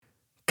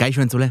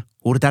Kaixo entzule,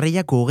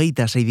 urtarrilak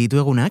 26 ditu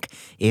egunak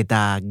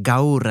eta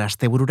gaur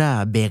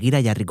asteburura begira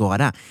jarriko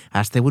gara.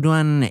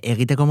 Asteburuan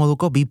egiteko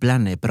moduko bi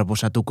plan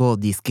proposatuko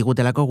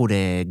dizkigutelako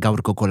gure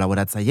gaurko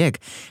kolaboratzaileek.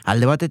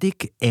 Alde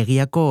batetik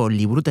Egiako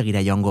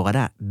Liburutegira joango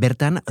gara.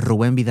 Bertan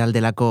Ruben Vidal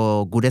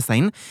delako gure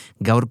zain,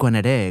 gaurkoan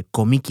ere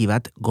komiki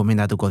bat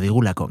gomendatuko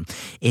digulako.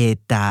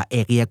 Eta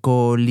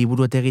Egiako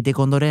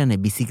Liburutegiteko ondoren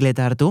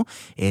bizikleta hartu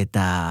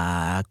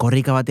eta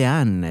korrika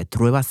batean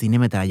Trueba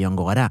zinemetara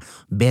joango gara.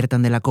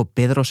 Bertan delako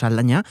Pedro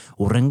Saldaina,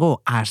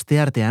 hurrengo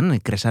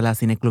asteartean Kresala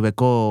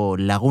Zineklubeko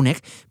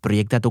lagunek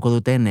proiektatuko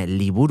duten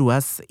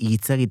liburuaz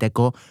hitz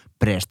egiteko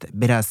prest.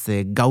 Beraz,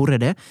 gaur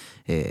ere,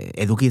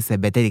 edukiz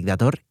beterik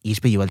dator,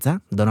 ispilu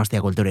beltza,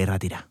 Donostia Kultura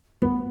Irratira.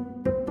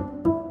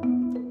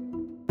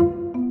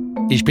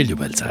 Ispilu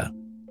beltza,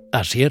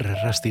 Asier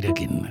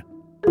Errastirekin.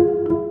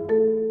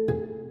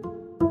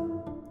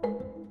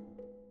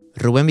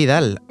 Ruben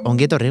Vidal,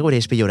 ongi etorri gure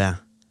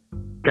ispilura.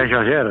 Kaixo,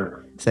 Asier.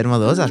 Zer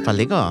moduz,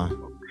 aspaldiko?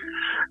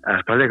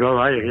 Aspaldiko,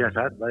 bai, egia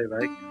zat,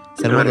 bai.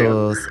 Zer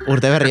moduz,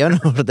 urte berri hon.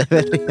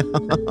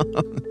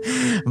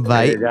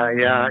 Bai.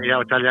 Ja,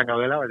 otxalian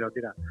gaudela, baina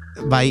tira.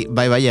 Bai,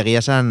 egia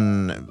esan,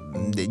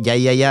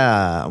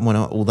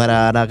 bueno,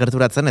 udarara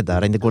gerturatzen eta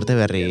oraindik urte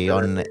berri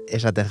hon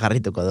esaten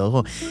jarrituko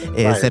dugu.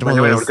 Zer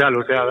moduz... Baina urtea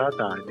luzea da,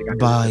 eta...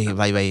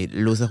 Bai,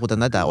 luze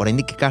juten da, eta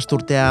oraindik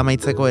ikasturtea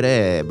amaitzeko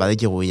ere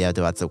baditugu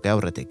hilabete batzuk,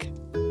 aurretik.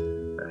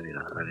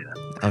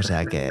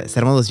 Osea,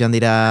 zer moduz joan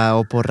dira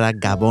oporrak,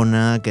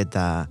 gabonak,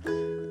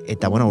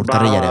 eta bueno,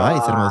 urtarrilare bai,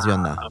 zer moduz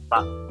joan da?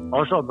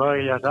 Oso ondo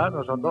egia zan,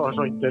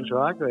 oso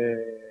intensoak,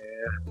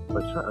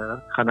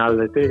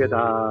 janaldetik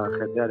eta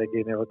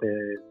jendearekin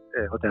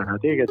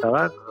egoteagatik, eta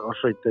bat,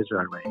 oso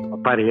intensoak bai.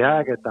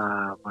 Opariak eta,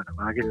 bueno,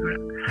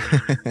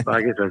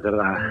 bakizuen zer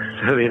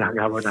dira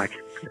gabonak.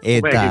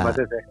 Umeekin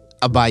batez.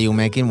 Bai,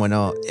 umeekin,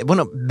 bueno,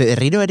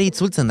 berriro ere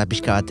itzultzen da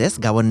pixka batez,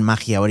 gabon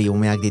magia hori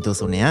umeak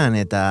dituzunean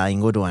eta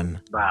inguruan.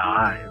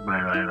 Bai,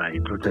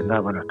 itzultzen da,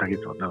 bueno, ez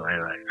dakizu ondo, bai,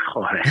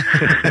 jode.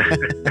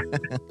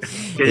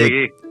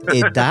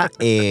 Eta,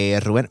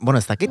 Ruben, bueno,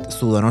 ez dakit,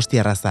 zu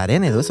donostiarra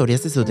zaren, edo ez hori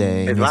ez dizute...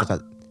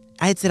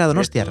 Ez zera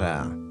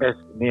donostiarra? Ez,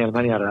 ni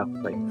Almaniarra,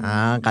 bai.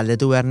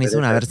 Galdetu behar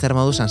nizun, aber zer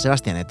modu San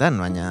Sebastianetan,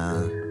 baina...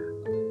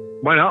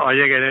 Bueno,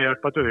 horiek ere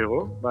ospatu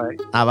digu, bai.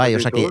 Bai,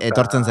 osaki,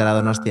 etortzen zera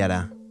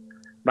donostiara.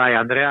 Bai,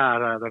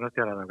 Andrea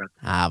donostiara daukat.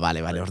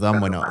 Vale, orduan,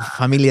 bueno,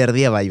 familia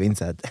erdia bai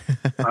bintzat.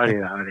 Hori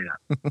da.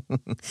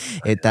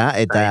 Eta...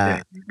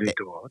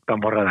 Ditugu,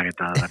 tamborradak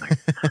eta danak.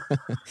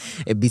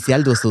 Bizi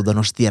alduzu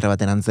donostiarra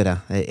baten antzera,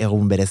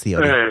 egun berezi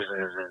hori? Ez,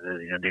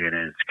 jantik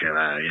ere,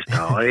 ez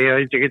da,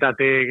 hori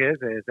txikitatik, ez,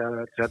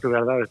 zeratu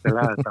behar da,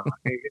 bestela, ez da,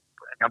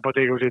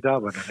 kanpotik ikusita,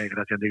 bueno, nahi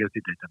graziantik ez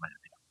ditu izan baina.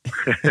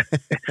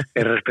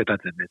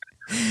 Errespetatzen dut.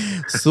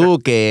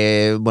 Zuk,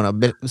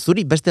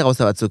 zuri beste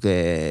gauza batzuk,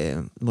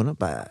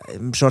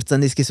 sortzen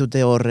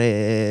dizkizute hor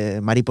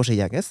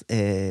mariposeiak, ez?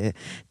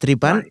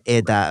 Tripan,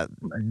 eta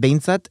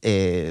behintzat,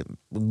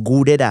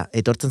 gurera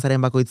etortzen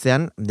zaren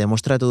bakoitzean,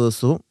 demostratu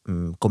duzu,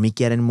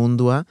 komikiaren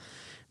mundua,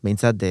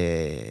 behintzat,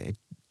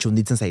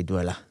 txunditzen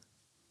zaituela.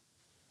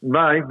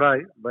 Bai,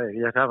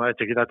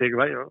 txikitatik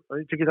bai,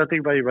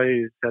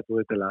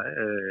 zatu dutela,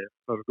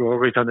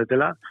 gogo izan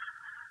dutela,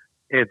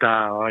 eta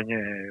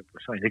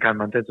oinikan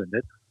mantentzen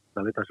dut,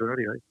 daletasun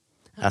hori, bai.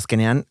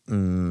 Azkenean,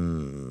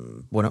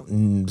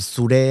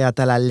 zure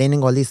atala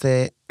lehenengo aldiz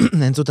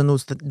entzuten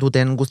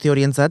duten guzti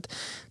horientzat,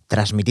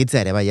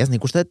 transmititzea ere, bai, ez?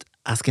 Nik uste,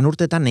 azken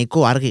urteetan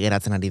nahiko argi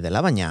geratzen ari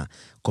dela, baina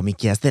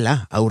komikia ez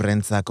dela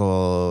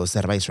aurrentzako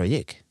zerbait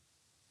soilik.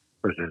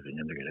 Pues ez,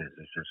 dinendik ere,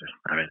 ez.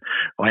 A ver,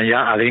 oain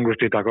ja, adin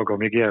guztietako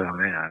komikia da,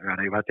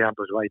 garai batean,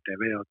 pues bai,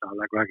 TV eta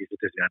alakoak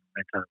izutezean,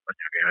 baina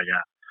ja,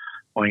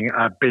 oin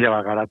pila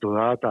bat garatu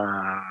da, eta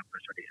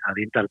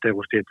adintarte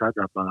guztietzat,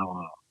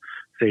 badago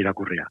ze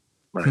irakurria.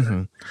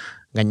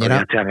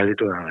 Gainera... Atxean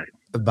gelditu da,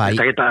 bai.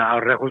 Eta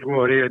aurre juzgu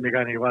hori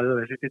indikan igual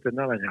desistitzen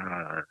da, baina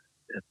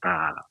eta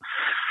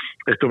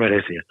ez du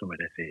merezi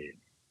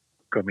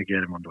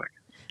komikiaren munduak.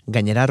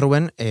 Gainera,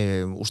 Ruben,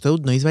 uste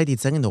dut noizbait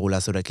itzen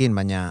dugula zurekin,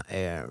 baina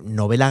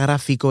novela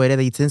grafiko ere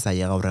deitzen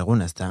zaila gaur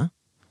egun, ez da?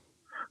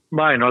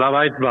 Bai,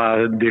 nolabait,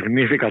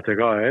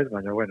 dignifikatzeko, ez?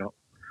 Baina, bueno,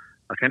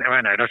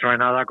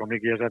 erosoena da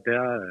komiki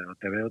esatea,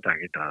 TV eta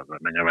gita,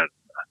 baina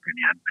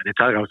azkenean,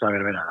 beretzat gauza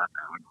berbera da,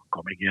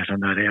 komiki esan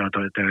da ere,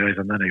 TV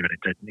esan da, nahi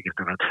beretzat nik ez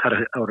tokatzar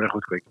aurre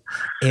jutkoik.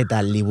 Eta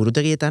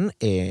liburutegietan,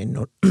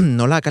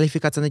 nola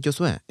kalifikatzen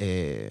dituzue?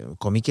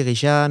 Komiki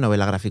gisa,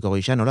 novela grafiko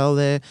gisa, nola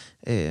daude,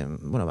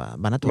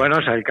 banatu? Bueno,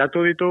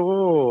 sailkatu ditugu,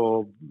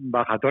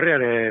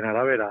 jatorriaren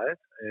arabera, ez?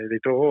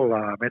 Ditugu,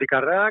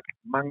 Amerikarrak,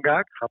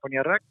 mangak,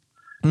 japoniarrak,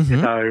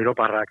 eta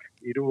europarrak.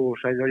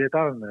 3 sail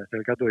horietan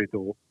sailkatu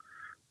ditugu.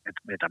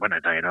 Eta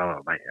gero,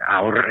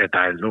 aur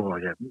eta heldu,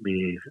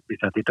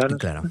 bizatitan,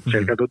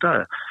 sailkatuta.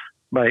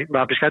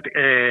 Pizkat,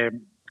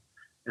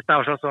 ez da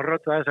oso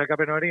zorrotza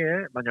sailkapen hori,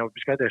 baina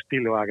pizkat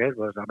estiloak, ez?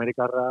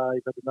 Amerikarra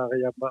izaten da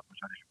gehiago,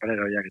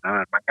 superheroiak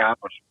eta manga,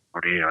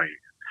 hori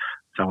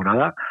zaguna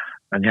da.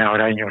 Baina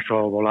orain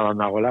oso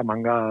boladan dagoela,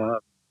 manga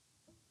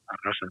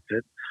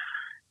arrasatzen.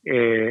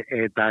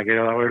 eta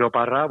gero dago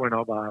Europarra,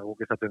 bueno,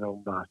 guk esaten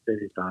dugun,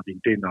 Asteri eta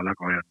Tintin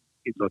nolako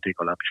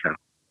hitzotiko lapizka.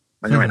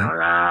 Baina, bueno,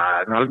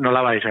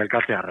 nola bai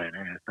elkartearren,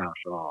 ez da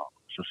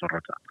oso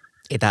zorrotza.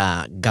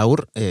 Eta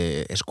gaur,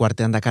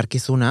 eskuartean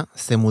dakarkizuna,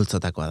 ze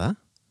multzotakoa da?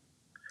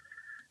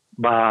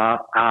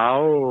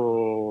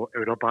 Hau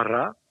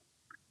Europarra,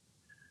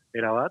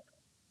 erabat.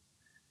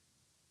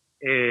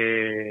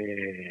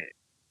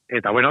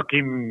 Eta, bueno,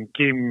 Kim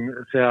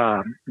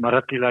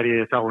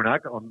marrazkilari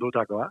ezagunak,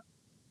 ondutakoa.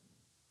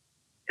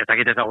 Eta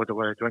kit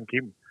ezagutuko dituen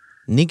Kim.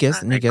 Nik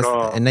ez,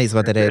 naiz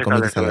bat ere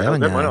komikizale,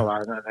 baina... Bueno,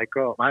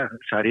 nahiko,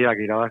 sariak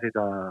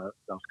irabazita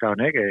dauzka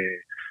honek,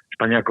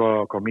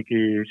 Espainiako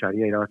komiki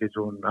saria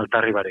irabazizun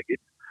altarri barekin.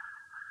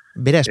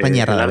 Bera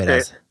Espainiarra da,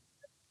 beraz.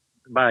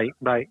 Bai.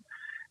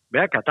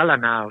 Bera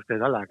katalana, uste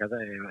dela,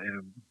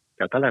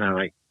 katalana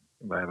bai.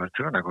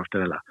 Bartzelonako uste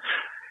dela.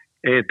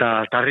 Eta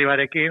altarri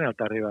barekin,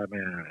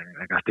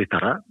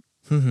 gaztiztarra.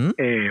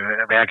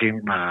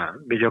 Beakin,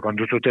 bilo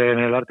konduzuten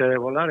el arte de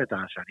volar,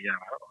 eta saria,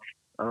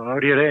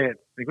 hori ere,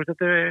 nik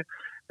uste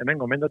hemen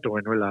gomendatu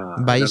genuela.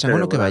 Bai, izango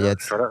nuke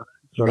baietz.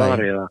 Zora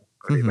barria da.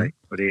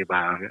 Hori,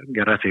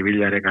 gerra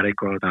zibilaren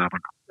garaiko, eta,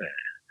 bueno,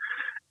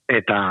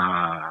 eta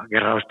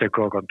gerra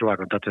osteko kontua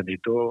kontatzen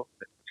ditu.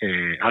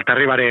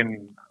 Altarribaren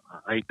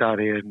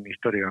aitaren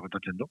historia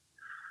kontatzen du.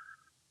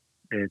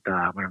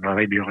 Eta, bueno,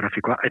 nolabait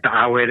biografikoa. Eta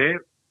hau ere,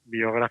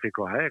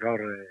 biografikoa,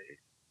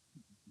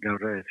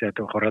 gaur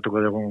zeatu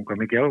jorratuko dugun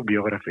komiki hau,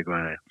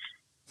 biografikoa.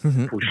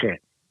 Fuxe,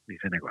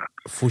 izenekoa.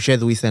 Fuxe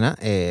du izena,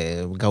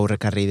 gaur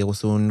ekarri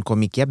diguzun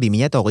komikia,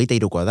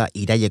 2023koa da,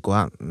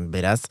 irailekoa,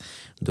 beraz,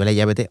 duela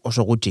hilabete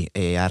oso gutxi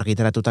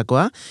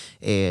argitaratutakoa.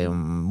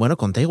 Bueno,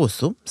 konta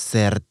iguzu,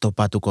 zer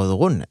topatuko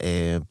dugun?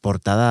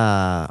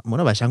 Portada,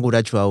 bueno,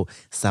 esanguratsu hau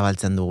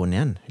zabaltzen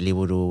dugunean,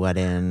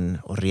 liburuaren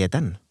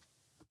horrietan.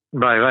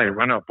 Bai,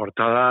 bueno,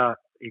 portada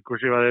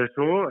ikusi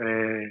badezu,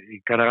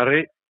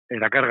 ikaragarri,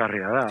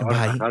 erakargarria da.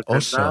 Bai,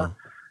 oso.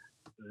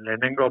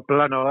 Lehenengo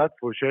plano bat,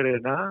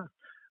 Fuxerena,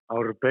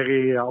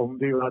 aurpegi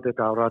handi bat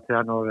eta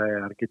aurratzean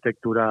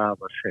arkitektura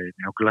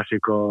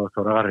neoklasiko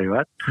zoragarri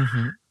bat,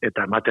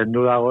 eta ematen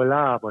du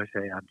dagoela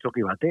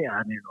antzoki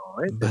batean,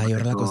 bai,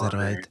 horrelako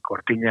zerbait.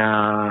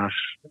 Kortinaz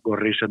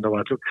gorri sendo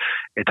batzuk,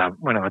 eta,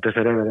 bueno, batez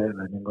ere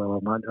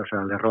lehenengo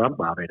lerroan,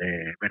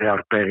 bere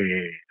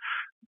aurpegi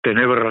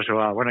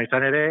tenebrosoa. Bueno,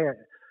 izan ere,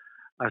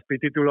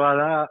 azpitituloa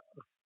da,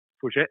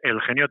 Fuxe, el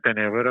genio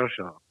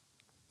tenebroso.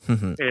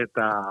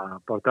 Eta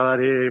portada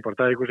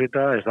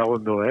ikusita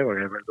ezagundu,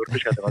 porque beldur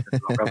pixkate bat,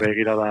 lokabe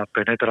egira da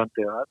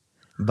penetrante bat.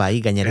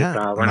 Bai, gainera,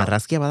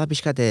 marrazkia bada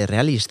pixkate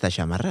realista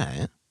xamarra,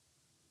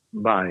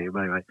 Bai.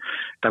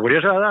 Eta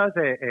kuriosa da,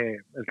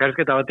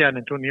 elkarrizketa batean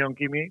entzun nion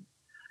Kimi,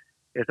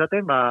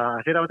 ezaten,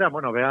 hasiera batean,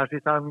 bueno, behaz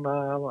izan,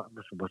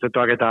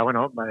 bostetuak eta,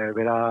 bueno,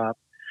 bera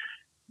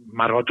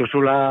margotu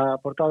zula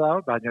portada,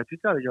 baina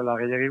txitza, jola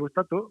gehiagi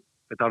gustatu,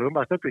 eta orduan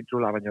baztertu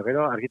intzula, baina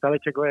gero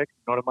argitaletxekoek,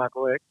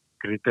 normakoek,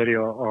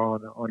 kriterio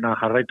ona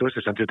jarraituz,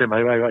 esan zuten,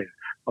 bai,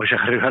 hoxe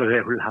jarri behar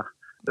deula,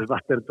 ez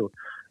baztertu.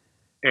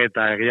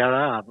 Eta egia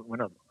da,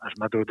 bueno,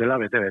 asmatu dutela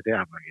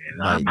bete-betea,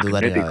 da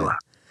magnetikoa.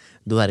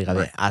 Dudari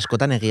gabe,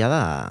 askotan egia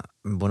da,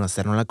 bueno,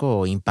 zer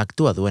nolako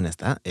impactua duen, ez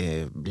da?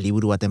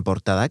 Liburu baten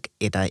portadak,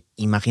 eta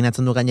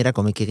imaginatzen du gainera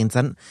komiki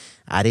egintzan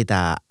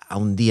areta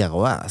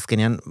haundiagoa.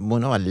 Azkenean,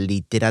 bueno,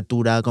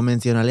 literatura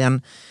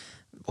konbentzionalean,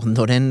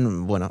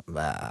 ondoren, bueno,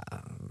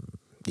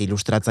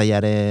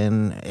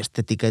 ilustratzailearen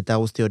estetika eta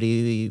guzti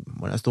hori,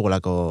 bueno, ez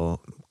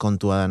dugolako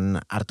kontuan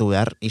hartu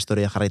behar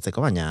historia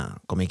jarraitzeko, baina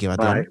komiki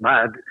batean.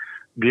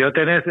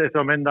 Diotenez ez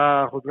omen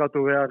da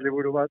juzgatu behar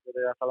liburu bat,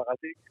 ere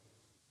azalagatik,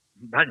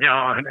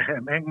 baina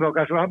hemengo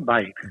kasuan,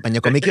 bai. Baina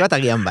komiki bat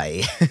agian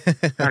bai.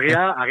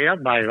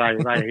 Agian bai,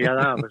 egia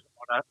da,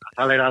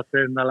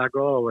 azaleratzen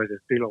dalako,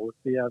 estilo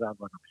guztia, da,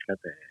 bueno,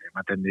 pixkate,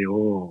 ematen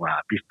digu,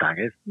 pistak,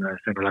 ez?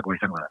 Zer nolako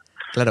izango da.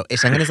 Claro,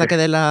 esan genezake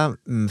dela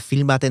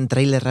film baten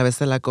trailerra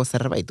bezalako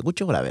zerbait,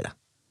 gutxo gora bera.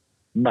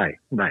 Bai,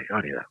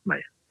 hori da,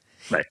 bai.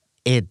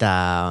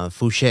 Eta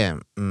Fuxe,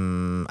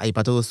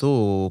 aipatu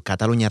duzu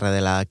Kataluniarra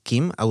dela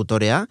Kim,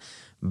 autorea,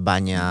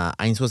 baina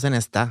hain zuzen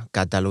ez da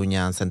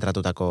Katalunian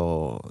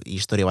zentratutako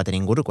historia baten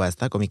ingurukoa, ez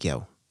da, komiki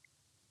hau?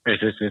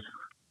 Ez.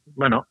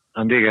 Bueno,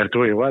 handik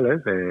gertu igual,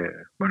 ez?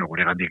 Bueno,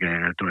 gure handik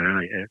gertu,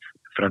 ez?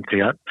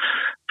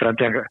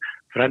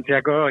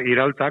 Frantziako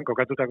iraultzan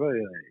kokatutako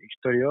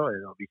historio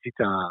edo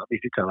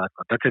bizitza bat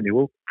kontatzen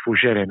digu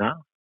Fuxerena.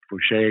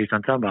 Fuxe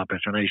izan zen,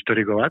 persona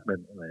historiko bat,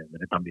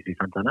 benetan bizi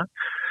izan zena.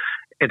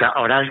 Eta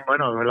orain,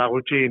 bueno, duela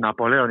gutxi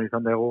Napoleon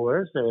izan dugu,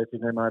 ez?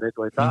 Zinema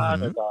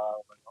aretoetan, eta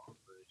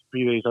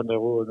espide izan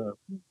dugu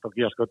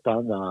toki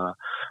askotan, da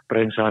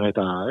prensan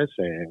eta, ez?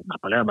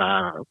 Napoleon,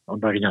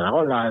 ondo egina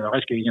dagoela, edo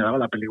gaizki egina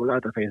dagoela pelikula,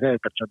 eta zeize,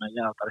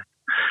 pertsonaia, eta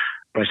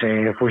pues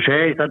Fuxe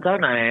izan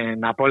zen,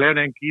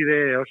 Napoleonen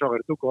kide oso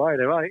gertukoa,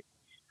 ere bai.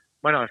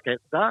 Bueno,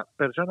 eske, da,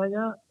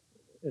 personaia,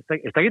 ez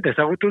dakit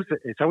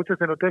ezagutzen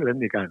zenuten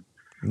lehendikan.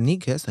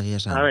 Nik ez, egia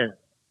esan. A ver,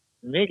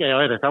 nik,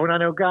 ezaguna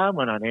neukan,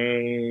 bueno,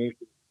 nik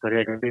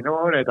historia ikentin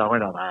nun, eta,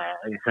 bueno,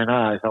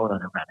 izena ezaguna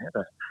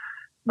neukan,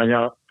 Baina,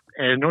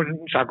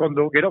 nun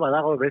sakondu, gero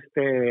badago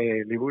beste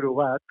liburu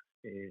bat,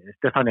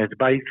 Stefan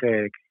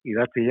Zweigek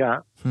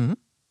idatzia,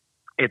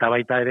 eta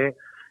baita ere,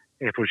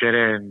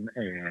 Fucheren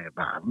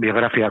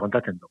biografia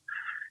kontatzen du.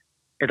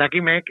 Eta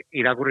Kimek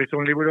irakurri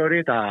zuen liburu hori,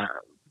 eta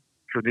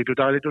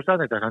zundituta baditu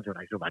zen, eta esan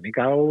zuen, nik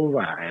hau,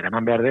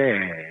 eraman behar de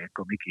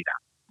komikira.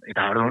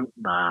 Eta orduan,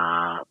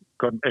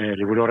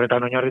 liburu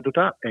horretan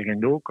oinarrituta, egin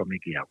du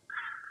komiki hau.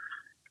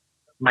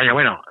 Baina,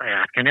 bueno,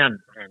 azkenean,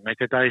 naiz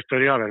eta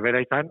historia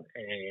berbera izan,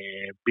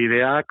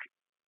 bideak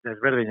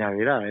desberdinak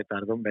dira, eta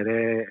orduan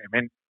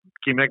hemen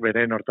Kimek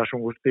bere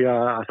nortasun guztia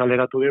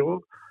azaleratu digu,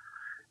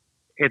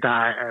 eta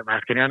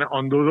azkenean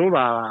ondu du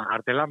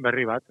artelan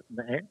berri bat,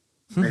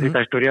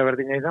 eta historia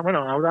berdina izan,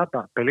 bueno, hau da,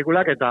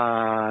 pelikulak eta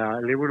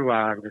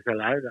liburuak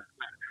bezala,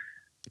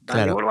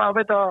 Claro. Liburua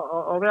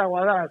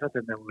hobeagoa da,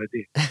 esaten dugu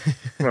beti.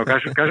 Bueno,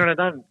 kasu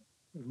honetan,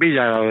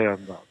 bila daude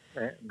ondo.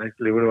 Naiz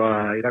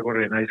liburua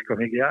irakurri, naiz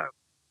komikia,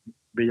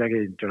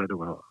 bilakin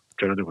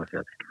txoratuko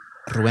zeatik.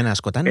 Ruben,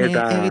 askotan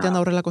egiten da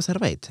horrelako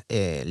zerbait?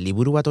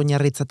 Liburu bat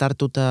oinarritzat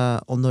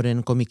hartuta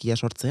ondoren komikia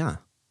sortzea?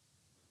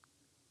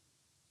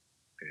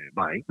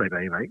 Bai.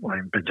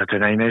 Pentsatzen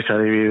nahi naiz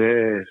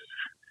adibidez.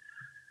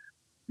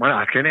 Bueno,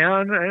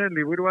 azkenean,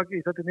 liburuak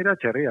izaten dira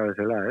txerria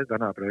bezala,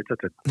 dana,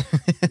 aprobetsatzen.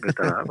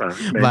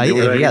 Bai,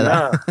 egia da.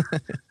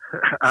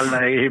 Alda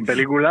egin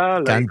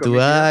pelikula,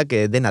 kantuak,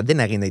 dena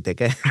egin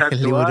daiteke,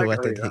 liburu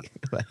batetik.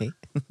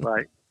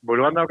 Bai.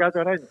 Buruan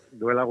daukatu orain,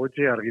 duela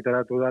gutxi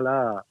argitaratu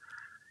dela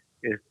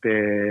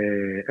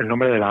El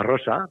nombre de la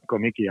rosa,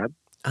 komikian.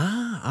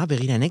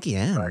 Begira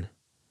nekien. Bai.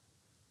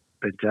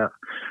 Pentsa,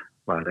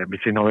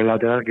 bizi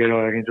novelatean,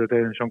 gero egin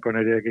zuten Sean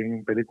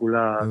Conneryekin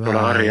pelikula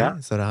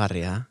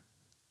zoragarria.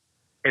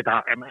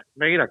 Eta,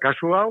 begira,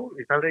 kasu hau,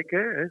 izan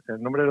daike,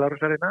 El nombre de la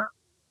rosarena,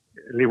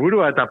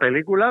 liburua eta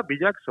pelikula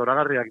bilak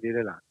zoragarriak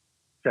direla.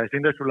 Osea,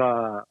 ezin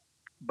dezula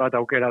bat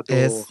aukeratu.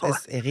 Ez,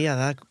 egia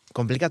da,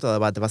 komplikatu da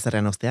bat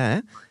bazerrean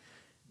ostea,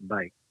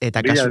 Bai.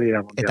 Eta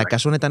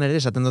kasu honetan ere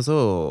esaten duzu,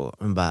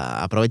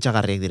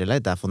 aprobetxagarriak direla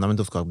eta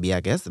fundamentuzkoak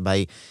biak, ez?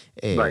 Bai,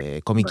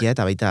 komikia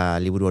eta baita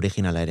liburu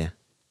originala ere.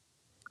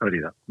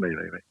 Hori da,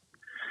 bai.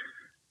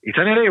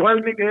 Izan ere,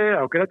 igual nik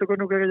aukeratuko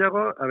nuke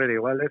gehiago,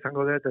 igual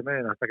esango dut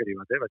hemen aztakeri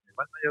bat, baina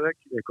igual nahi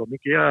dek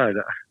komikia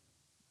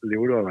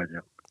liburua baina.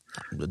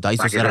 Da,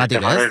 izu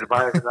zergatik, ez?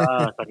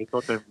 Da,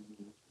 zakitoten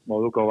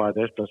moduko bat,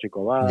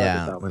 tosiko bat.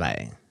 Ja,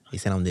 bai,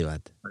 izan handi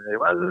bat.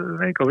 Igual,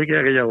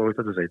 komikia gehiago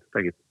gustatu zait,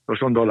 zakit.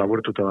 Oso ondo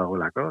laburtuta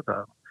dagolako.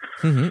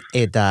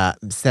 Eta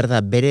zer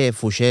da, bere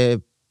Fuxe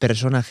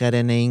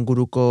personajearen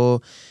inguruko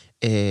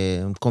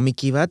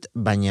komiki bat,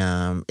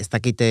 baina ez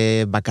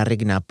dakite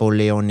bakarrik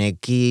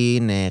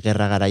Napoleonekin,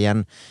 gerra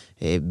garaian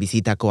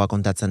bizitakoa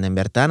kontatzen den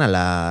bertan,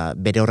 ala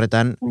bere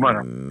horretan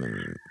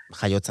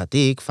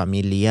jaiotzatik,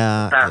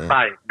 familia...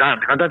 Bai,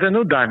 kontatzen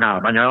dut dana,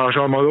 baina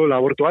oso modu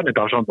laburtuan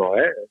eta oso ondo,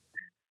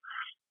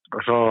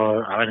 Oso,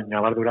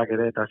 nabardurak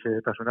ere eta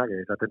xetasunak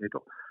izaten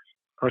ditu.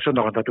 Oso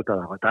ondo kontatuta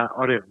dago. Eta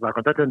hori,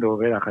 kontatzen du,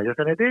 bera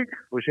jaiozenetik,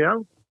 Fuxe hau,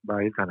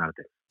 izan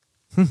arte.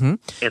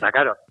 Eta,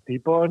 karo,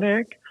 tipo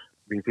honek,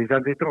 bizi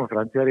izan dituen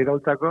Frantziari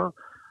iraultzako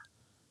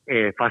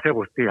fase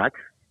guztiak.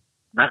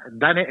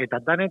 Eta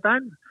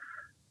danetan,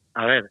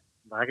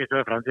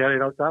 badakizu Frantziari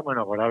iraultza,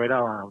 gora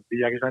bera,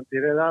 bilak izan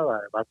zirela,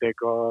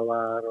 bateko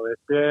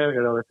besteak,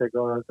 gero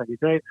besteko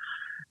zakizei,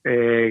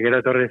 gero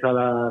etorri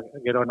zala,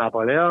 gero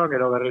Napoleon,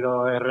 gero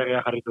berriro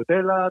erregea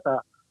jarritutela, eta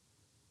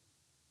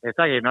ez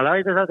da, nola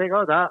baita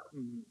esateko, eta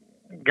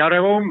gaur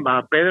egun,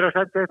 Pedro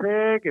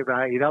Sánchezek,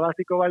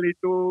 irabaziko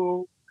balitu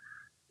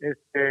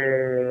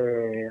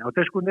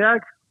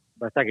hauteskundeak,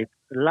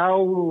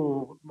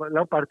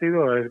 lau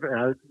partido,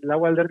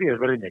 lau alderdi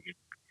ezberdinekin.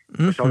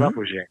 Oso da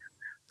Fuxe.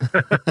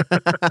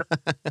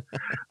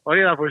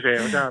 Hori da Fuxe,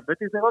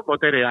 beti zegoen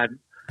boterean.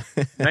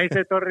 Naiz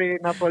etorri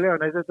Napoleon,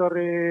 naiz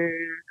etorri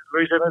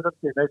Luis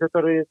Enrique, naiz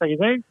etorri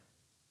Zaizkigu,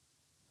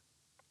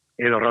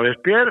 edo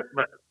Robespierre,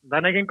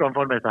 danekin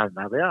konforme zan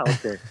da,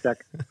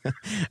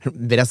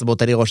 Beraz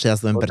boteri goxea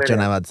zuen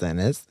pertsona bat zen,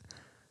 ez?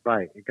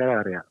 Bai,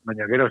 ikaragarria.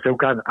 Baina gero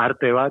zeukan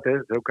arte bat,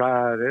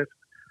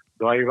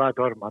 doai bat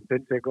hor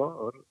mantentzeko,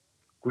 hor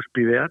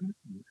kuspidean,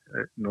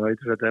 nola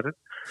ditu zaterren.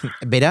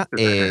 Bera,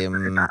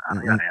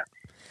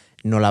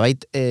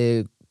 nolabait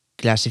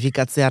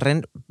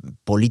klasifikatzearen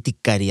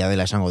politikaria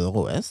dela esango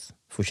dugu, ez?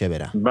 Fuxe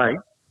bera. Bai.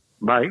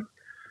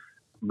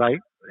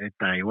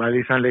 Eta igual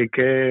izan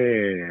leike,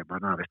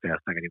 beste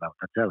astakeri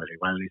bautatzea,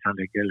 igual izan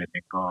leike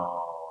leheneko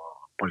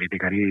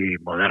politikari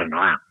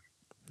modernoa.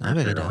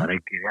 Begira.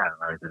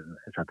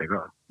 Esateko.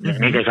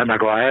 Nik esan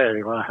dakoa,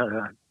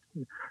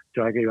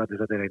 txoaki bat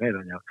esatera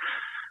inero.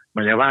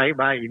 Baina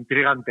bai,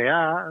 intrigantea,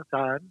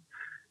 zan,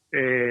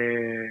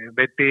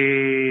 beti,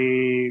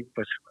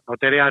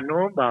 noterean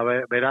nun,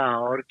 bera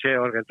hor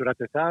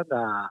gerturatzen zan,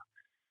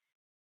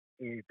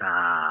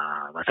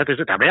 eta,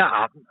 eta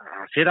bera,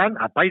 hasieran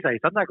apaisa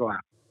izan dakoa.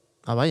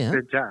 Bai,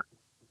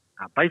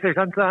 apaisa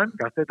izan zan,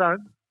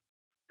 gaztetan,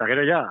 eta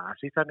gero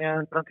hasi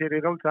zanean Frantziari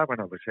gautza,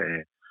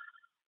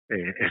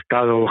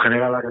 estado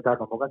generalak eta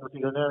konbokatu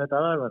zirenean, eta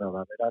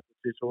berak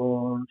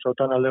zizun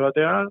sotan alde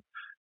batean,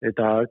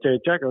 eta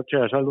hotxe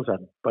asaldu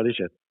zen,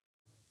 Parisen.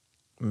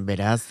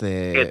 Beraz,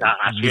 eta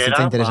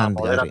bizitza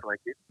interesante.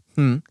 Moderatuekin.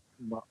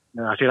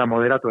 Hasiera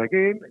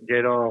moderatuekin,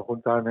 gero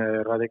juntan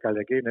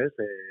radikalekin, ez?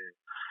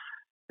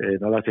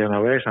 Nola zian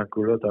hauek, San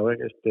Kulot hauek,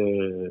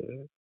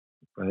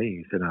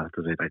 izena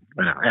hartu zeitain.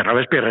 Bueno,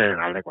 Robespierren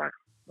aldekoak.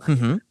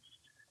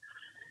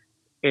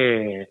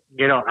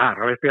 Gero,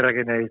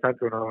 Robespierrekin izan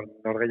zu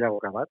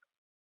norgehiagoka bat.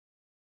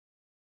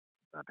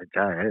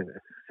 Pentsa,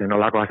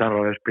 zenolakoa zan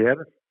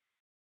Robespierre.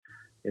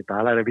 Eta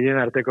hala ere bilen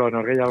arteko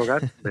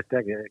norgehiagokan,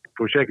 besteak,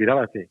 Fuxek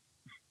irabazi.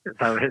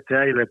 Eta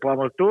bestea lepoa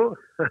moztu,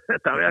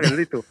 eta beak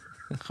gelditu.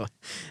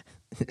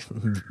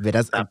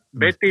 Beraz,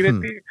 beti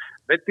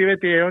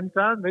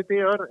egontzan, beti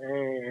hor,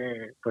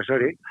 pues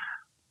hori,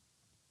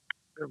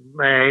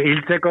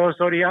 hiltzeko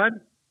zorian,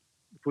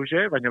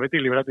 Fuxe, baina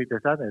beti libratu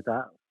itezan, eta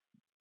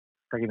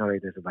takin hori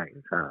itezan, bai,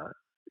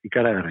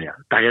 ikaragarria.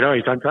 Eta gero,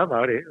 izan zan,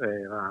 hori,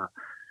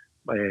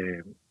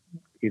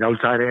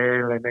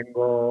 iraultzaren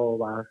lehenengo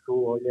zu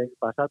horiek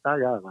pasata,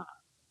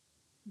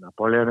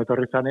 Napoleon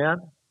etorri zanean.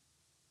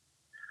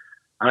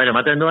 A ver,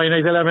 ematen du hain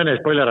naizela hemen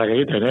spoilerrak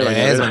egiten,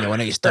 Ez,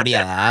 baina,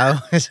 historia da,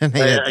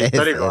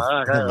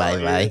 historikoa da,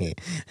 bai.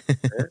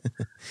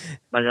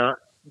 Baina,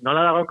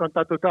 nola dago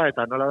kontatuta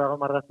eta nola dago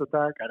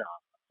marraztuta,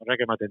 horrek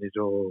ematen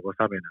dizu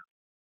gozamena.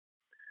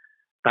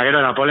 Eta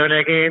gero,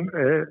 Napoleonekin,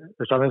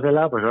 esan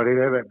bezala, pues hori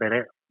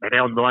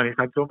bere ondoan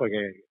izan zuen,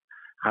 porque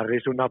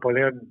jarrizun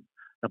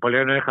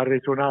Napoleonek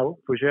jarrizun hau,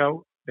 Fuxe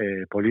hau,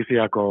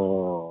 polizia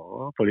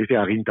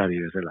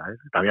agintari bezala,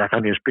 eta bea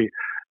zan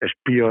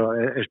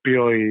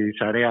espioi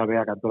sarea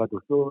beak antolatu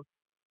zuen,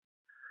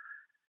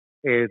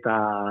 eta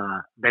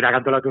berak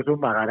antolatu zuen,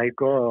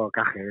 garaiko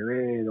KGB,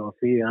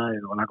 dozia,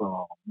 edo olako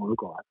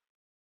moduko bat.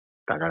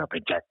 Eta gara,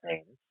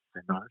 pentsatzen,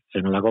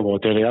 zenolako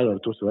boterea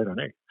lortu zuen,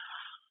 honek.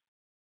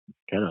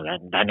 Claro,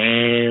 dane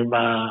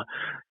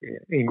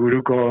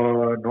inguruko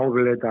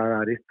noble eta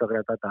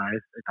aristokrata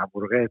eta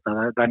burgues,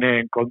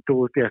 dane kontu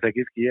guztia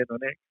zekizkien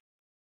honek,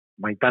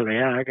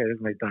 maitaleak,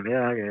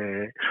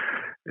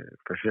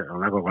 pues,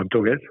 holako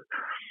kontu ez,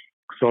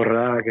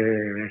 zorrak,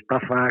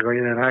 estafak,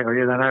 oiedanak,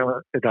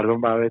 eta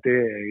ardun beti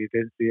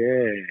egiten zie,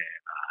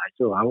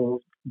 hau,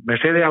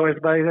 mesede hau ez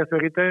badizazu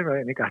egiten,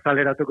 nik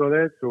azaleratuko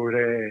dut,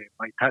 zure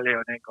maitale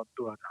honen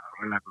kontua, eta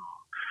horrelako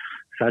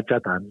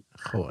zatxatan,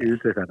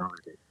 hiltzezan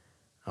hori.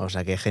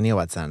 Osa, que genio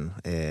batzan,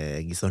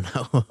 gizon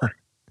hau.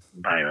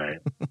 Bai.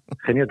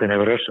 Genio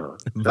tenebroso.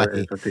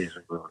 Bai.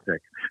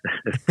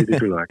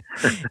 Espirituak.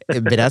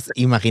 Beraz,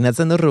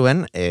 imaginatzen du,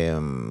 Ruben,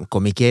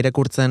 komikia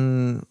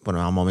irakurtzen,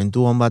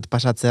 momentu hon bat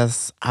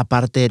pasatzeaz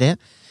aparte ere,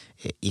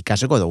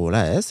 ikaseko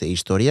dugula, ez?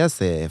 Historiaz,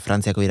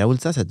 Frantziako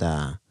iraultzaz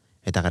eta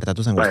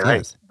gertatu zen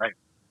guztiaz. Bai.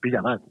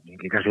 Pila bat,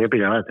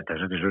 eta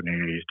ez dut ni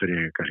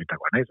historia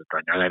ikasitakoa naiz, eta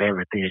baina ere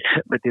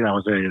beti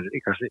dagoz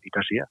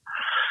ikasia.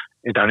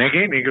 Eta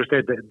honekin, nik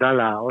uste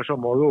dala oso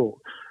modu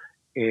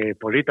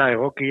polita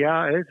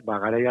egokia, ez,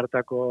 garai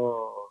hartako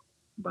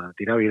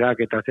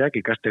tirabirak eta zeak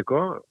ikasteko,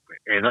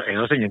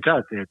 edo zein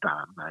entzat, eta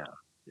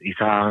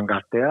izan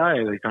gaztea,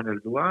 edo izan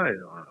heldua,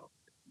 edo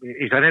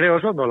izan ere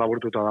oso ondo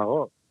laburtuta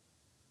dago.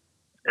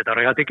 Eta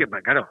horregatik,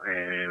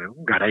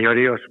 garai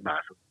hori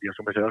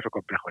diozun bezala oso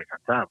komplejo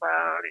izan za,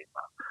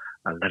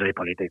 alderdi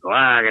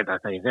politikoak, eta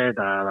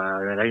eta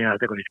beraien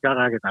arteko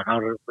nizkagak, eta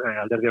gaur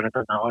alderdi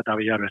honetan dago eta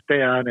bilar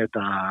bestean,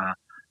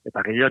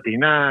 eta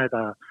gillotina,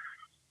 eta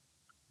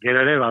gero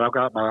ere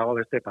badago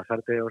beste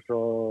pasarte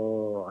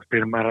oso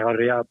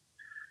azpirmarragarria,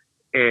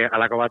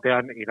 alako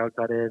batean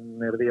iraultzaren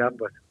erdian,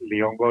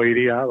 Liongo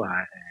iria,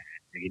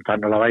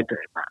 egintzan nolabait,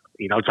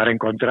 iraultzaren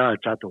kontra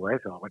altxatu,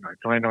 ez? Ez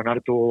zuen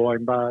onartu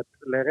hainbat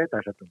lege, eta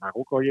esatu,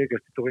 guk horiek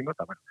ez ditu bingo,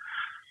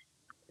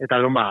 eta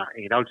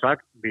iraultzak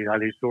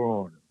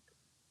bidalizun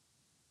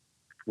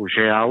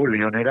Fuxe hau,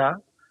 Lionera,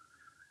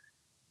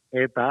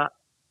 eta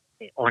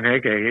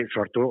honek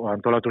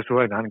antolatu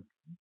zuen,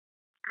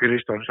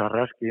 kriston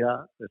sarraskia,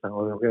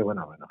 esango duke,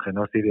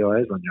 genozidio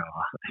ez, baina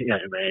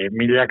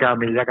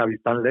milaka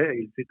biztanle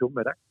hiltzitun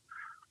berak.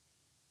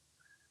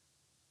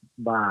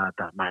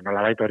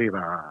 Nolabait hori,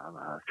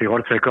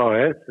 zigortzeko,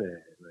 ez,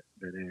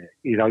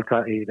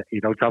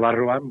 iraultza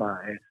barruan,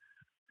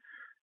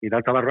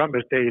 iraultza barruan,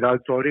 beste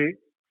iraultza hori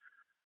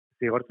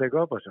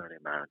zigortzeko,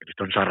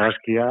 kriston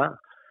sarraskia,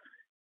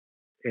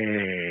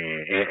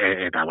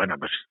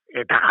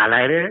 eta hala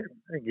ere,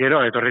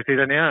 gero, etorri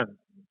zirenean,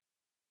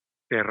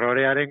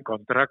 terrorearen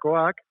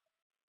kontrakoak,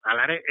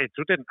 hala ere, ez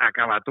zuten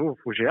akabatu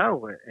Fuxe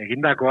hau,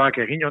 egindakoak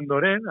egin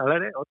ondoren, hala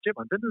ere, hotxe,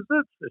 mantendu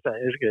zuz,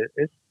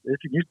 ez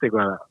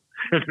inistekoa da.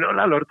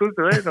 Nola lortu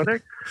zuen,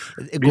 honek?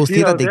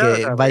 Guztietatik,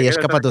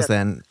 eskapatu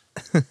zen.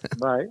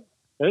 Bai,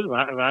 ez,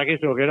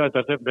 bakizu, gero,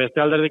 beste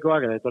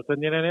alderdikoak,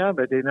 etortzen direnean,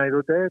 beti nahi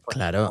dute,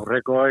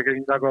 aurreko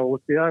egindako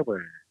guztiak,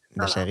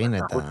 desegin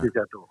eta...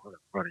 Justiziatu,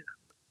 hori da.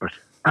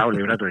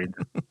 Libratu egin.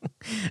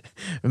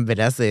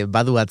 Beraz,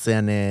 badu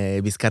atzean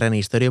bizkarren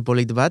historio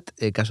polit bat,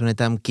 kasu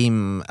honetan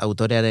Kim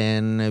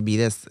autorearen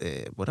bidez,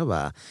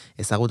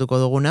 ezagutuko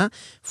duguna,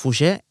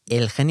 Fuxe,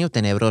 El genio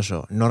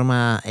tenebroso,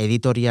 norma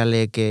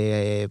editorialek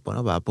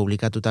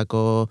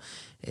publikatutako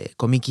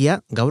komikia,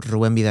 gaur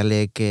Ruben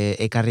Vidalek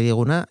ekarri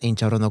diguna,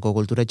 intxaurrondoko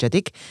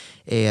kulturetxetik.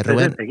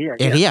 Ruben,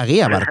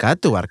 egia,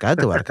 barkatu,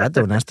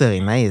 nastu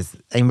egin naiz.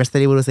 Hainbeste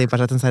liburuzei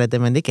pasatzen zarete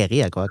mendik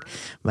egiakoak.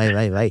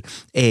 Bai.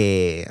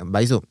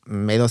 Baizu,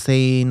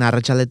 edozein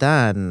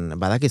arratsaldetan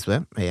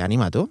badakizu,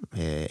 animatu,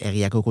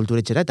 egiako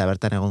kulturetxera, eta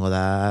bertan egongo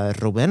da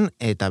Ruben,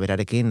 eta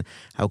berarekin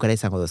aukera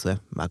izango duzu,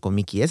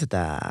 komiki ez,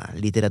 eta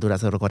literatura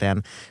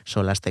zorrokorean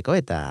solasteko,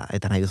 eta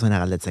nahi duzuena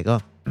galdetzeko.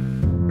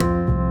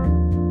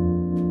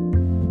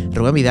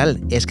 Ruben Vidal,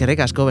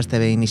 eskerrek asko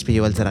beste behin ispilu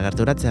beltzera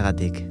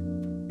gerturatzeagatik.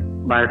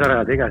 Ez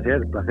horregatik,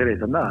 azier, plazera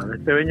izan da,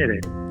 beste behin ere.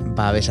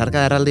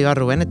 Besarka darraldi bat,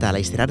 Ruben, eta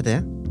laizter arte,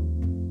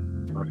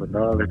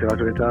 Beste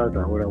basuritza,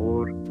 eta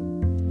agur.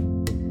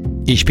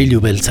 Ispilu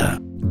beltza,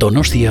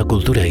 Donostia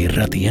Kultura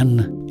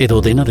Irratian,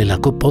 edo Dena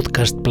Delako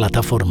podcast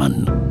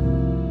plataforman.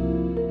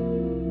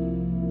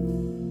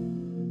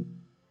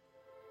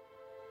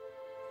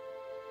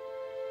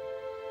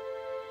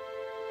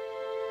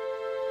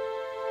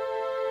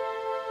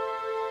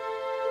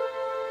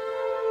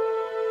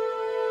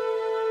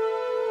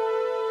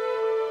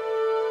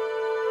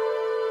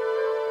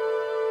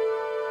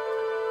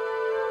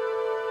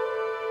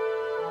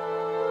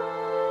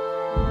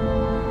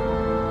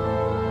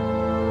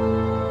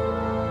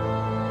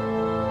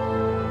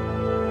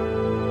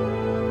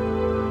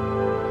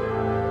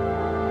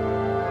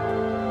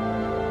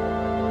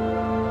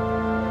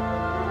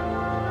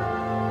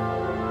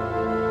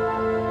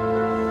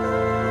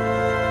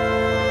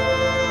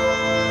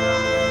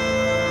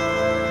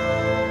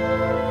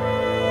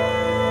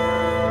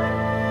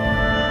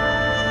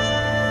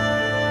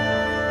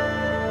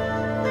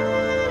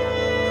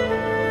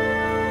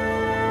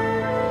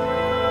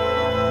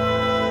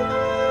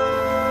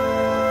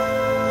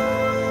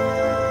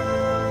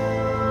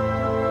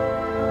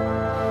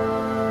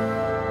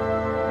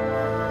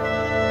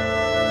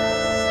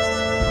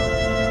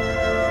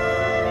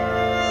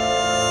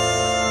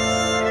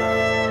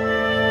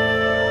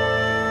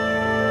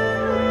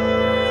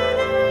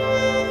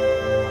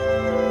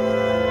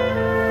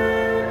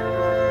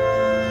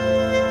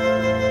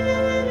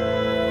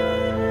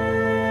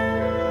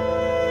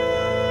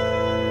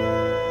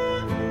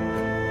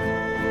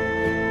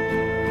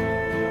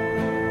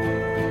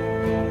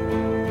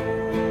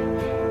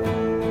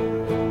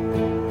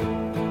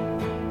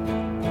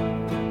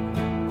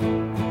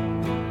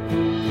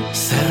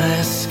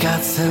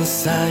 Eskatzen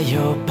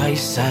zaio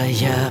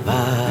paisaia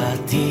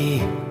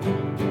bati,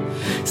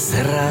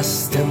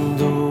 zerrazten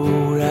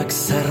durak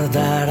zer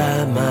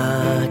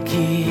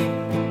daramaki,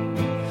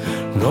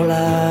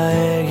 nola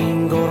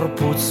egin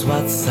gorputz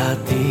bat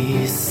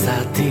zati,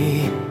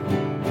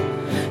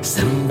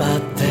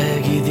 zenbat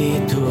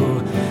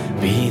egiditu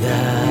bidasoak,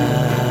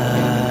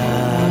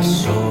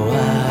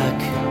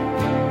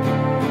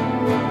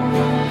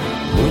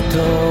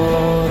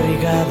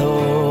 mutorrigado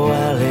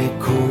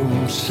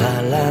alekum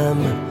salam,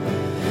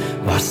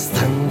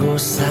 Bastango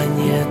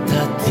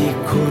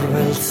zainetatik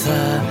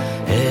urbeltza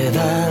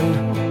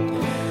edan,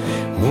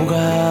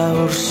 muga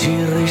hor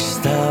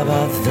sirrista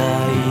bat da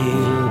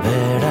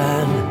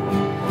hilberan,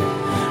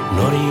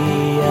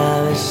 nori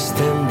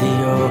abesten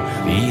dio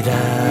bidasoak,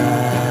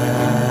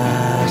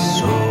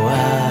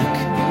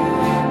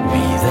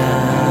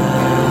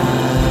 bidasoak,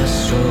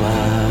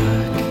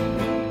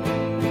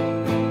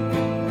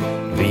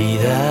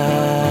 bidasoak,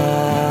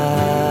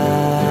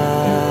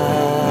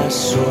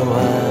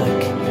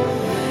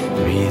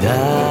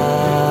 bidasoak,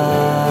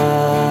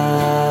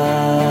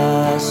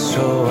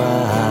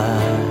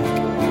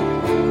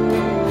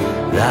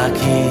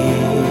 daki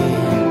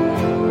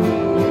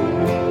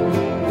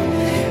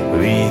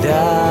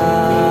bidasoak,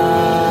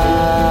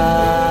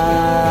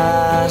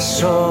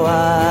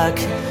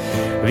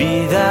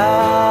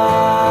 bidasoak,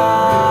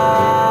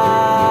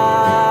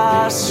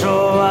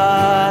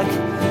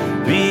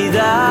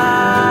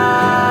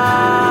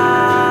 bidasoak.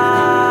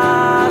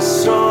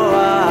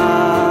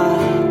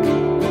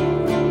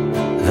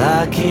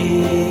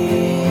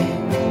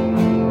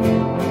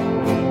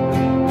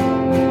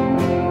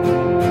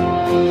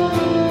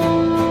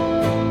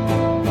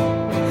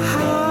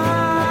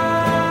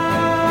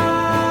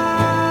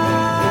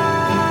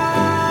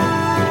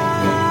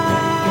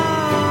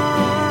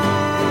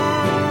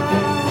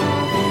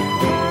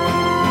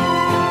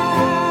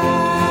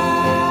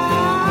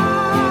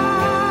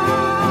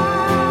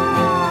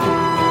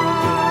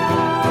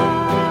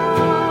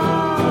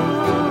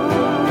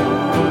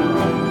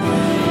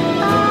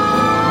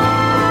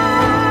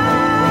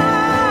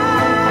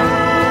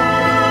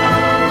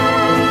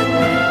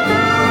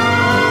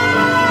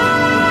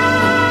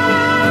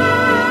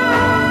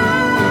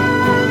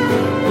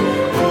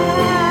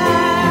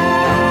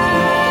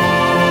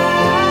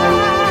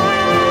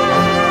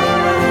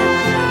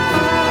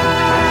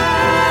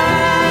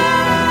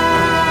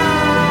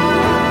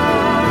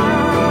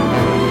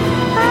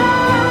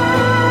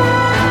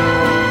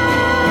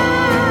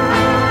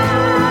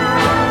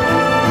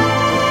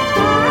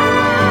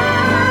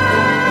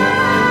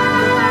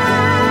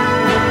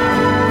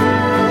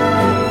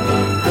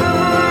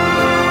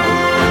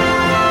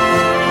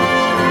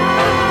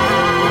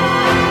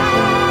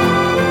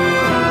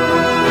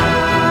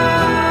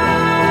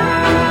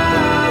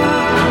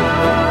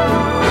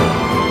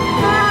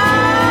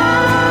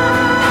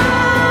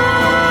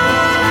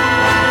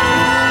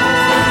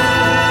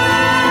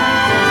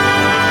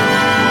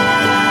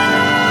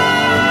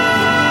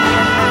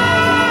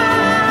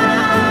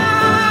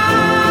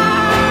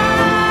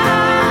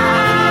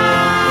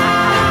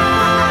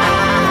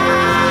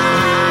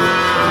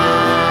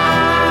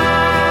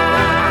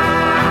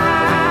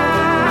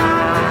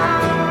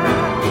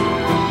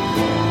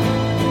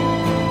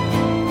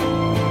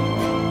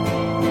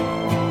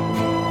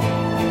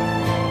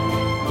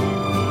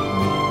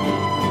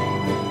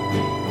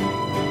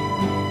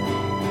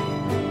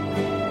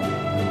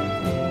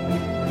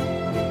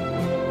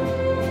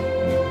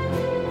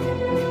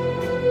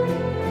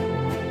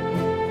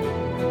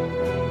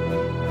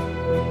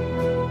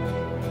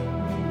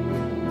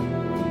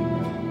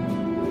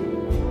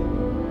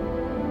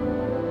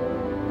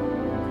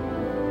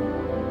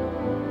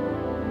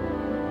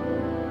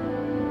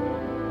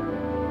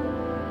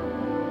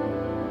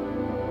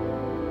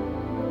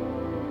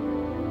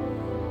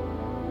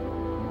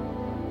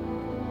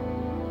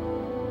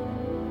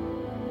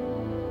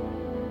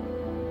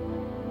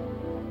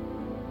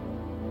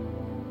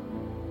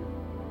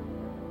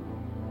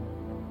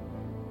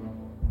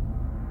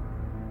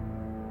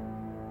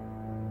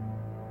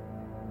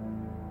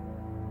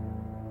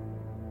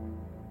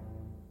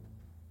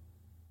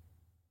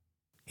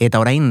 Eta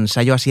orain,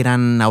 saio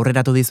hasieran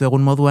aurreratu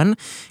dizuegun moduan,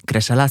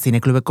 Kresala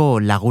Zineklubeko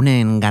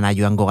lagunen gana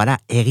joango gara,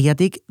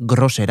 egiatik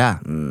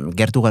grosera,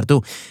 gertu,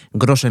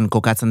 grosen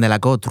kokatzen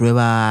delako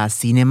trueba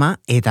zinema,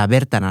 eta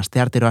bertan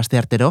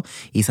asteartero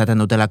izaten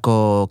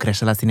dutelako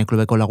Kresala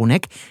Zineklubeko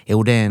lagunek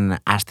euren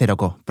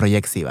asteroko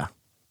proiekzioa.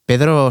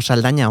 Pedro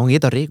Saldaña, ongi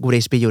etorri, gure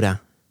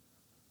izpilura.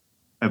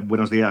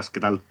 Buenos días,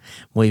 ¿qué tal?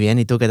 Muy bien,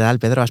 ¿y tú qué tal,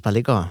 Pedro,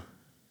 aspaldiko?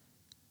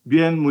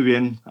 Bien, muy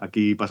bien.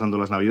 Aquí pasando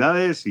las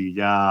Navidades y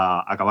ya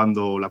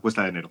acabando la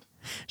cuesta de enero.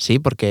 Sí,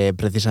 porque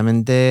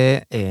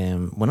precisamente,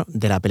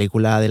 de la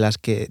película de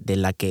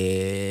la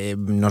que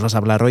nos vas a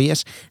hablar hoy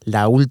es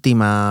la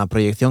última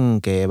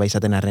proyección que vais a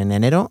tener en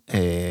enero,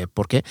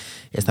 porque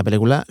esta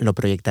película lo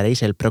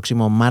proyectaréis el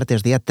próximo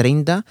martes día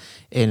 30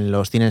 en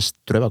los cines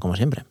Trueba, como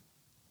siempre.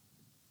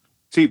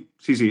 Sí,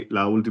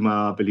 la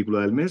última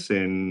película del mes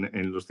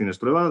en los cines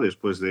Trueba,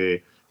 después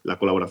de la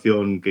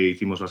colaboración que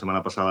hicimos la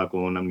semana pasada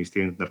con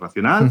Amnistía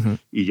Internacional.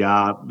 Y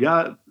ya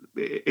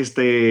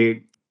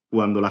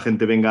cuando la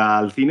gente venga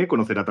al cine,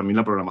 conocerá también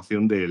la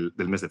programación del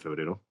mes de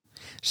febrero.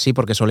 Sí,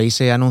 porque soléis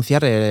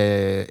anunciar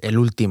el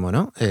último,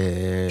 ¿no?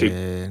 Sí.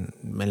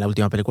 En la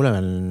última película,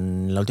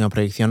 en la última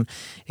proyección,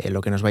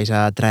 lo que nos vais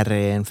a traer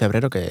en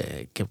febrero,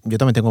 que yo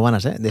también tengo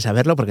ganas de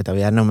saberlo, porque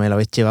todavía no me lo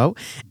habéis llevado.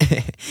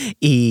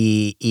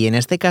 y en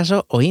este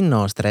caso, hoy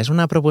nos traes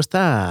una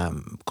propuesta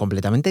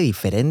completamente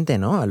diferente,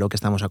 ¿no?, a lo que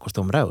estamos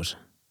acostumbrados.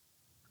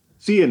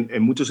 Sí,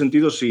 en muchos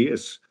sentidos sí.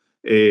 Es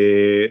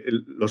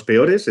Los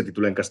Peores, se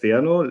titula en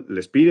castellano,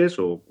 Les Pires,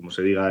 o como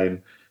se diga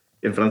en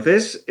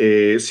francés.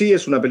 Sí,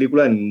 es una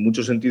película en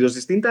muchos sentidos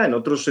distinta. En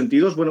otros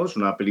sentidos, bueno, es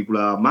una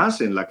película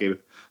más en la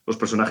que los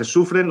personajes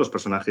sufren, los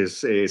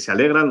personajes se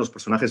alegran, los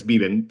personajes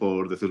viven,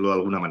 por decirlo de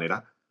alguna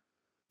manera.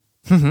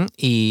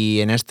 Y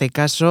en este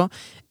caso,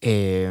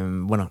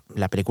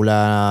 la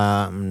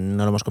película,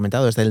 no lo hemos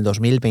comentado, es del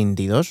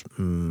 2022,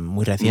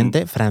 muy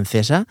reciente,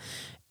 francesa.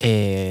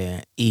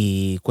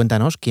 Y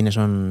cuéntanos quiénes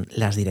son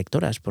las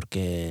directoras,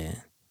 porque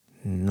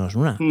no es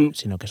una,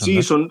 sino que son sí,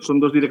 dos. Son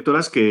dos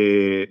directoras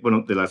de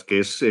las que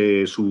es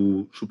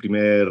su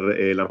primer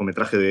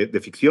largometraje de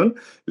ficción,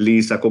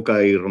 Lisa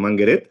Coca y Román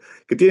Gueret,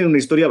 que tienen una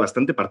historia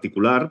bastante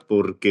particular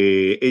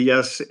porque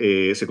ellas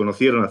se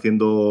conocieron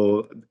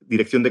haciendo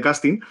dirección de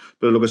casting,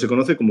 pero lo que se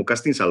conoce como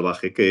casting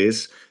salvaje, que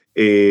es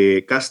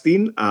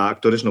casting a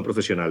actores no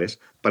profesionales,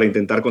 para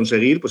intentar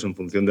conseguir, pues en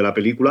función de la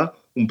película,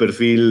 un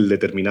perfil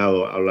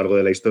determinado. A lo largo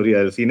de la historia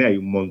del cine hay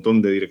un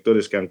montón de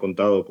directores que han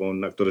contado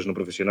con actores no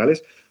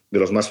profesionales. De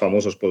los más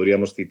famosos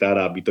podríamos citar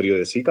a Vittorio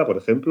De Sica, por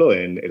ejemplo,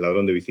 en El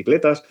ladrón de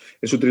bicicletas,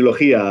 en su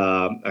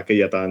trilogía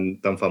aquella tan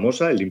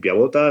famosa, El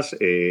limpiabotas,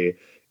 El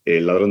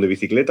ladrón de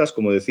bicicletas,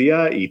 como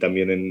decía, y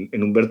también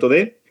en Humberto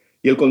D.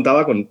 Y él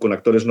contaba con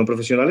actores no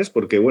profesionales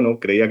porque, bueno,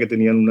 creía que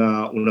tenían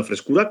una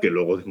frescura, que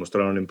luego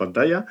demostraron en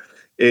pantalla,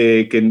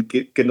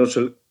 que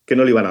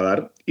no le iban a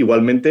dar.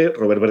 Igualmente,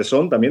 Robert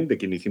Bresson, también, de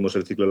quien hicimos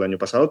el ciclo el año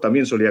pasado,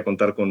 también solía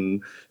contar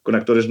con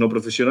actores no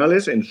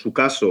profesionales. En su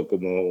caso,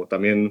 como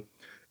también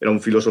era un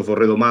filósofo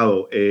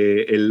redomado,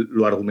 él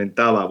lo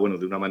argumentaba,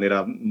 de una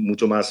manera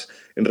mucho más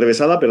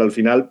enrevesada, pero al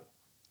final,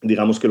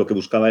 digamos que lo que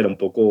buscaba era un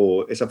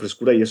poco esa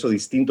frescura y eso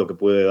distinto que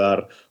puede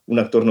dar un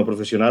actor no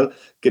profesional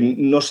que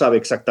no sabe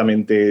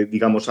exactamente,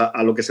 digamos,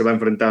 a lo que se va a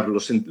enfrentar.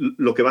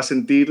 Lo que va a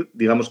sentir,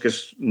 digamos que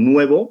es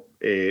nuevo,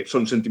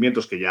 son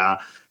sentimientos que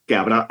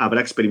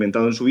habrá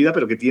experimentado en su vida,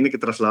 pero que tiene que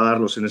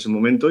trasladarlos en ese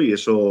momento, y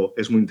eso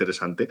es muy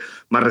interesante.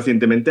 Más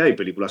recientemente hay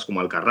películas como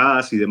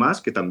Alcarrás y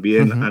demás que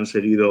también han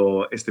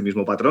seguido este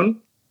mismo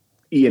patrón.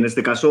 Y en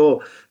este caso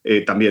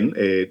también,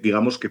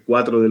 digamos que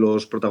 4 de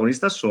los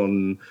protagonistas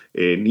son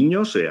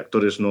niños,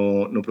 actores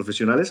no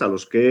profesionales, a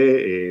los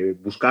que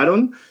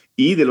buscaron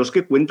y de los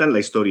que cuentan la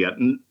historia.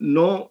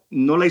 No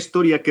la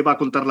historia que va a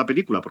contar la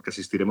película, porque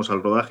asistiremos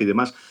al rodaje y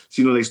demás,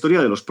 sino la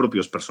historia de los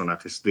propios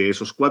personajes, de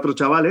esos 4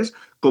 chavales,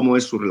 cómo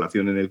es su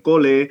relación en el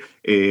cole.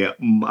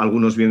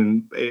 Algunos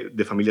vienen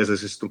de familias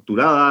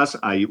desestructuradas.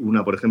 Hay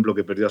una, por ejemplo,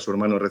 que perdió a su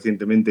hermano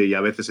recientemente y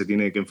a veces se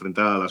tiene que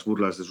enfrentar a las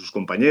burlas de sus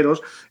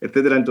compañeros,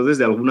 etcétera. Entonces,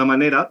 de alguna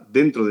manera,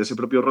 dentro de ese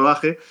propio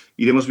rodaje,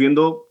 iremos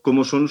viendo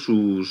cómo son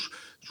sus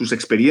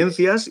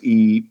experiencias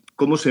y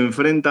cómo se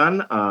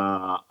enfrentan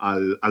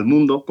al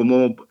mundo,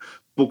 cómo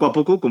poco a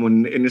poco, como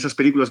en esas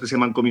películas que se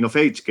llaman Coming of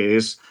Age, que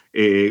es,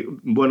 de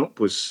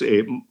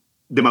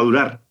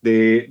madurar,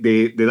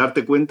 de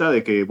darte cuenta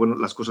de que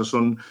las cosas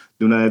son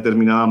de una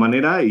determinada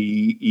manera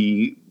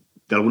y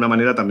de alguna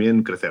manera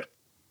también crecer.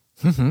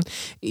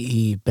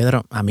 Y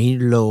Pedro, a mí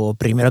lo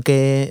primero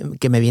que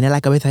me viene a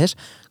la cabeza es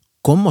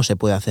cómo se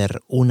puede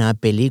hacer una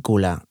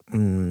película,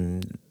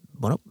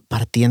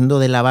 partiendo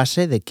de la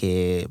base de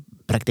que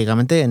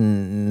prácticamente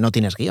no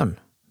tienes guión.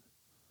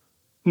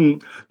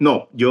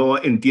 No, yo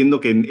entiendo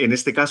que en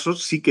este caso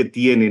sí que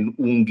tienen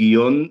un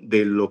guión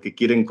de lo que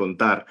quieren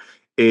contar.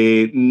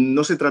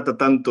 no se trata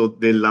tanto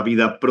de la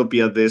vida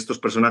propia de estos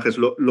personajes.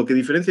 Lo que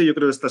diferencia, yo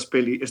creo,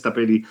 esta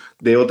peli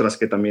de otras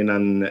que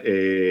también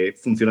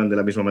funcionan de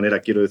la misma manera,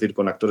 quiero decir,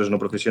 con actores no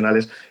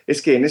profesionales,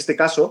 es que en este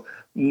caso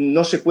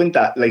no se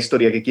cuenta la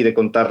historia que quiere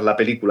contar la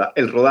película,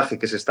 el rodaje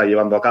que se está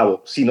llevando a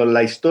cabo, sino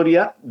la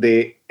historia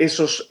de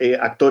esos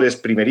actores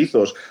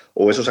primerizos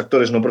o esos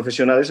actores no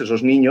profesionales,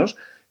 esos niños,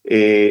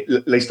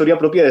 la historia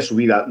propia de su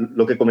vida,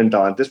 lo que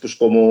comentaba antes, pues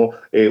como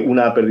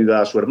una ha perdido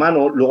a su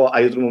hermano. Luego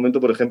hay otro momento,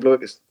 por ejemplo,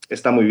 que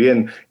está muy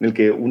bien, en el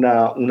que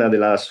una de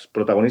las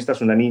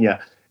protagonistas, una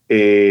niña,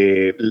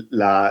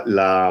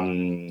 la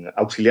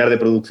auxiliar de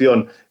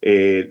producción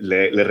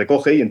le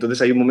recoge, y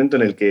entonces hay un momento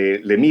en el que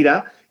le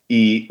mira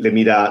y le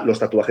mira los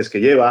tatuajes que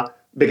lleva,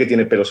 ve que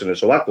tiene pelos en el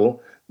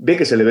sobaco, ve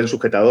que se le ve el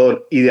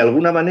sujetador y de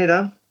alguna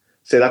manera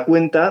se da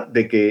cuenta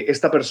de que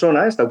esta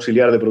persona, esta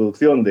auxiliar de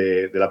producción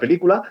de la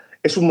película,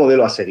 es un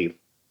modelo a seguir.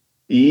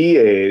 Y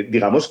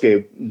digamos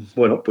que,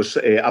 bueno, pues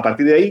a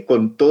partir de ahí,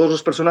 con todos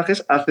los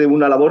personajes, hace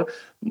una labor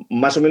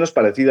más o menos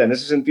parecida. En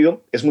ese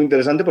sentido, es muy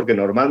interesante porque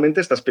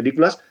normalmente estas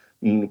películas,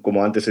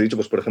 como antes he dicho,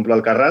 pues por ejemplo,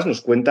 Alcarrás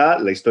nos cuenta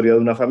la historia de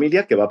una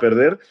familia que va a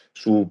perder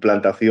su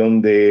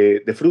plantación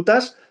de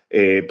frutas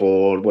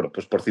bueno,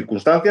 pues por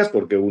circunstancias,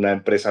 porque una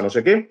empresa no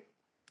sé qué.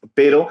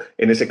 Pero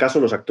en ese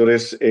caso los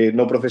actores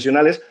no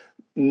profesionales,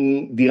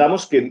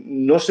 digamos que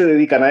no se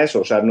dedican a eso,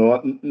 o sea,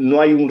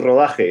 no hay un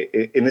rodaje.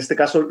 En este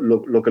caso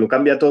lo que lo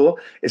cambia todo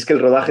es que el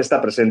rodaje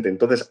está presente.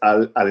 Entonces,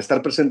 al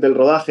estar presente el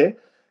rodaje,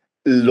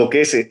 lo que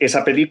es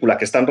esa película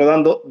que están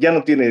rodando ya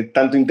no tiene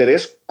tanto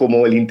interés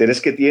como el interés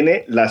que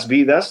tiene las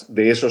vidas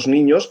de esos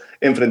niños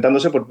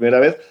enfrentándose por primera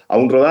vez a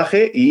un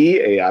rodaje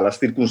y a las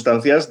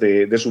circunstancias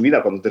de su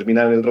vida. Cuando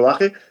terminan el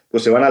rodaje,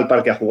 pues se van al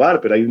parque a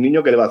jugar, pero hay un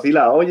niño que le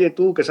vacila: oye,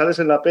 tú que sales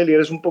en la peli,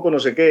 eres un poco no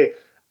sé qué.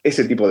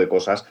 Ese tipo de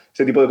cosas.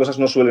 Ese tipo de cosas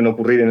no suelen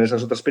ocurrir en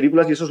esas otras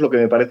películas y eso es lo que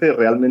me parece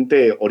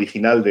realmente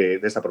original de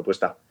esta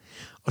propuesta.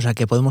 O sea,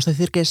 que podemos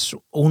decir que es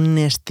un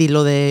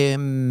estilo de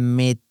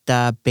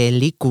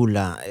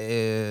metapelícula,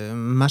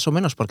 más o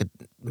menos, porque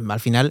al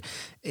final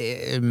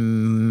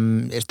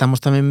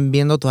estamos también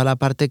viendo toda la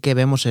parte que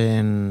vemos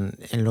en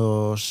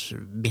los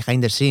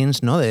behind the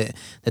scenes, ¿no?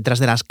 Detrás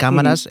de las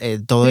cámaras,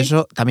 todo Sí,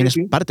 eso también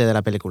sí. es parte de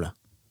la película.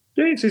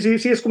 Sí,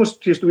 es como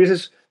si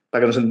estuvieses,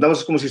 para que nos entendamos,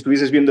 es como si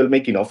estuvieses viendo el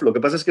making of. Lo que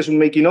pasa es que es un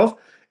making of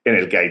en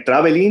el que hay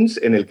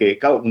travelings, en el que,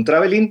 claro, un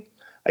traveling,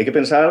 hay que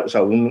pensar, o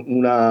sea,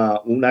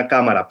 una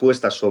cámara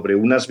puesta sobre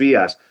unas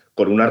vías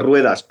con unas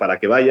ruedas para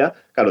que vaya,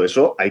 claro,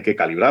 eso hay que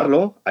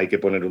calibrarlo, hay que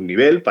poner un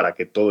nivel para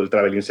que todo el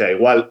traveling sea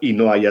igual y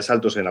no haya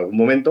saltos en algún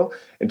momento.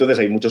 Entonces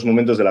hay muchos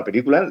momentos de la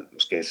película en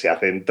los que se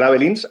hacen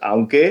travelings,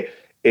 aunque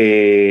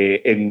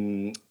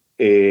se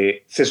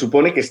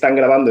supone que están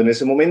grabando en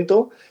ese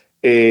momento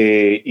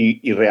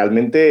y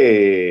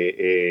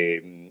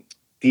realmente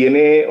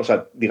tiene, o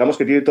sea, digamos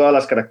que tiene todas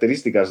las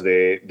características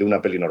de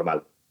una peli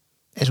normal.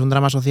 Es un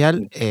drama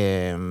social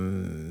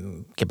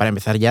que para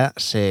empezar ya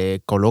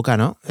se coloca,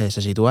 ¿no?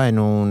 Se sitúa en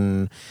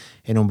un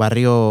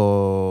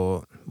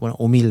barrio, bueno,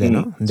 humilde,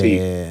 ¿no? Sí.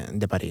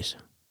 De París.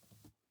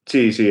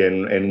 Sí,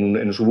 en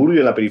un suburbio,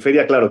 en la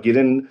periferia, claro,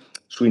 quieren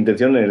su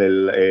intención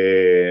en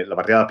la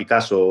barriada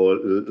Picasso,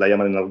 la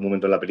llaman en algún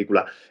momento en la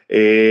película.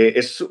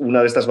 Es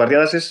una de estas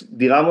barriadas, es,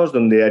 digamos,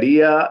 donde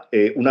haría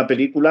una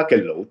película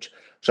Ken Loach.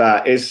 O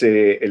sea, es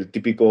el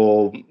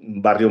típico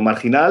barrio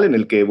marginal en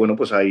el que, bueno,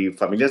 pues hay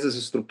familias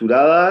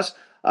desestructuradas,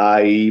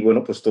 hay,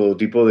 bueno, pues todo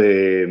tipo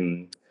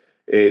de...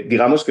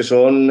 digamos que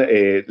son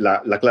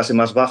la clase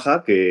más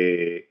baja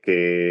que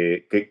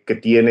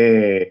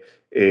tiene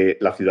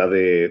la ciudad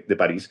de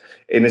París.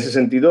 En ese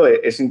sentido,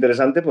 es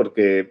interesante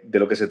porque de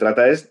lo que se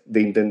trata es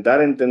de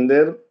intentar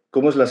entender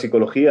cómo es la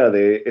psicología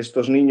de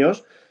estos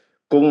niños,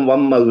 cómo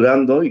van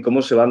madurando y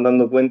cómo se van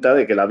dando cuenta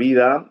de que la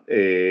vida,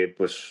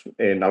 pues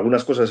en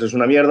algunas cosas es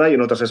una mierda y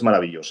en otras es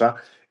maravillosa.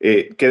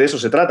 Que de eso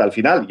se trata al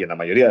final y en la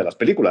mayoría de las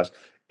películas.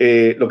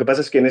 Lo que pasa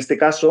es que en este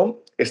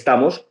caso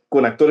estamos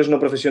con actores no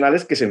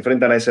profesionales que se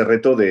enfrentan a ese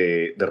reto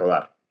de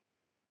rodar.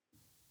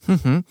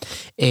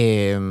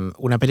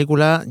 Una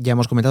película, ya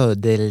hemos comentado,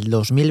 del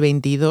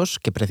 2022,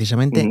 que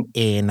precisamente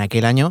en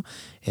aquel año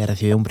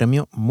recibió un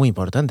premio muy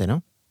importante,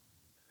 ¿no?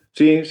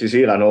 Sí,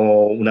 ganó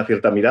una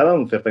cierta mirada,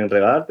 un certain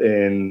regard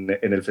en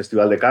el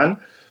Festival de Cannes,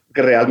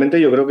 que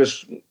realmente yo creo que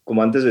es,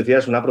 como antes decía,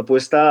 es una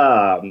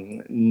propuesta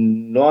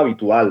no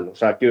habitual. O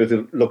sea, quiero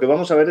decir, lo que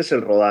vamos a ver es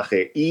el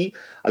rodaje y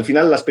al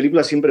final las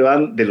películas siempre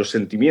van de los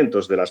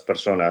sentimientos de las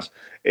personas.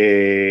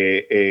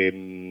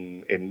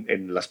 En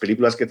las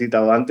películas que he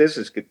citado antes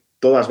es que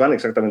todas van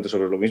exactamente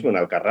sobre lo mismo. En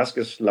Alcarrás,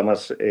 que es la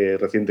más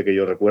reciente que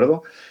yo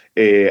recuerdo,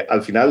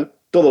 al final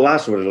todo va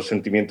sobre los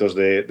sentimientos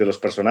de los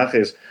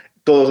personajes.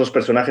 Todos los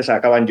personajes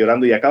acaban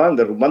llorando y acaban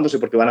derrumbándose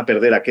porque van a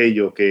perder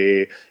aquello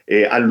que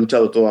han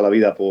luchado toda la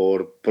vida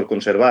por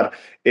conservar.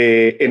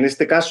 En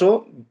este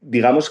caso,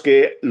 digamos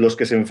que los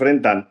que se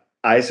enfrentan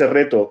a ese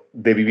reto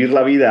de vivir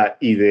la vida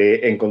y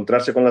de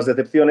encontrarse con las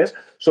decepciones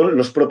son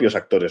los propios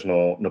actores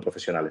no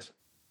profesionales.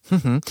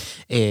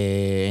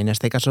 En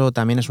este caso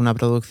también es una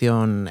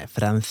producción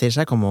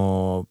francesa,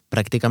 como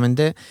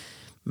prácticamente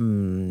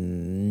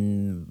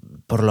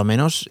por lo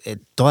menos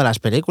todas las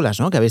películas,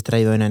 ¿no?, que habéis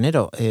traído en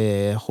enero,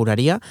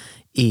 juraría,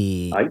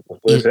 Ay,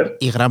 pues puede ser.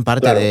 y gran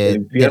parte Claro, el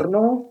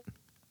infierno...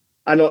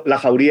 Ah, no, La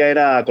Jauría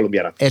era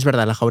colombiana. Es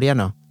verdad, La Jauría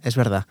no, es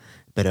verdad,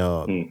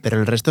 pero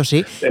el resto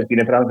sí. El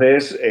cine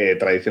francés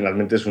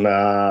tradicionalmente es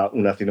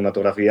una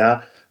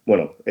cinematografía,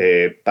 bueno,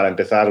 para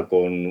empezar,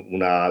 con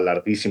una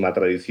larguísima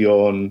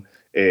tradición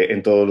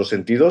en todos los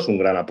sentidos, un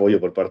gran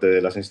apoyo por parte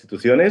de las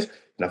instituciones,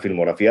 una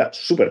filmografía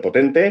súper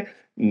potente,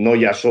 no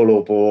ya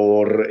solo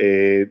por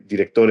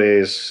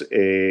directores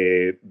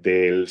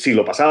del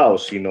siglo pasado,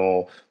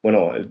 sino,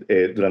 bueno,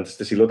 durante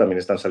este siglo también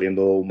están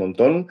saliendo un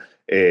montón.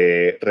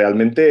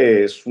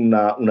 Realmente es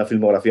una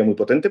filmografía muy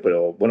potente,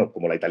 pero bueno,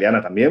 como la italiana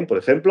también, por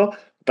ejemplo. Lo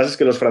que pasa es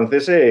que los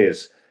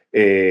franceses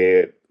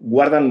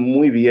guardan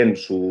muy bien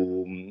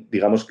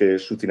digamos que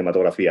su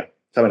cinematografía,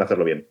 saben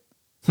hacerlo bien.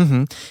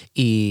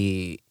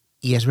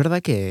 Y es verdad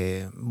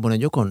que, bueno,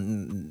 yo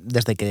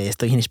desde que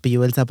estoy en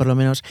Ispillu Beltza, por lo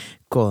menos,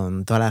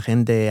 con toda la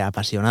gente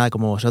apasionada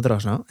como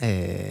vosotros, ¿no?,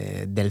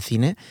 del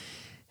cine,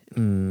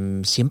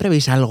 siempre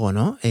veis algo,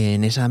 ¿no?,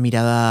 en esa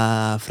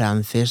mirada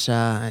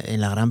francesa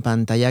en la gran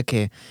pantalla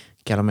que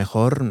a lo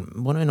mejor,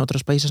 bueno, en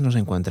otros países no se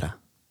encuentra.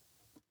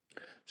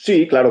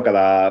 Sí, claro,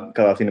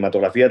 cada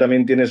cinematografía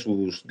también tiene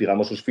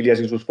digamos, sus filias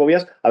y sus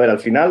fobias. A ver, al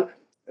final,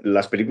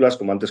 las películas,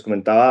 como antes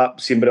comentaba,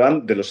 siempre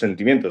van de los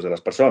sentimientos de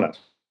las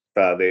personas. O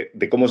sea,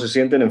 de cómo se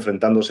sienten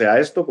enfrentándose a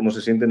esto, cómo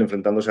se sienten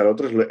enfrentándose al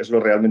otro, es lo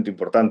realmente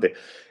importante.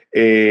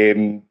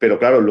 Pero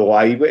claro, luego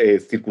hay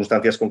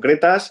circunstancias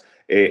concretas.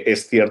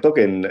 Es cierto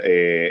que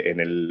en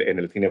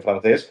el cine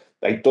francés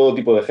hay todo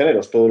tipo de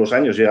géneros. Todos los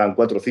años llegan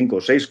 4,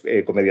 5, 6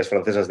 comedias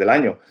francesas del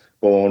año,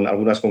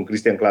 algunas con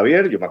Christian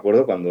Clavier. Yo me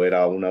acuerdo cuando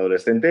era un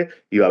adolescente,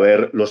 iba a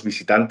ver Los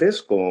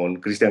Visitantes con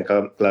Christian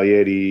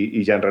Clavier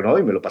y Jean Reno,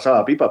 y me lo pasaba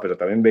a pipa, pero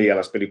también veía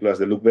las películas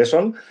de Luc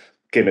Besson,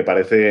 que me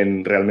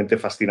parecen realmente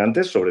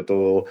fascinantes, sobre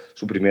todo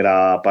la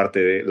primera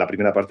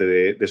parte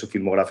de su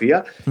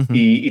filmografía,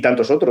 y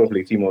tantos otros.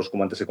 Le hicimos,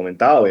 como antes he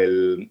comentado,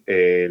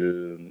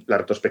 la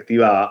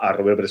retrospectiva a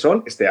Robert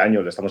Bresson. Este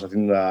año le estamos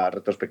haciendo una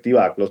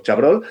retrospectiva a Claude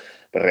Chabrol.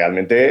 Pero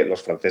realmente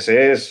los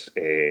franceses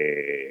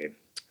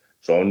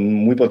son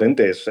muy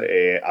potentes.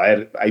 A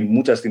ver, hay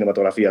muchas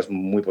cinematografías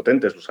muy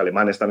potentes. Los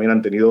alemanes también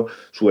han tenido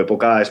su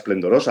época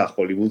esplendorosa.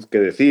 Hollywood,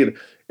 qué decir.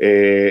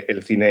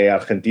 El cine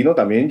argentino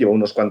también lleva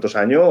unos cuantos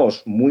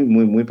años muy,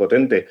 muy, muy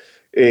potente.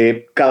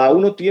 Cada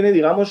uno tiene,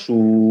 digamos,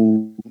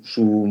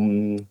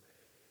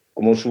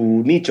 como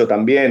su nicho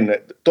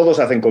también. Todos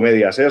hacen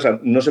comedias, ¿eh? O sea,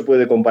 no se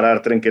puede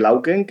comparar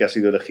Trenkelauken, que ha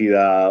sido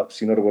elegida,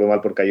 si no recuerdo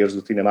mal, por Cahiers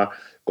du Cinema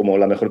como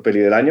la mejor peli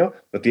del año.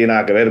 No tiene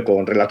nada que ver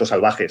con Relatos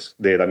salvajes,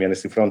 de Damián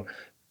Estifrón.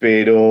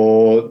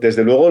 Pero,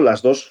 desde luego,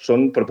 las dos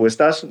son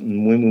propuestas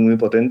muy, muy, muy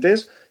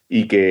potentes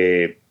y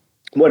que,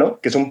 bueno,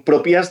 que son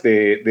propias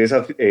de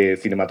esa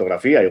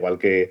cinematografía, igual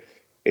que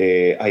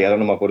ahora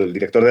no me acuerdo, el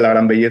director de La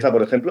Gran Belleza,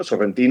 por ejemplo,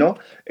 Sorrentino,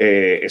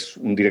 es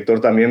un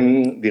director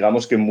también,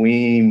 digamos que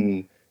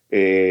muy...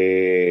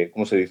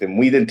 ¿cómo se dice?,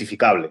 muy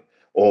identificable.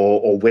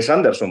 O Wes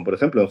Anderson, por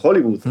ejemplo, en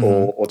Hollywood,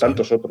 o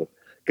tantos sí. otros,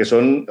 que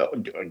son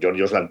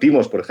Yorgos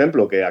Lanthimos, por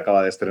ejemplo, que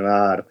acaba de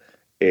estrenar,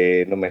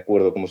 no me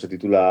acuerdo cómo se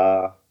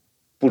titula,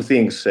 Poor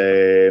Things,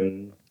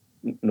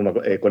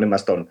 con Emma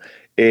Stone.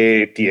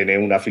 Tiene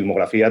una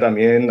filmografía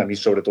también, a mí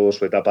sobre todo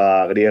su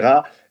etapa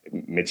griega,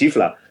 me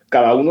chifla.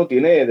 Cada uno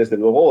tiene, desde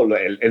luego,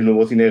 el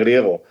nuevo cine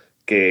griego,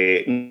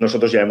 que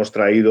nosotros ya hemos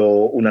traído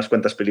unas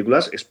cuantas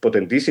películas, es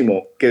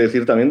potentísimo. ¿Qué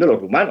decir también de los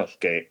rumanos?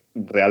 Que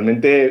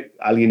realmente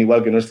alguien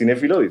igual que no es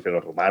cinéfilo dice,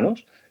 los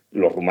rumanos,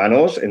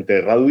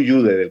 entre Radu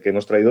Jude, del que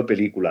hemos traído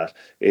películas,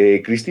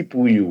 Cristi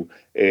Puiu,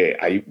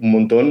 hay un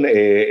montón.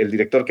 El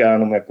director, que ahora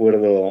no me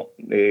acuerdo,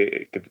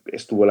 que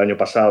estuvo el año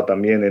pasado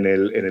también en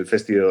el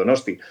Festi de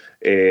Donosti.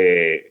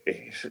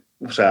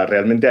 O sea,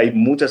 realmente hay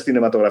muchas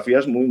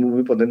cinematografías muy, muy,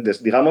 muy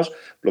potentes. Digamos,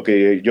 lo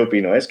que yo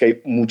opino es que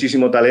hay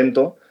muchísimo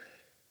talento.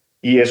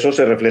 Y eso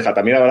se refleja.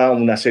 También habrá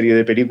una serie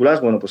de películas,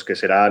 bueno, pues que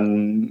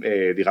serán,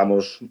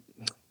 digamos,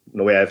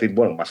 no voy a decir,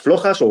 bueno, más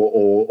flojas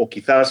o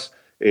quizás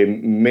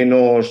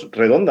menos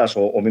redondas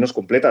o menos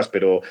completas,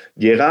 pero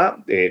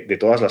llega de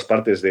todas las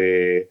partes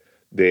de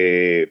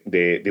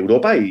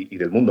Europa y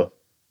del mundo.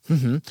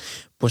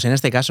 Pues en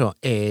este caso,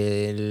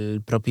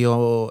 el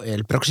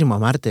próximo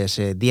martes,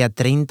 día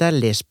 30,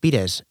 Les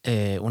Pires,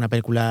 una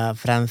película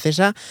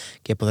francesa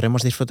que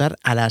podremos disfrutar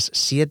a las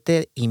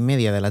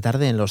 7:30 de la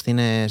tarde en los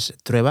cines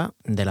Trueba,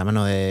 de la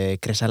mano de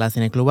Kresala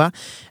Zineklubeko.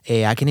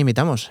 ¿A quién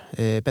invitamos,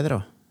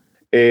 Pedro?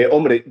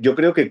 Hombre, yo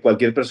creo que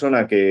cualquier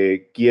persona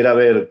que quiera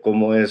ver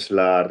cómo es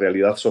la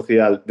realidad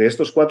social de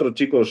estos 4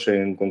 chicos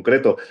en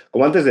concreto,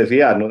 como antes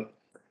decía, ¿no?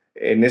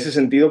 En ese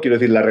sentido, quiero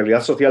decir, la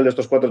realidad social de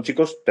estos 4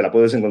 chicos te la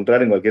puedes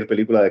encontrar en cualquier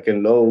película de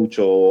Ken Loach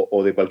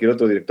o de cualquier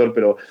otro director,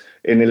 pero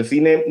en el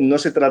cine no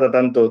se trata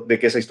tanto de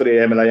que esa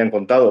historia ya me la hayan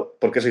contado,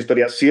 porque esa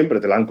historia siempre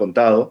te la han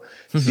contado,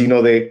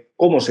 sino de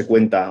cómo se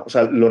cuenta. O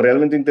sea, lo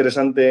realmente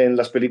interesante en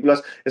las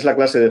películas es la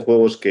clase de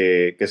juegos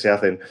que se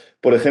hacen.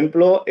 Por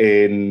ejemplo,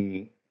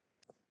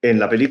 en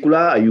la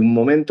película hay un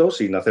momento,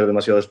 sin hacer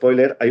demasiado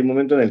spoiler, hay un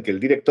momento en el que el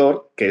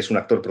director, que es un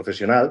actor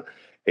profesional,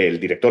 el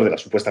director de la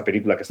supuesta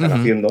película que están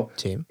haciendo,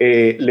 sí.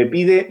 Le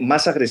pide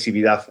más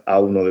agresividad a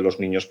uno de los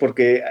niños,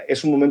 porque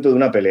es un momento de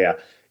una pelea.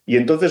 Y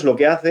entonces lo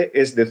que hace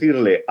es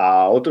decirle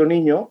a otro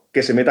niño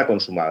que se meta con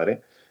su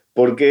madre,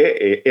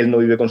 porque él no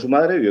vive con su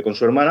madre, vive con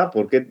su hermana,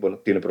 porque bueno,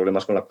 tiene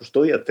problemas con la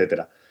custodia,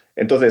 etc.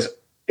 Entonces,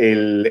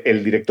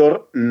 el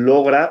director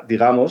logra,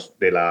 digamos,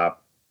 de la,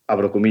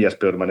 abro comillas,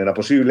 peor manera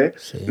posible,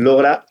 Sí.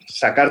 logra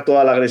sacar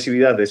toda la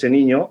agresividad de ese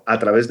niño a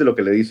través de lo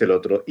que le dice el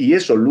otro. Y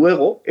eso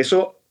luego,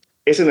 eso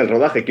es en el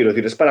rodaje, quiero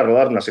decir, es para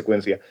rodar una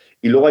secuencia.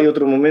 Y luego hay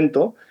otro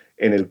momento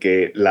en el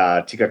que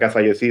la chica que ha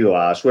fallecido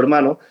a su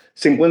hermano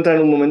se encuentra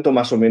en un momento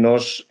más o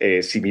menos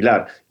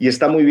similar. Y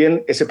está muy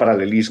bien ese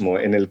paralelismo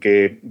en el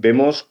que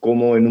vemos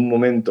cómo en un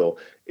momento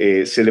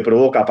se le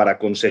provoca para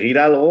conseguir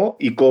algo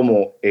y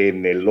cómo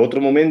en el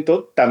otro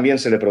momento también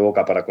se le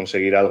provoca para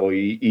conseguir algo.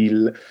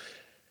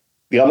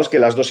 Digamos que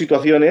las dos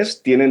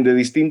situaciones tienen de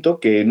distinto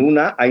que en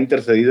una ha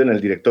intercedido en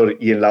el director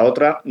y en la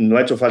otra no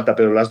ha hecho falta,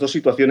 pero las dos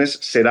situaciones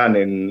serán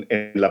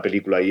en la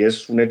película y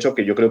es un hecho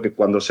que yo creo que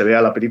cuando se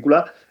vea la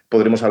película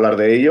podremos hablar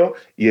de ello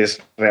y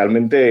es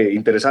realmente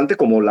interesante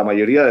como la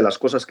mayoría de las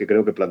cosas que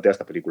creo que plantea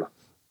esta película.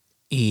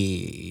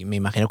 Y me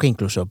imagino que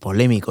incluso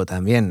polémico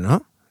también,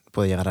 ¿no?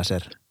 Puede llegar a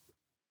ser.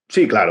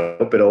 Sí,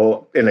 claro,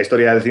 pero en la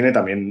historia del cine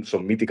también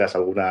son míticas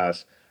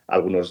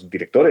algunos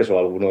directores o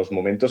algunos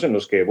momentos en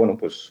los que, bueno,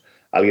 pues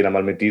alguien ha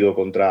malmetido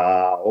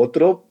contra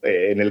otro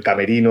en el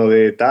camerino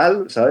de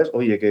tal, ¿sabes?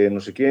 Oye, que no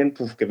sé quién,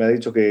 que me ha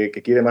dicho que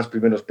quiere más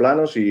primeros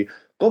planos y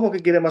 ¿cómo que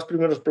quiere más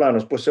primeros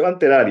planos? Pues se va a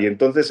enterar y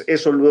entonces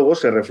eso luego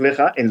se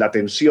refleja en la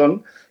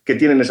tensión que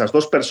tienen esas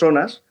dos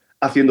personas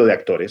haciendo de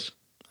actores,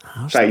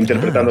 o sea,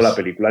 interpretando la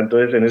película.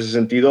 Entonces, en ese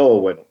sentido,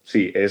 bueno,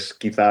 sí, es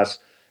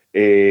quizás...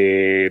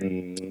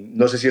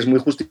 no sé si es muy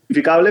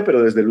justificable,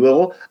 pero desde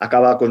luego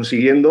acaba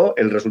consiguiendo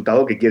el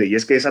resultado que quiere. Y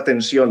es que esa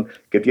tensión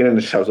que tienen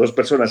esas dos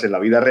personas en la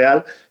vida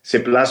real se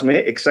plasme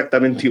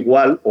exactamente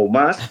igual o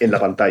más en la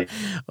pantalla.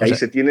 Ahí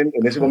se tienen,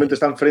 en ese momento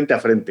están frente a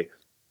frente.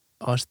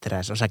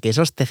 Ostras, o sea que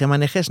esos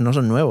tejemanejes no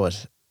son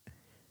nuevos.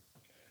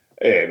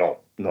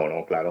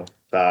 No, claro.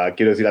 O sea,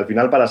 quiero decir, al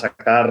final para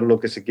sacar lo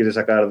que se quiere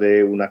sacar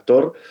de un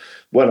actor,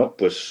 bueno,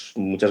 pues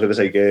muchas veces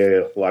hay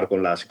que jugar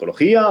con la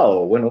psicología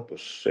o, bueno,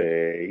 pues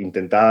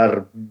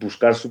intentar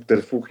buscar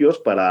subterfugios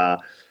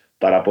para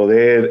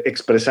poder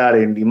expresar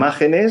en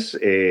imágenes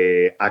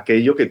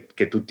aquello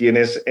que tú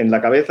tienes en la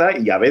cabeza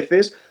y a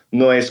veces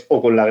no es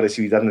o con la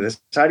agresividad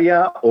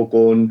necesaria o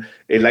con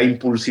la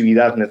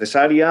impulsividad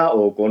necesaria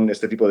o con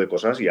este tipo de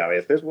cosas y a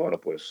veces, bueno,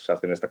 pues se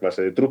hacen esta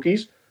clase de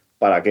truquis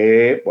para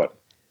que, bueno,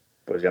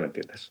 pues ya me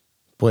entiendes.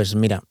 Pues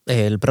mira,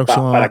 el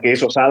próximo... Para que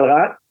eso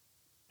salga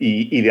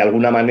y de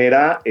alguna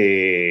manera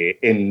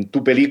en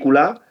tu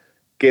película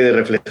quede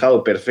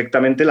reflejado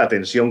perfectamente la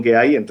tensión que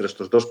hay entre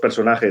estos dos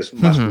personajes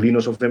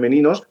masculinos o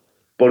femeninos,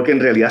 porque en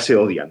realidad se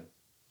odian.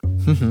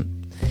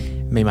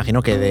 Me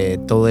imagino que de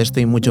todo esto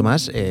y mucho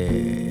más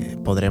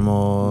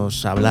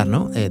podremos hablar,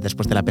 ¿no?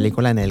 Después de la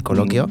película, en el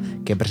coloquio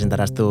que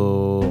presentarás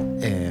tú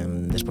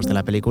después de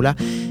la película.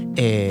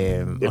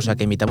 O sea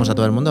que invitamos a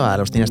todo el mundo a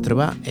los Cines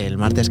Trueba el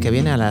martes que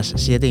viene a las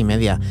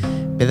 7:30.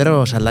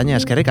 Pedro Saldaña,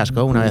 eskerrik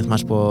asko una vez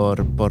más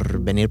por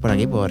venir por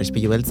aquí, por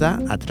Ispilu Beltza,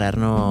 a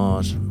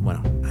traernos,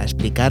 bueno, a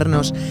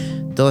explicarnos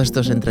todos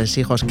estos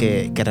entresijos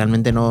que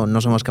realmente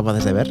no somos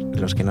capaces de ver,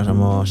 los que no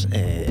somos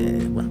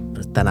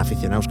pues tan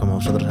aficionados como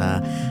vosotros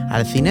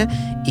al cine.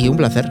 Y un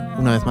placer,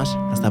 una vez más.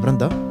 Hasta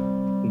pronto.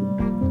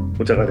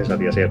 Muchas gracias a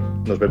ti, Asier.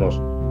 Nos vemos.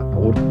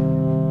 Agur.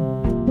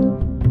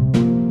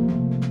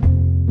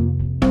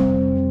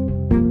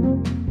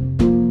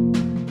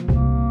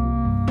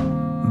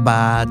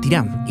 Ba,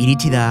 tira,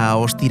 iritsi da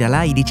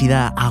ostirala, iritsi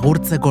da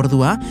agurtzeko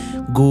ordua,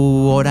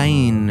 gu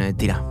orain,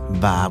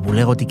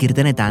 bulegotik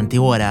irten eta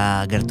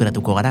Antiguara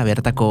gerturatuko gara,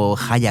 bertako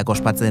jaiak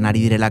ospatzen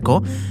ari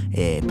direlako,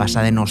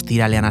 pasaden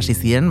ostiralean hasi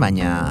ziren,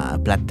 baina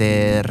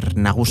plater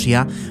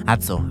nagusia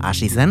atzo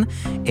hasi zen,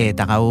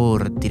 eta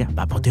gaur,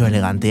 poteo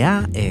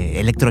elegantea,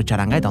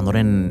 elektrotxaranga, eta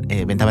ondoren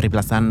Bentaberri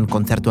plazan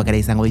kontzertuak ere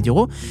izango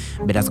ditugu,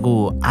 beraz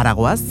gu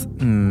aragoaz,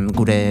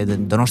 gure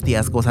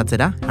Donostiaz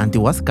gozatzera,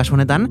 Antiguaz, kasu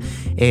honetan,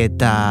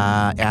 eta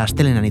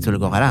astelenan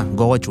itzuliko gara,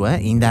 gogotxu,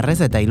 indarrez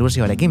eta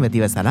ilusioarekin beti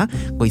bezala,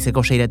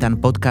 goizeko 6etan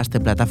podcast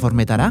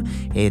plataformetara,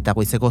 eta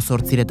goizeko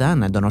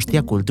 8etan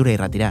Donostia Kultura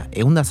Irratira,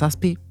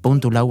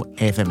 107.4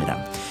 FM-era.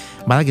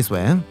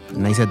 Badakizue,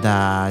 naiz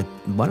eta,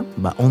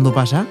 ondo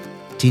pasa,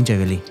 txintxo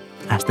ibili,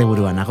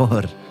 asteburuan,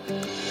 agor.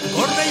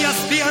 Gordei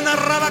azpian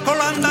arrabako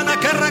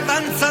landanak errak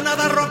dantzan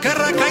adarro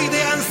kerrak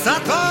aidean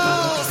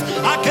zatoz,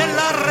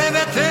 akelarre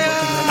betea.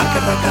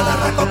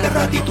 Akerrakadarrako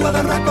kerratitu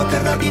adarrako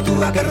kerratitu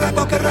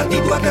akerrako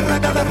kerratitu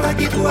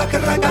akerrakadarrakitu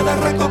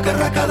akerrakadarrako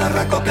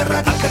kerrakadarrako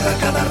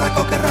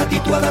akerrakadarrako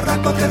kerratitu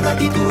adarrako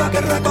kerratitu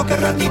akerrako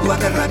kerratitu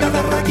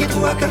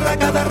akerrakadarrakitu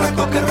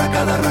akerrakadarrako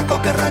kerrakadarrako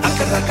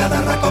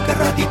akerrakadarrako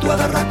kerratitu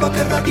adarrako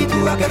kerratitu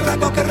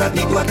akerrako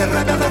kerratitu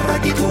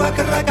akerrakadarrakitu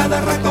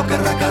akerrakadarrako.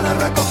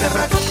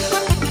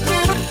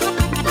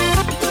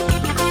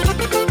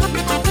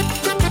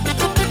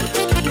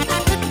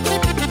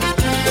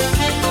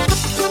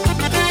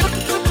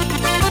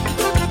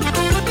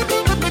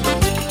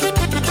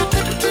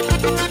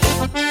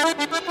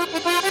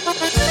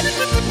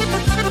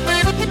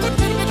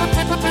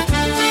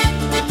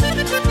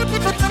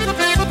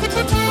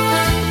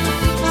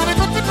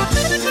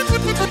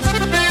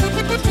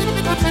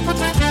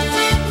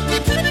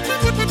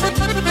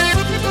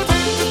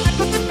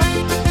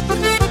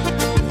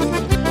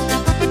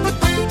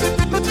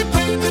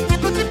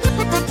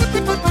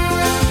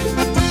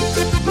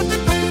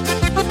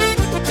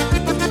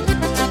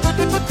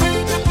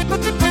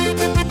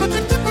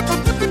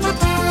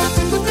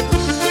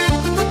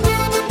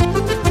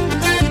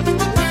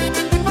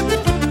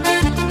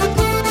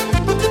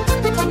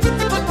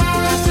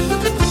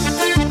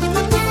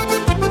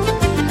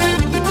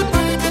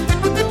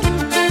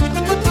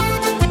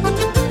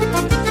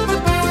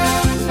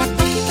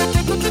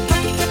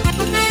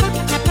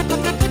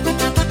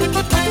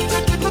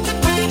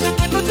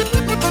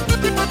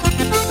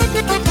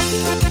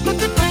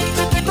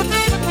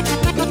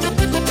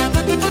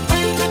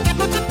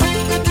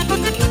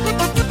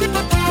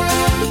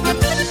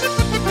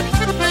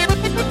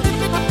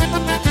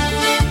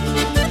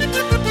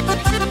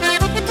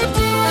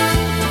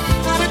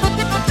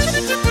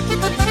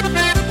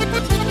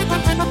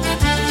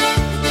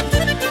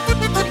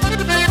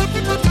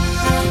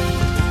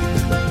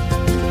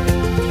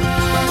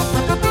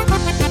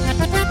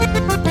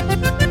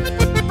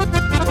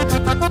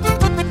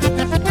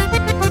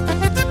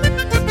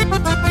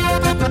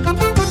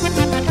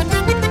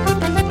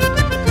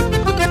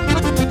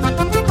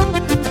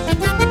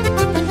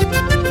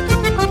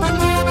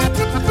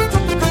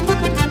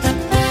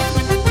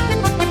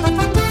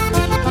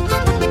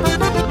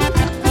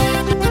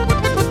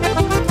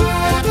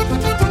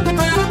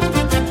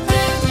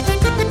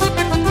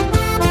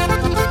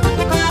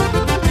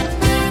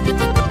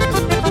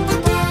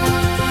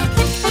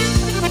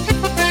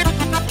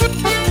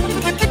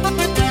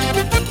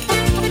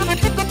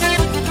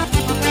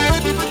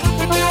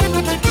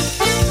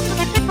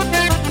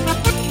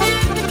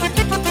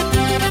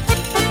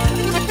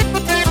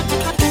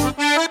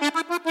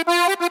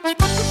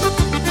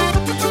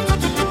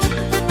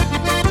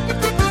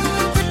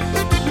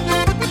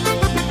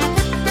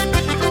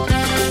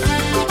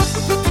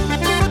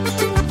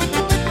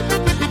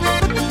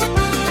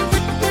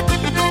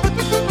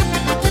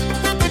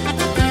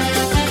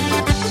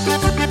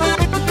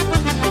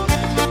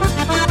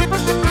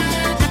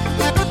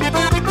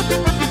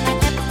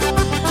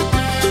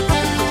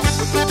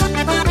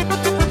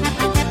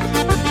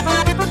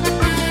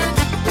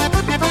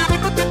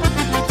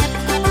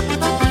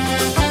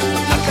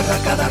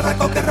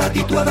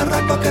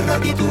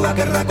 ditua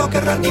gerrako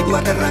kerra ditua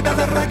gerra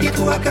kadarra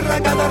ditua gerra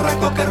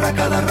kadarrako kerra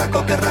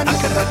kadarrako kerra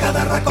kerra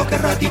kadarrako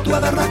kerra ditua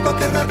darrako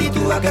kerra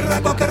ditua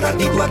gerrako kerra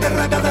ditua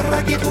gerra kadarra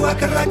ditua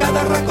gerra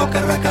kadarrako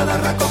kerra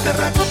kadarrako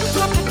kerra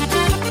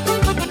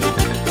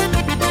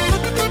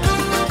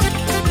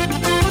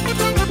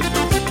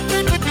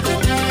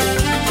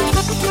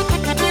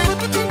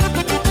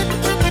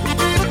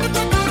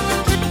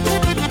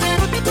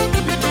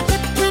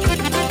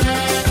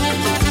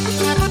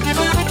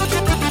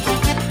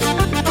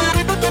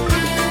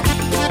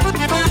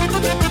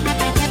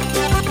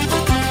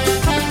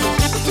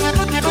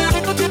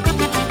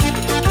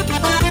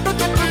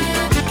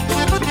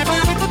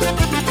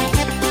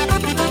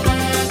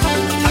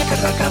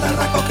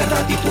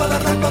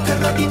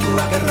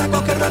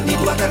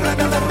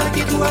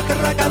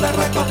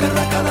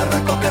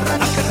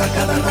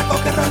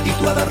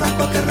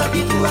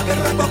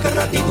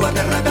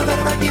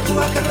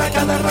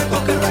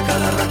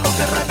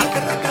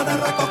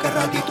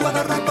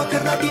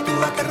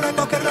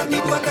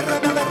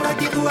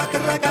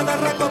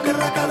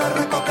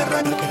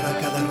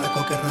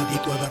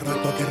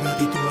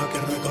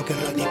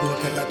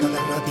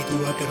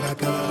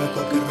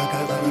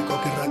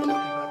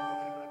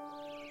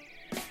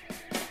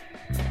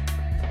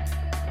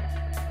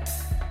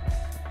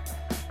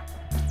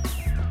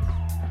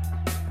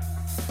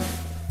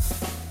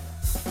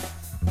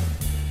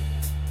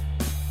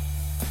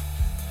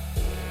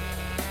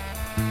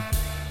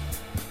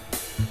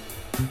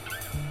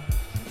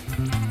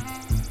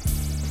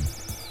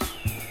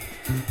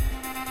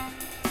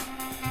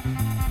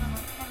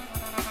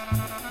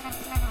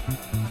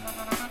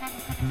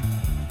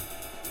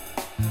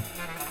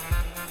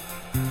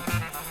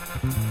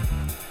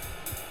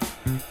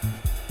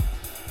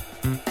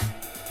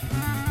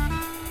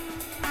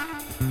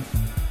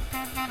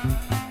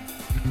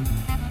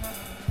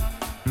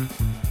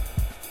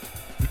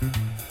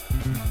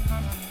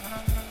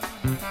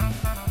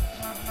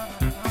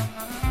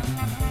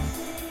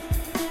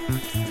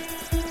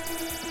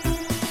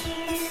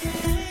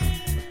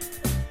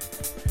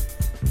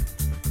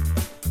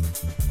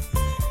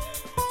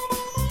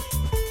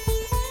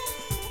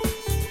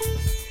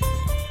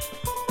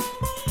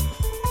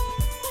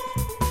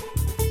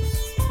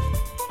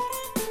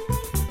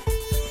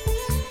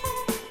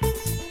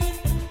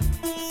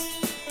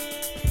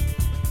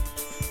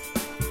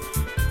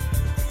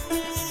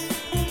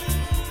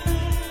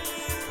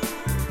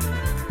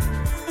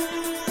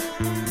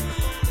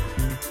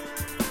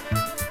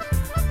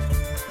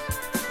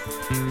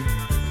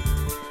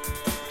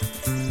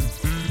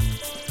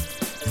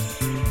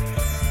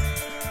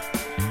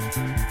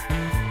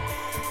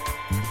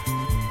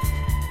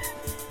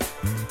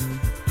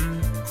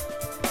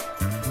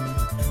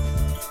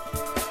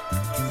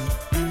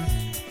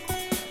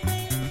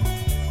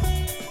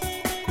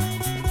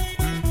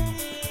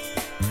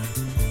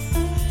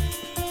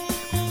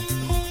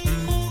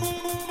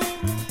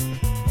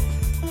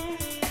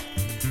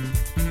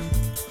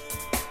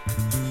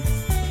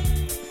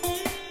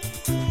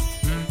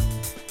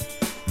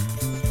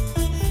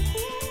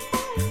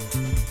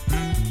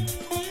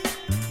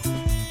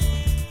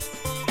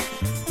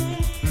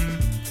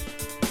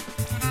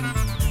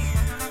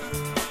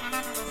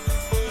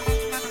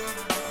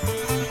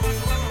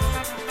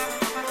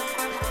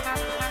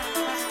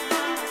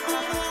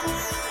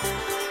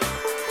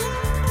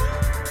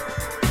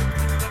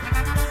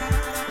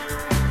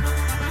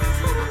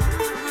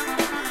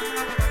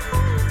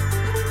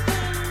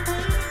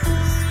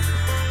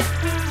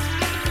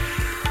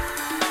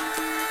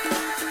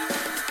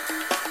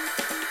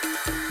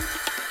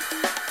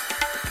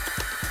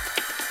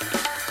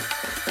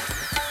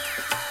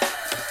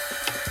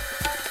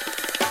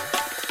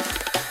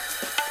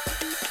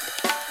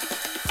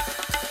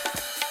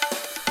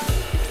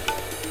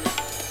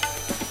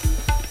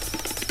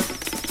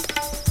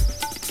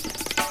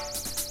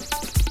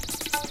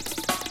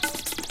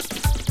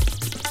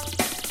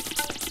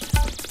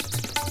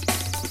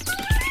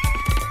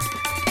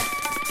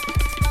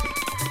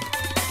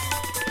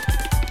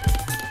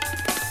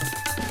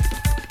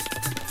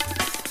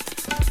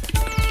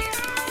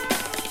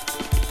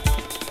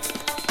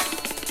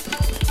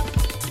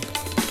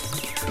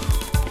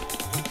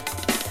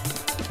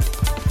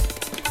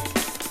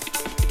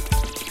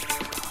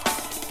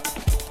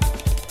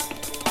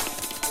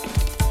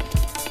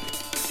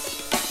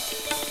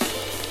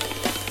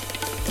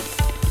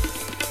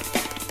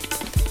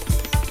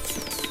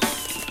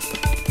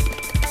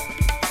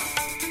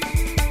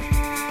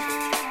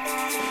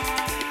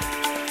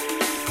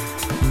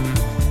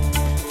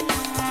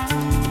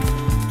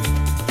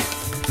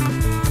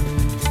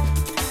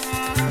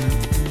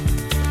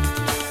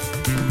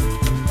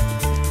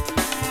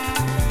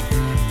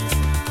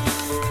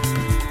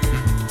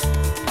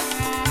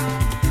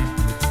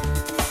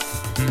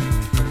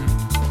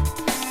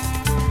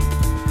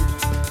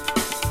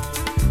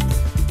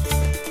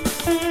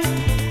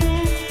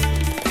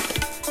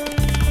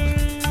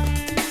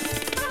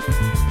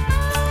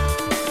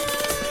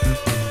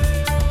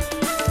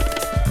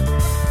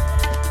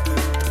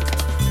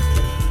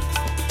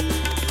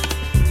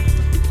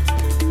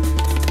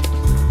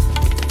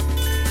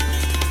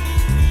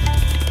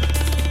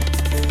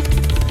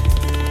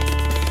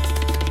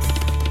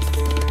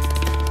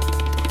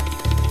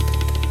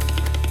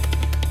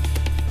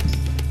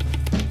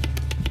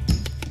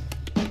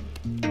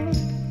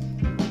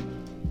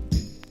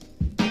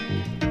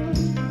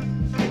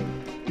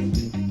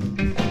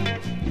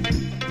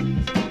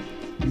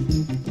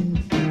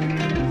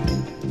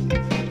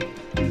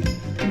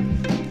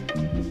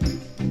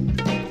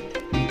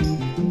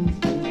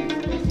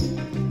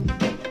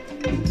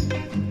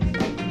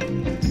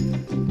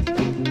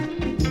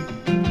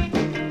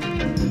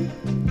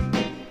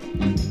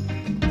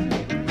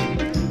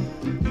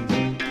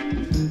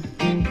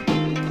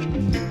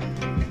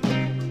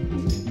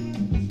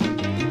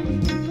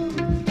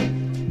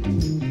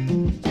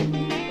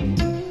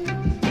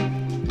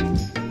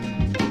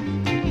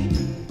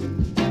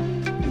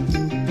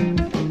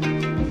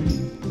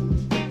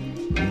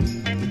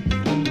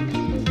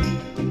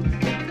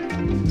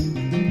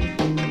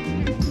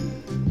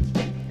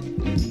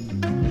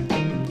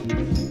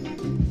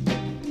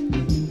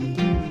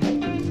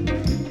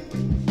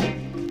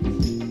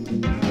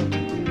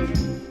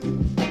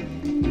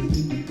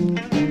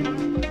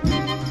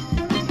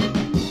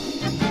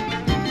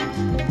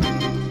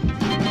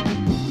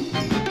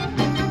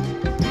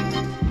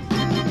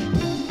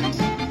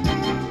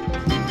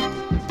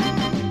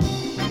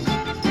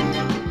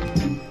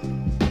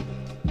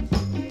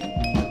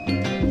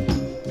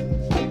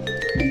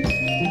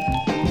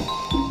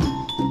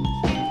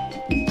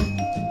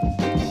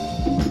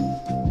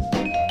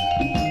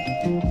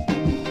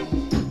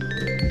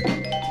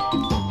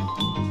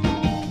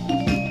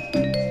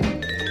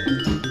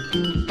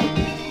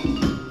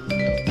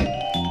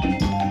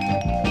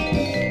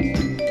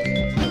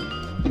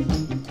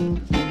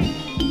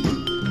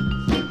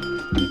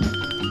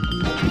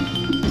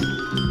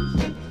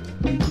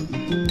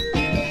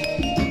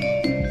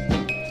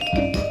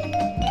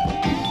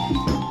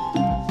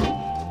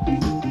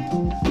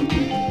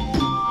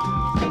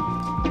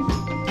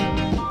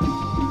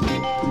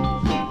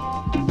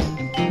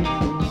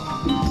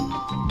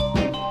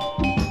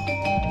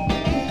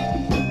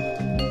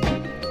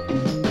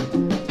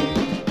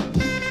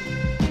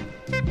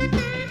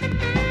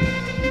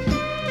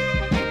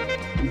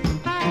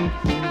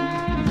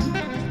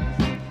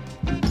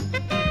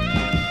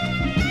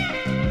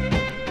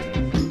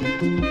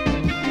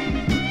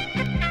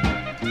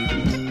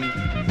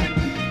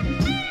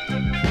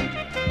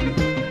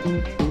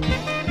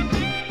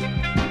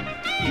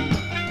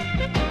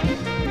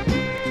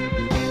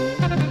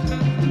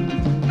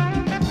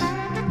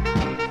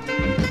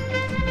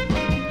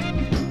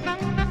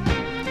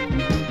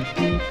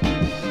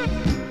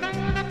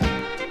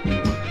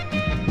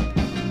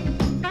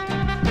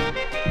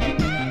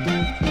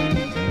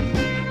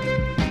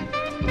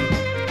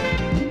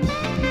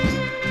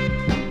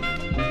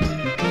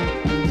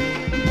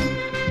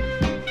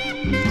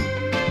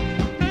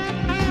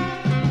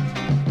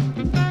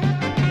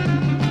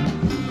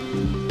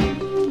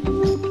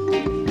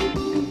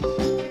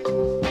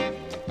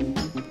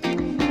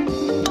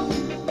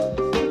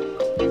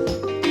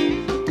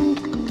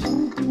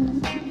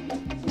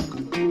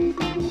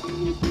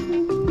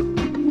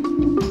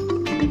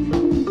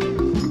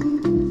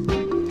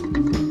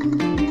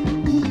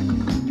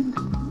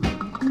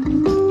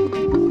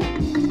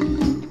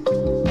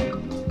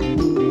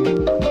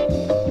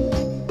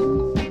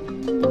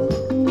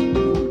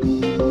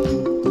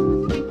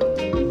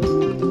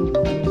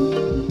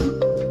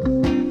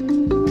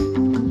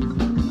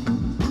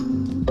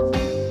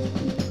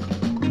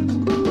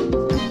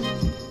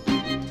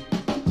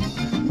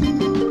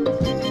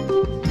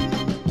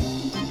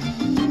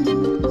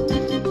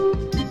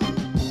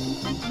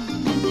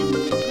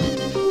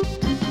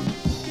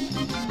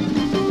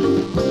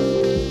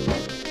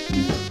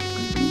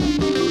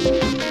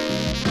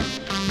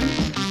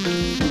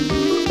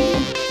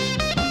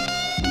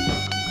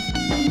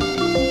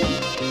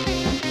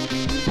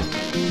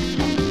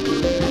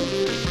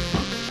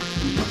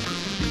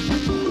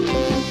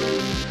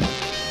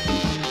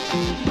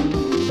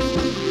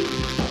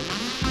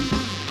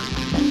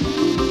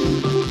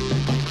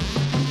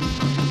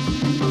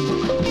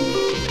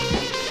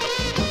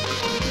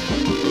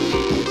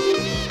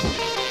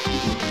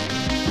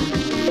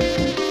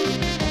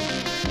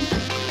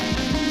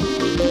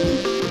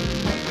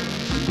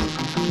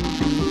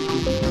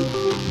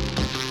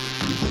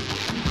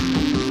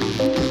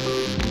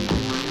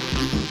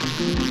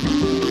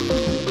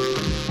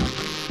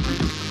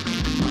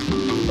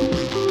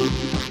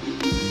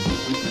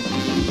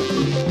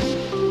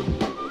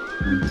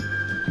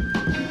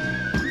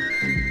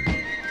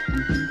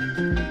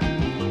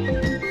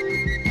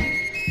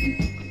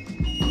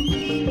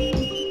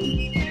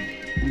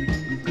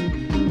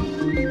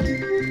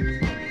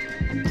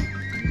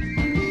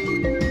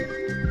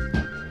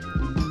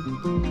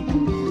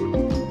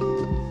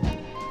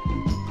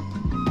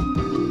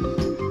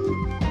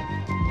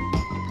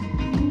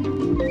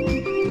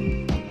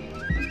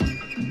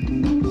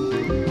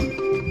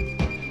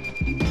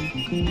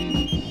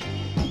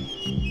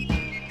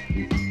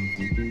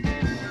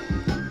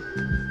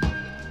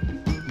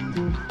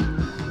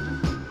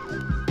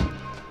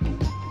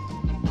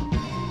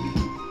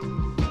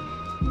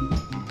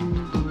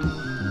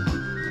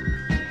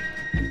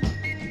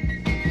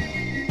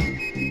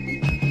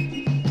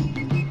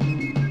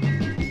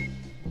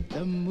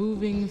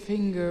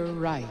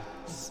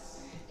writes,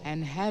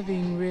 and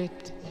having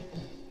writ,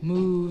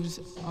 moves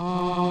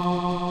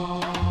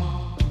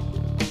on.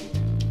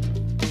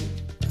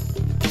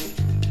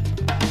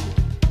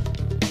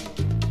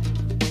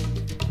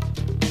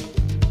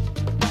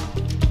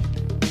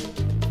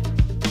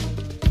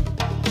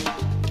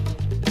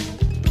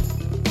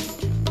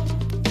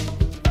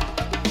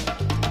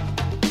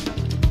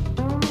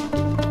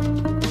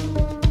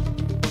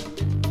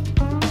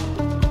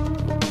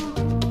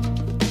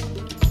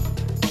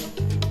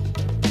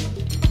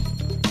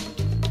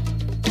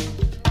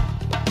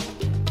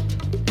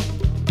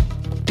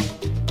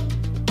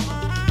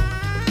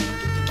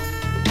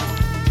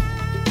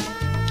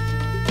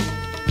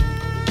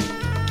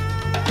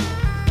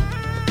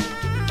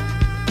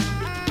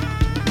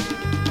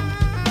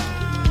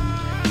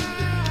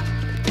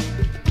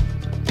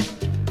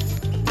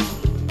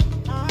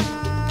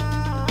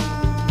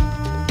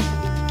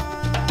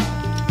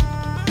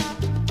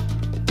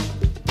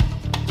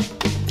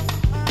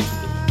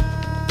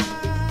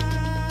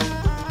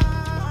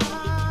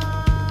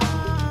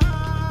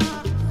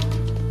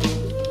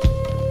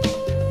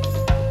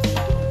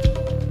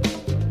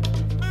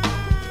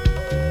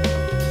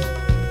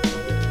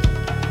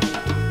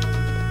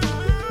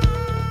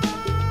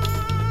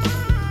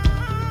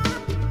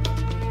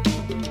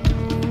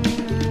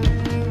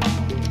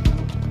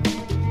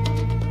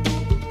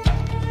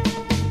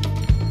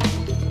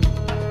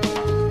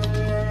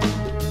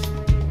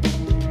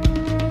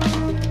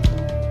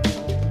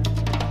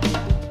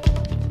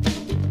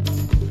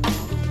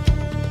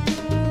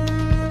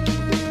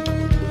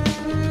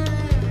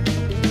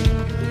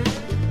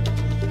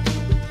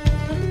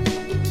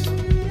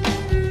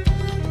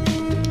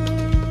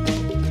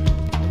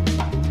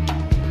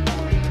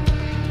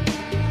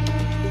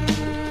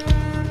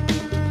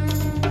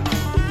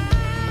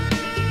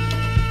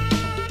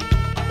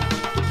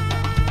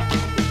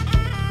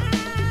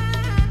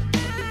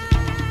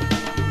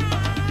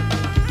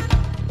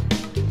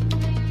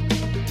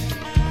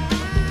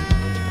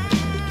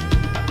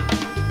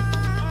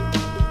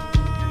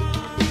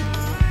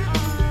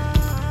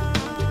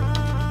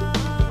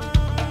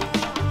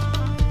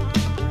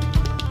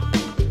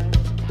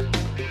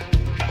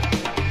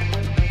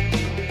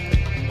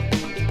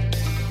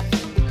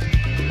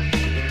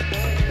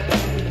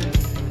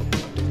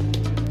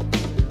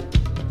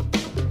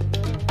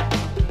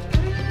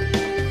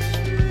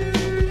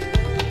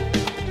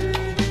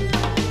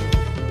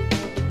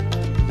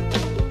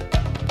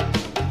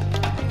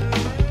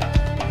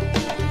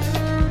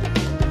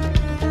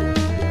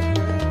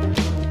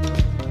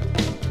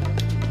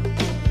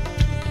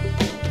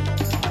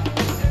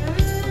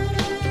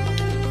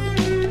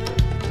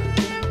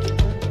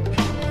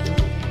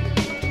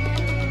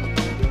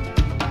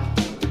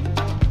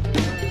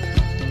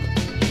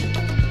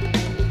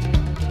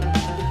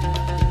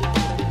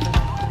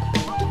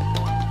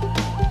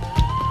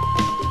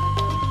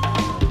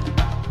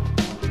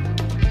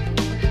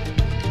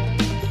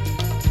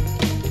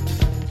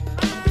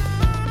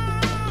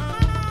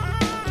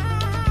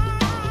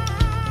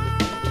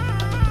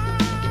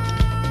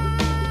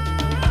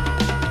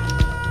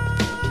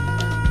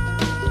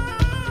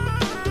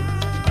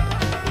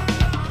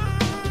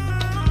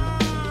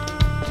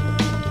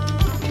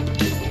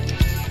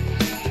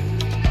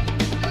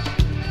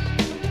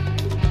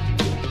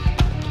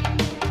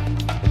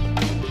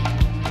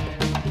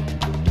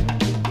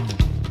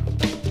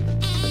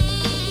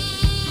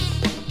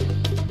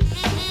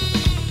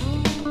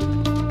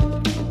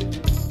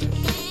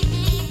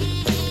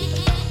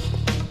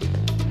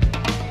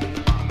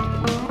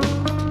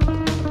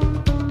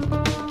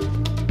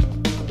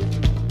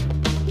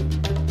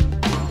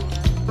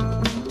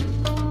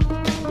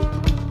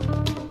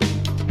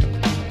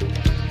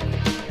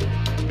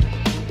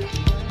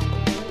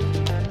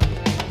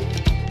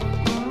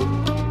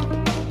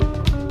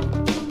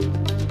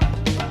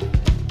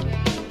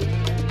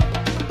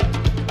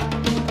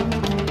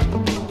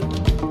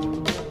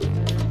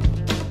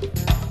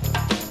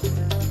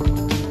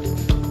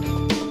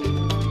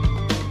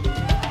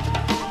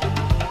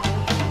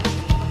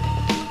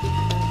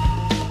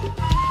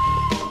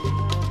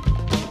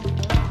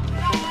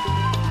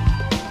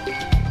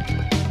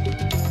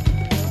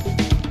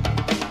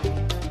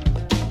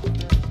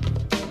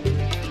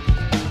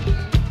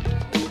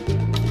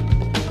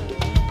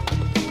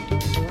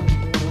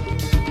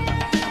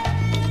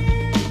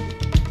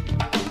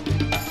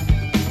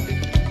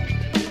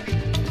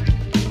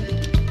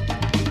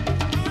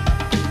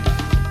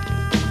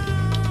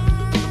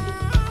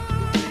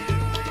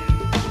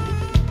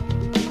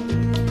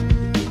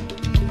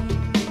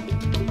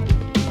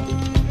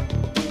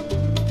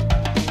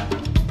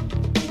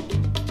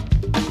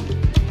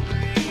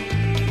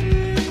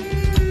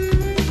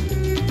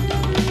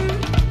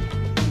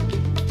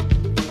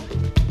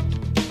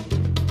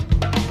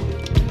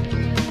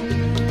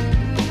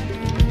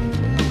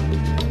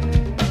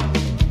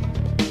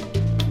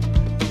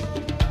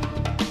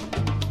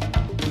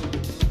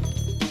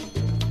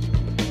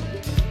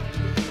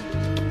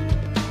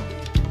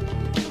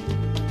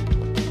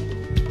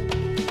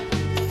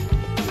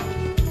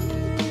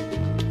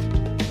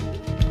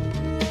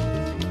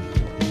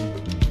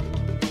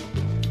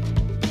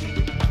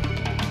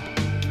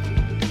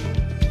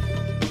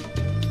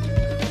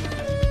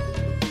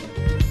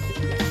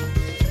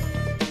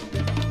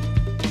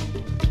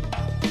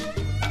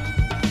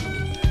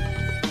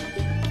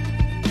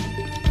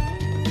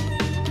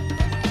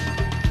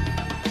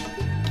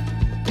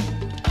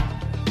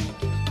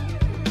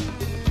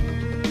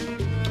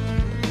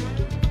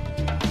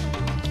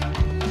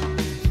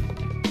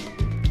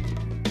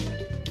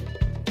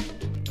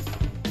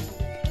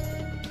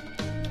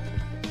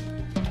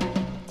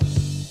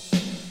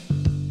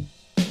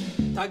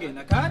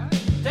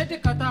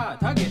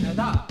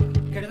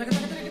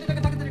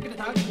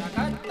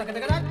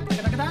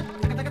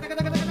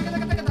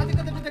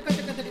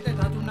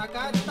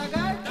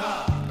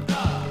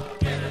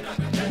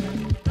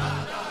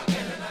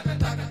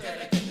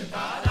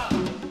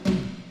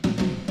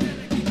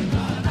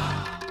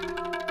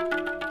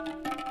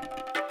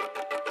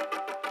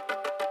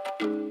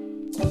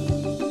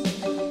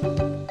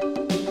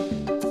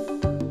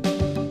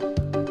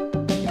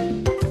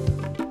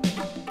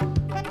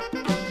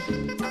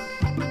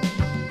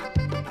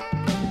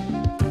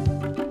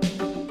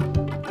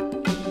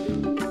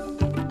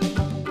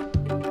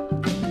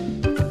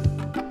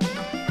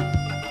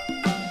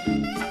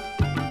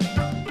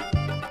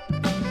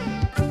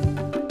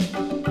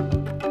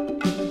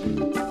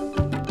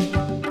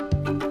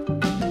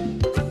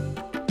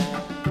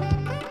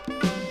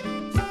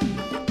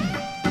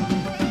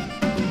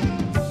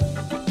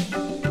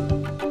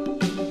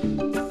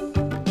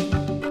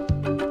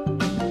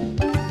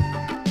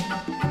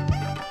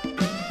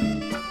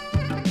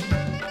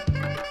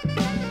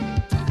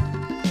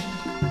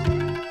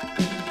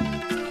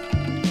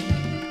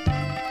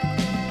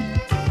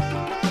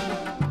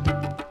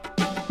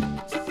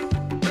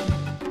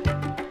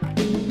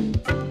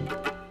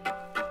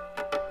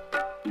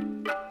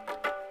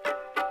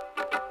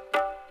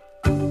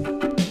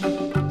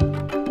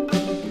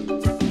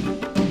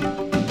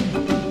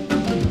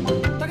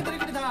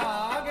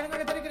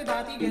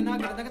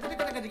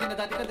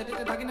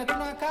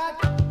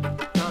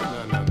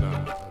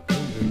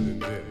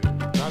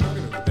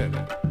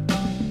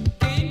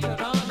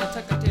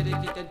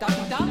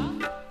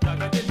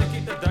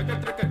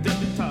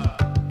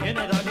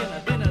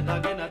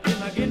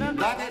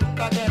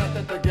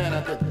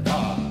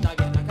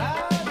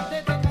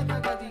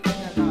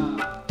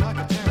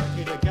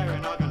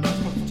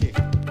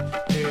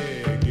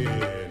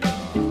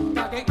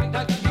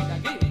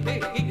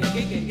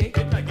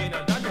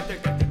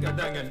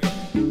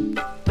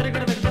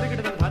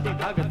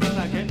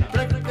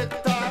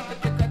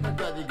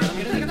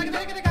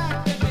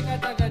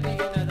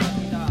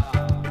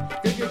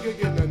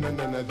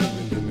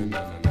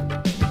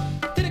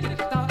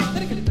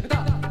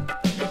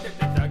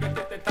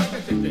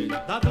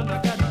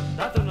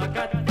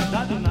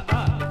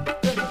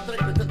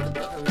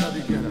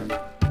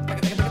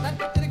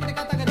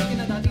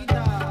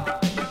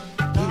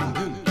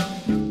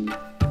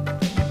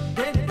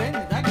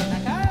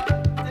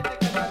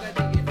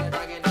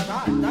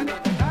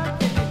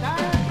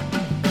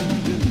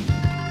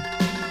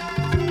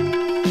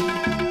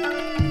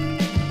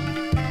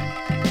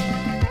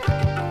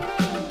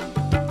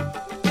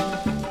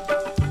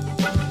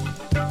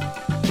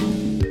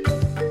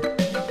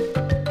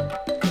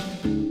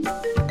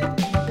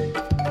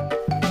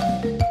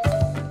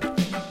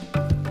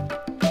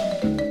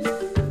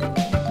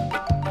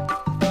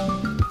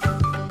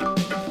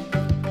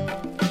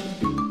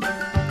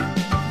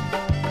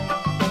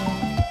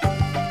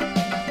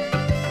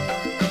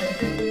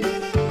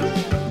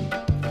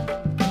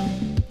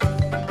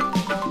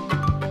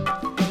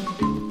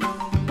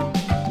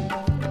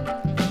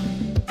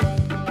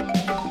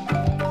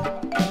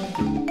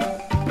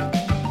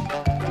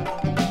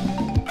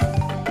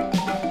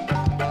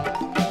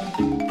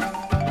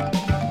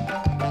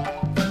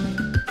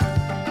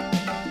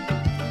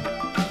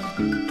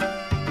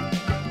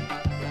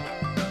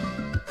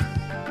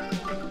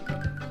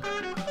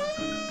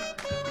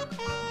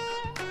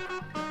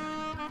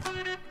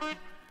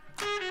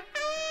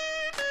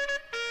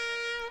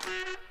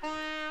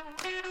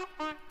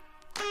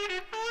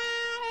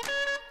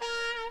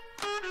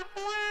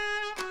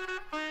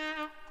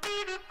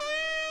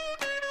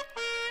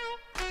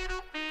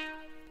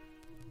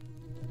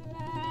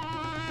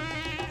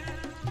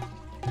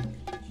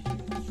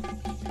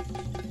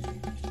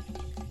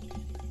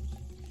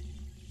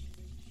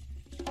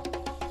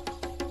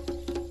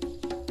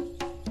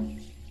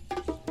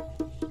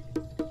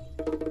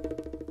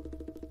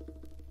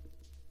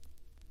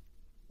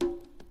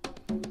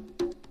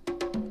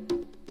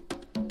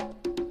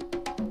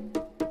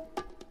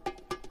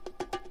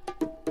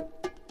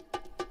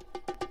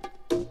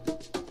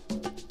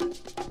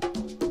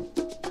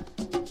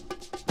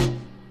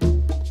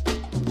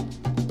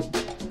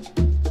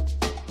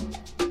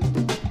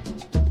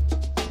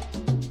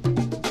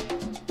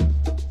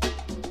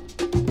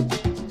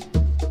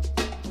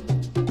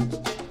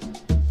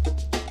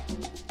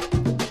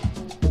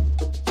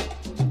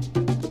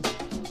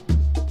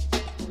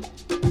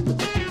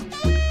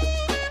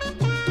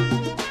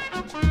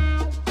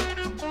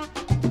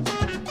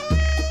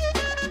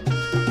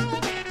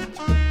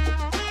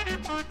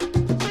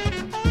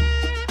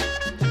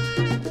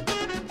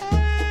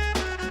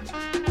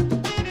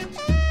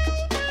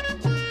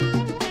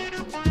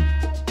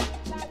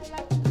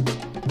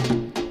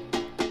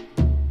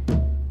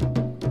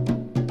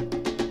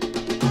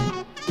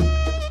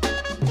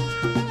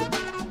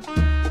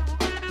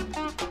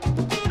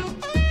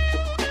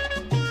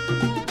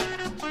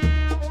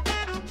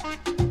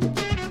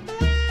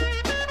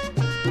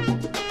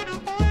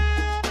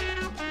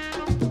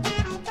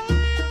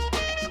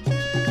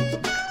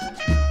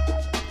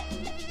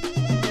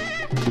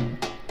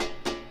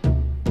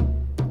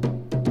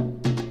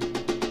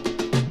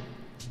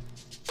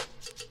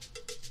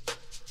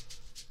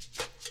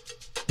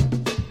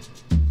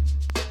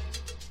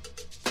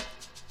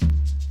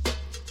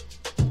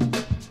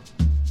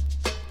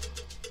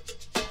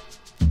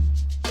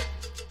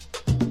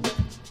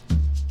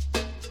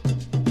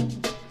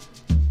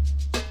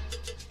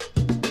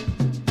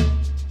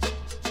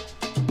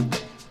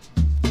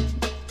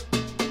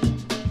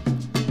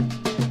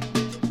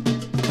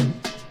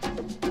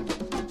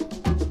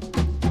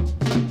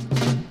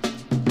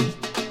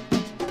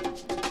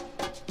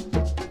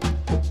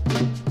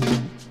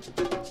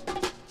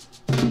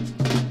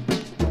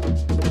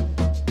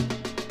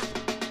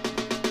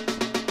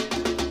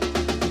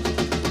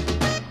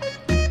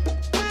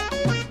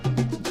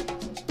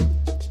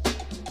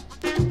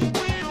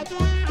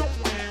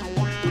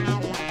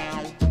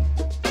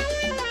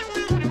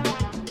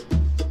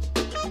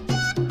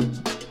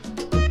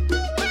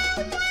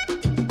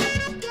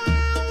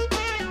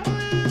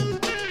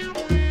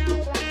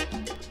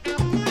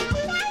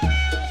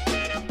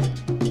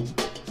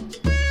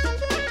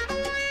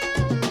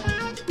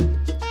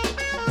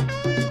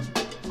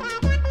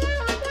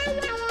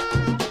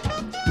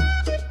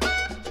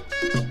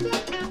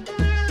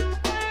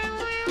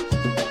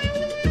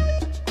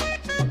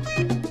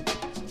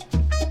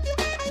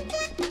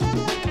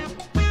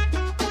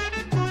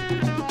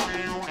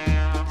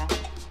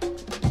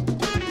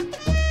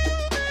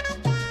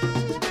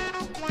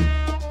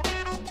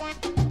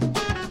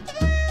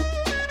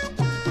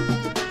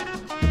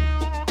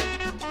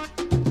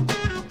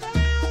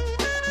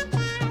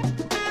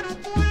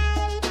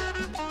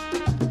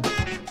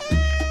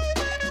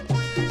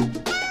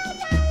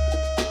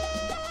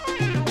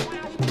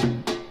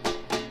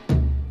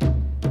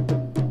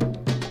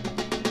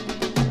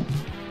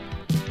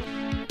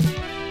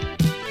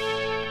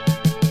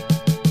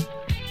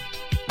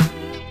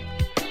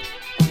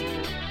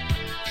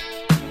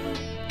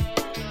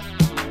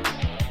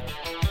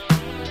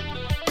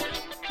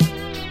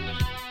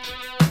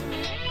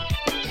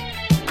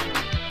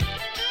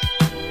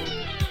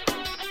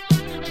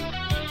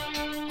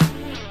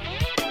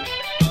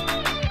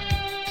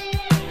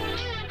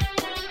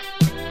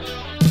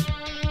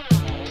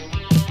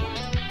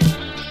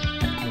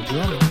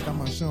 T'as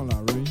machin là,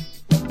 oui.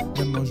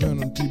 Même un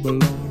jeune, un petit ballon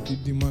qui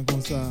dit moi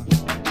comme ça.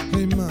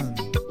 Hey man,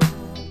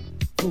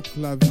 faut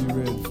que la vie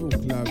rêve, faut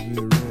que la vie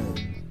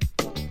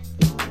rêve.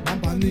 En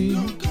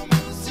panique,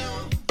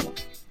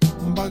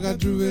 on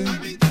bagage jouer,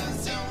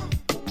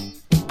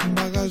 on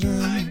bagage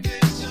jeune,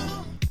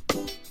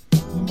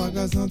 on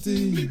bagage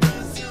senti.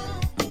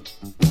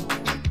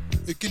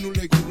 Et qui nous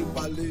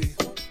parlait,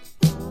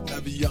 la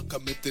vie a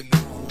comme été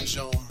nous,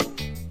 genre.